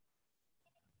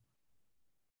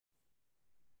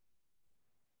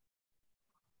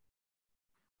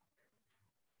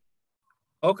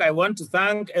 Okay, I want to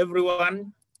thank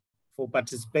everyone for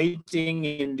participating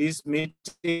in this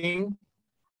meeting.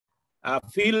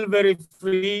 Feel very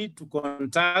free to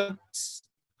contact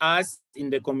us in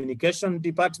the communication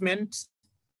department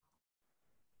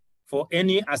for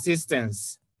any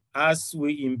assistance as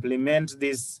we implement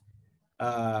this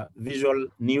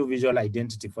new visual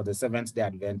identity for the Seventh-day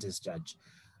Adventist Church.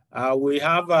 We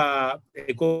have a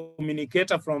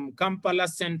communicator from Kampala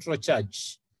Central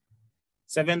Church,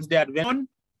 Seventh-day Adventist.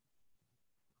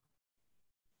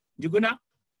 Juguna?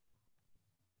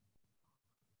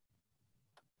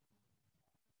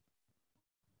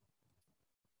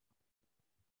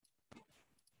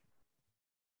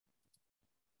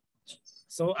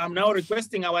 So I'm now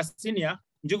requesting our senior,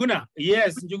 Njuguna.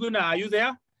 Yes, Njuguna, are you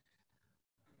there?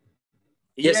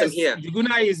 Yes, I'm here.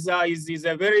 Njuguna is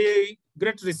a very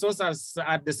great resource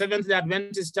at the Seventh-day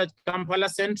Adventist Church, Kampala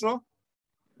Central.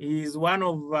 He is one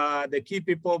of the key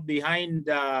people behind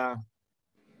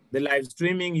the live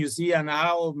streaming you see and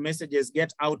how messages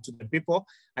get out to the people.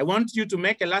 I want you to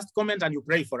make a last comment and you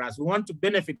pray for us. We want to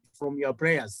benefit from your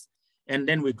prayers, and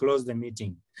then we close the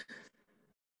meeting.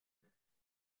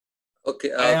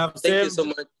 Okay, I have thank you so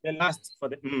much. The last for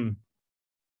the,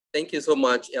 Thank you so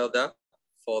much, Elder,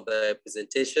 for the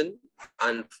presentation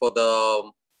and for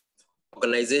the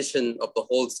organization of the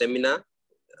whole seminar.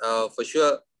 For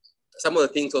sure, some of the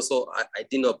things also I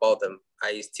didn't know about them.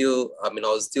 I was still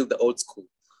the old school.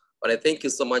 But I thank you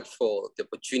so much for the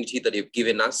opportunity that you've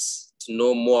given us to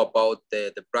know more about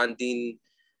the branding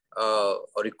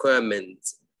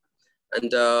requirements. And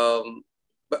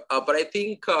but I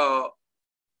think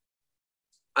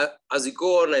as you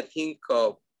go on, I think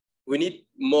we need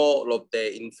more of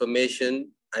the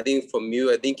information. I think from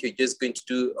you, I think you're just going to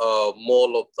do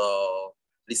more of the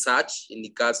research in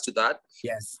regards to that.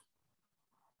 Yes.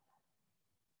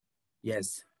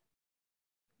 Yes.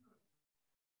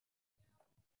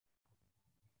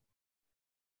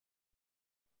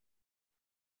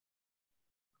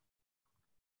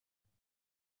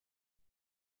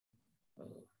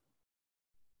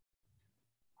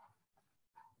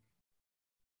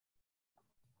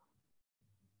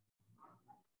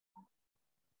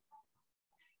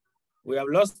 We have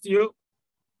lost you.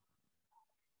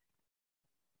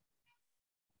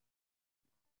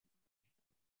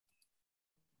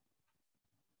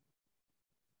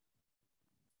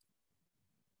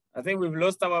 I think we've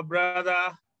lost our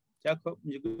brother, Jacob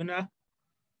Njuguna.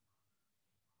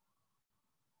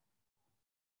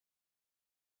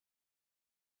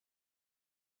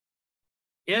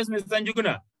 Yes, Mr.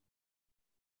 Njuguna.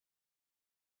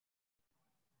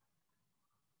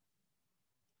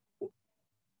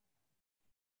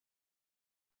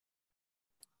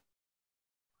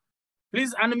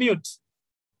 Please unmute.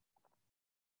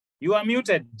 You are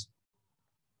muted.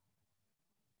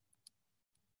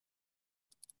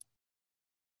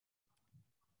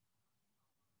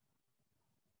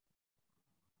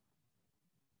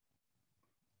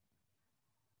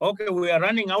 Okay, we are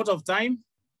running out of time.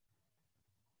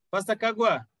 Pastor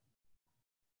Kagwa.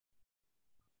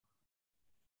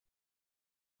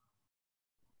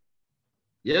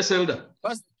 Yes, Elder.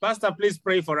 Pastor, please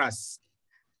pray for us.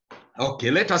 Okay,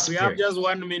 let us pray. We have just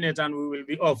 1 minute and we will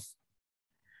be off.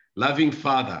 Loving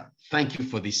Father, thank you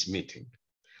for this meeting.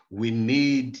 We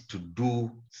need to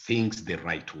do things the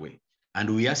right way,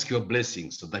 and we ask your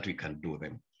blessings so that we can do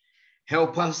them.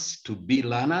 Help us to be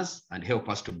learners and help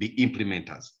us to be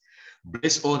implementers.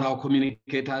 Bless all our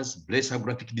communicators, bless our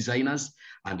graphic designers,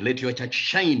 and let your church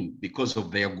shine because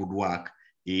of their good work.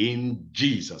 In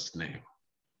Jesus' name.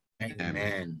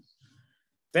 Amen.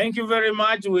 Thank you very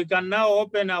much. We can now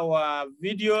open our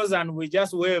videos and we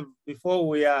just wave before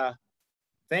we are.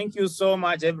 Thank you so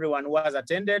much, everyone who has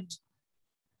attended.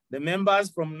 The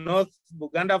members from North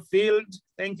Buganda Field,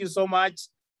 thank you so much.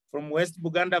 From West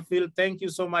Buganda Field, thank you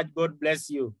so much. God bless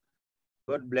you.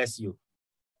 God bless you.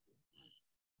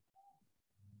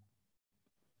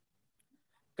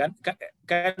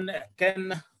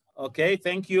 Okay,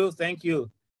 thank you, thank you,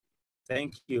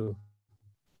 thank you.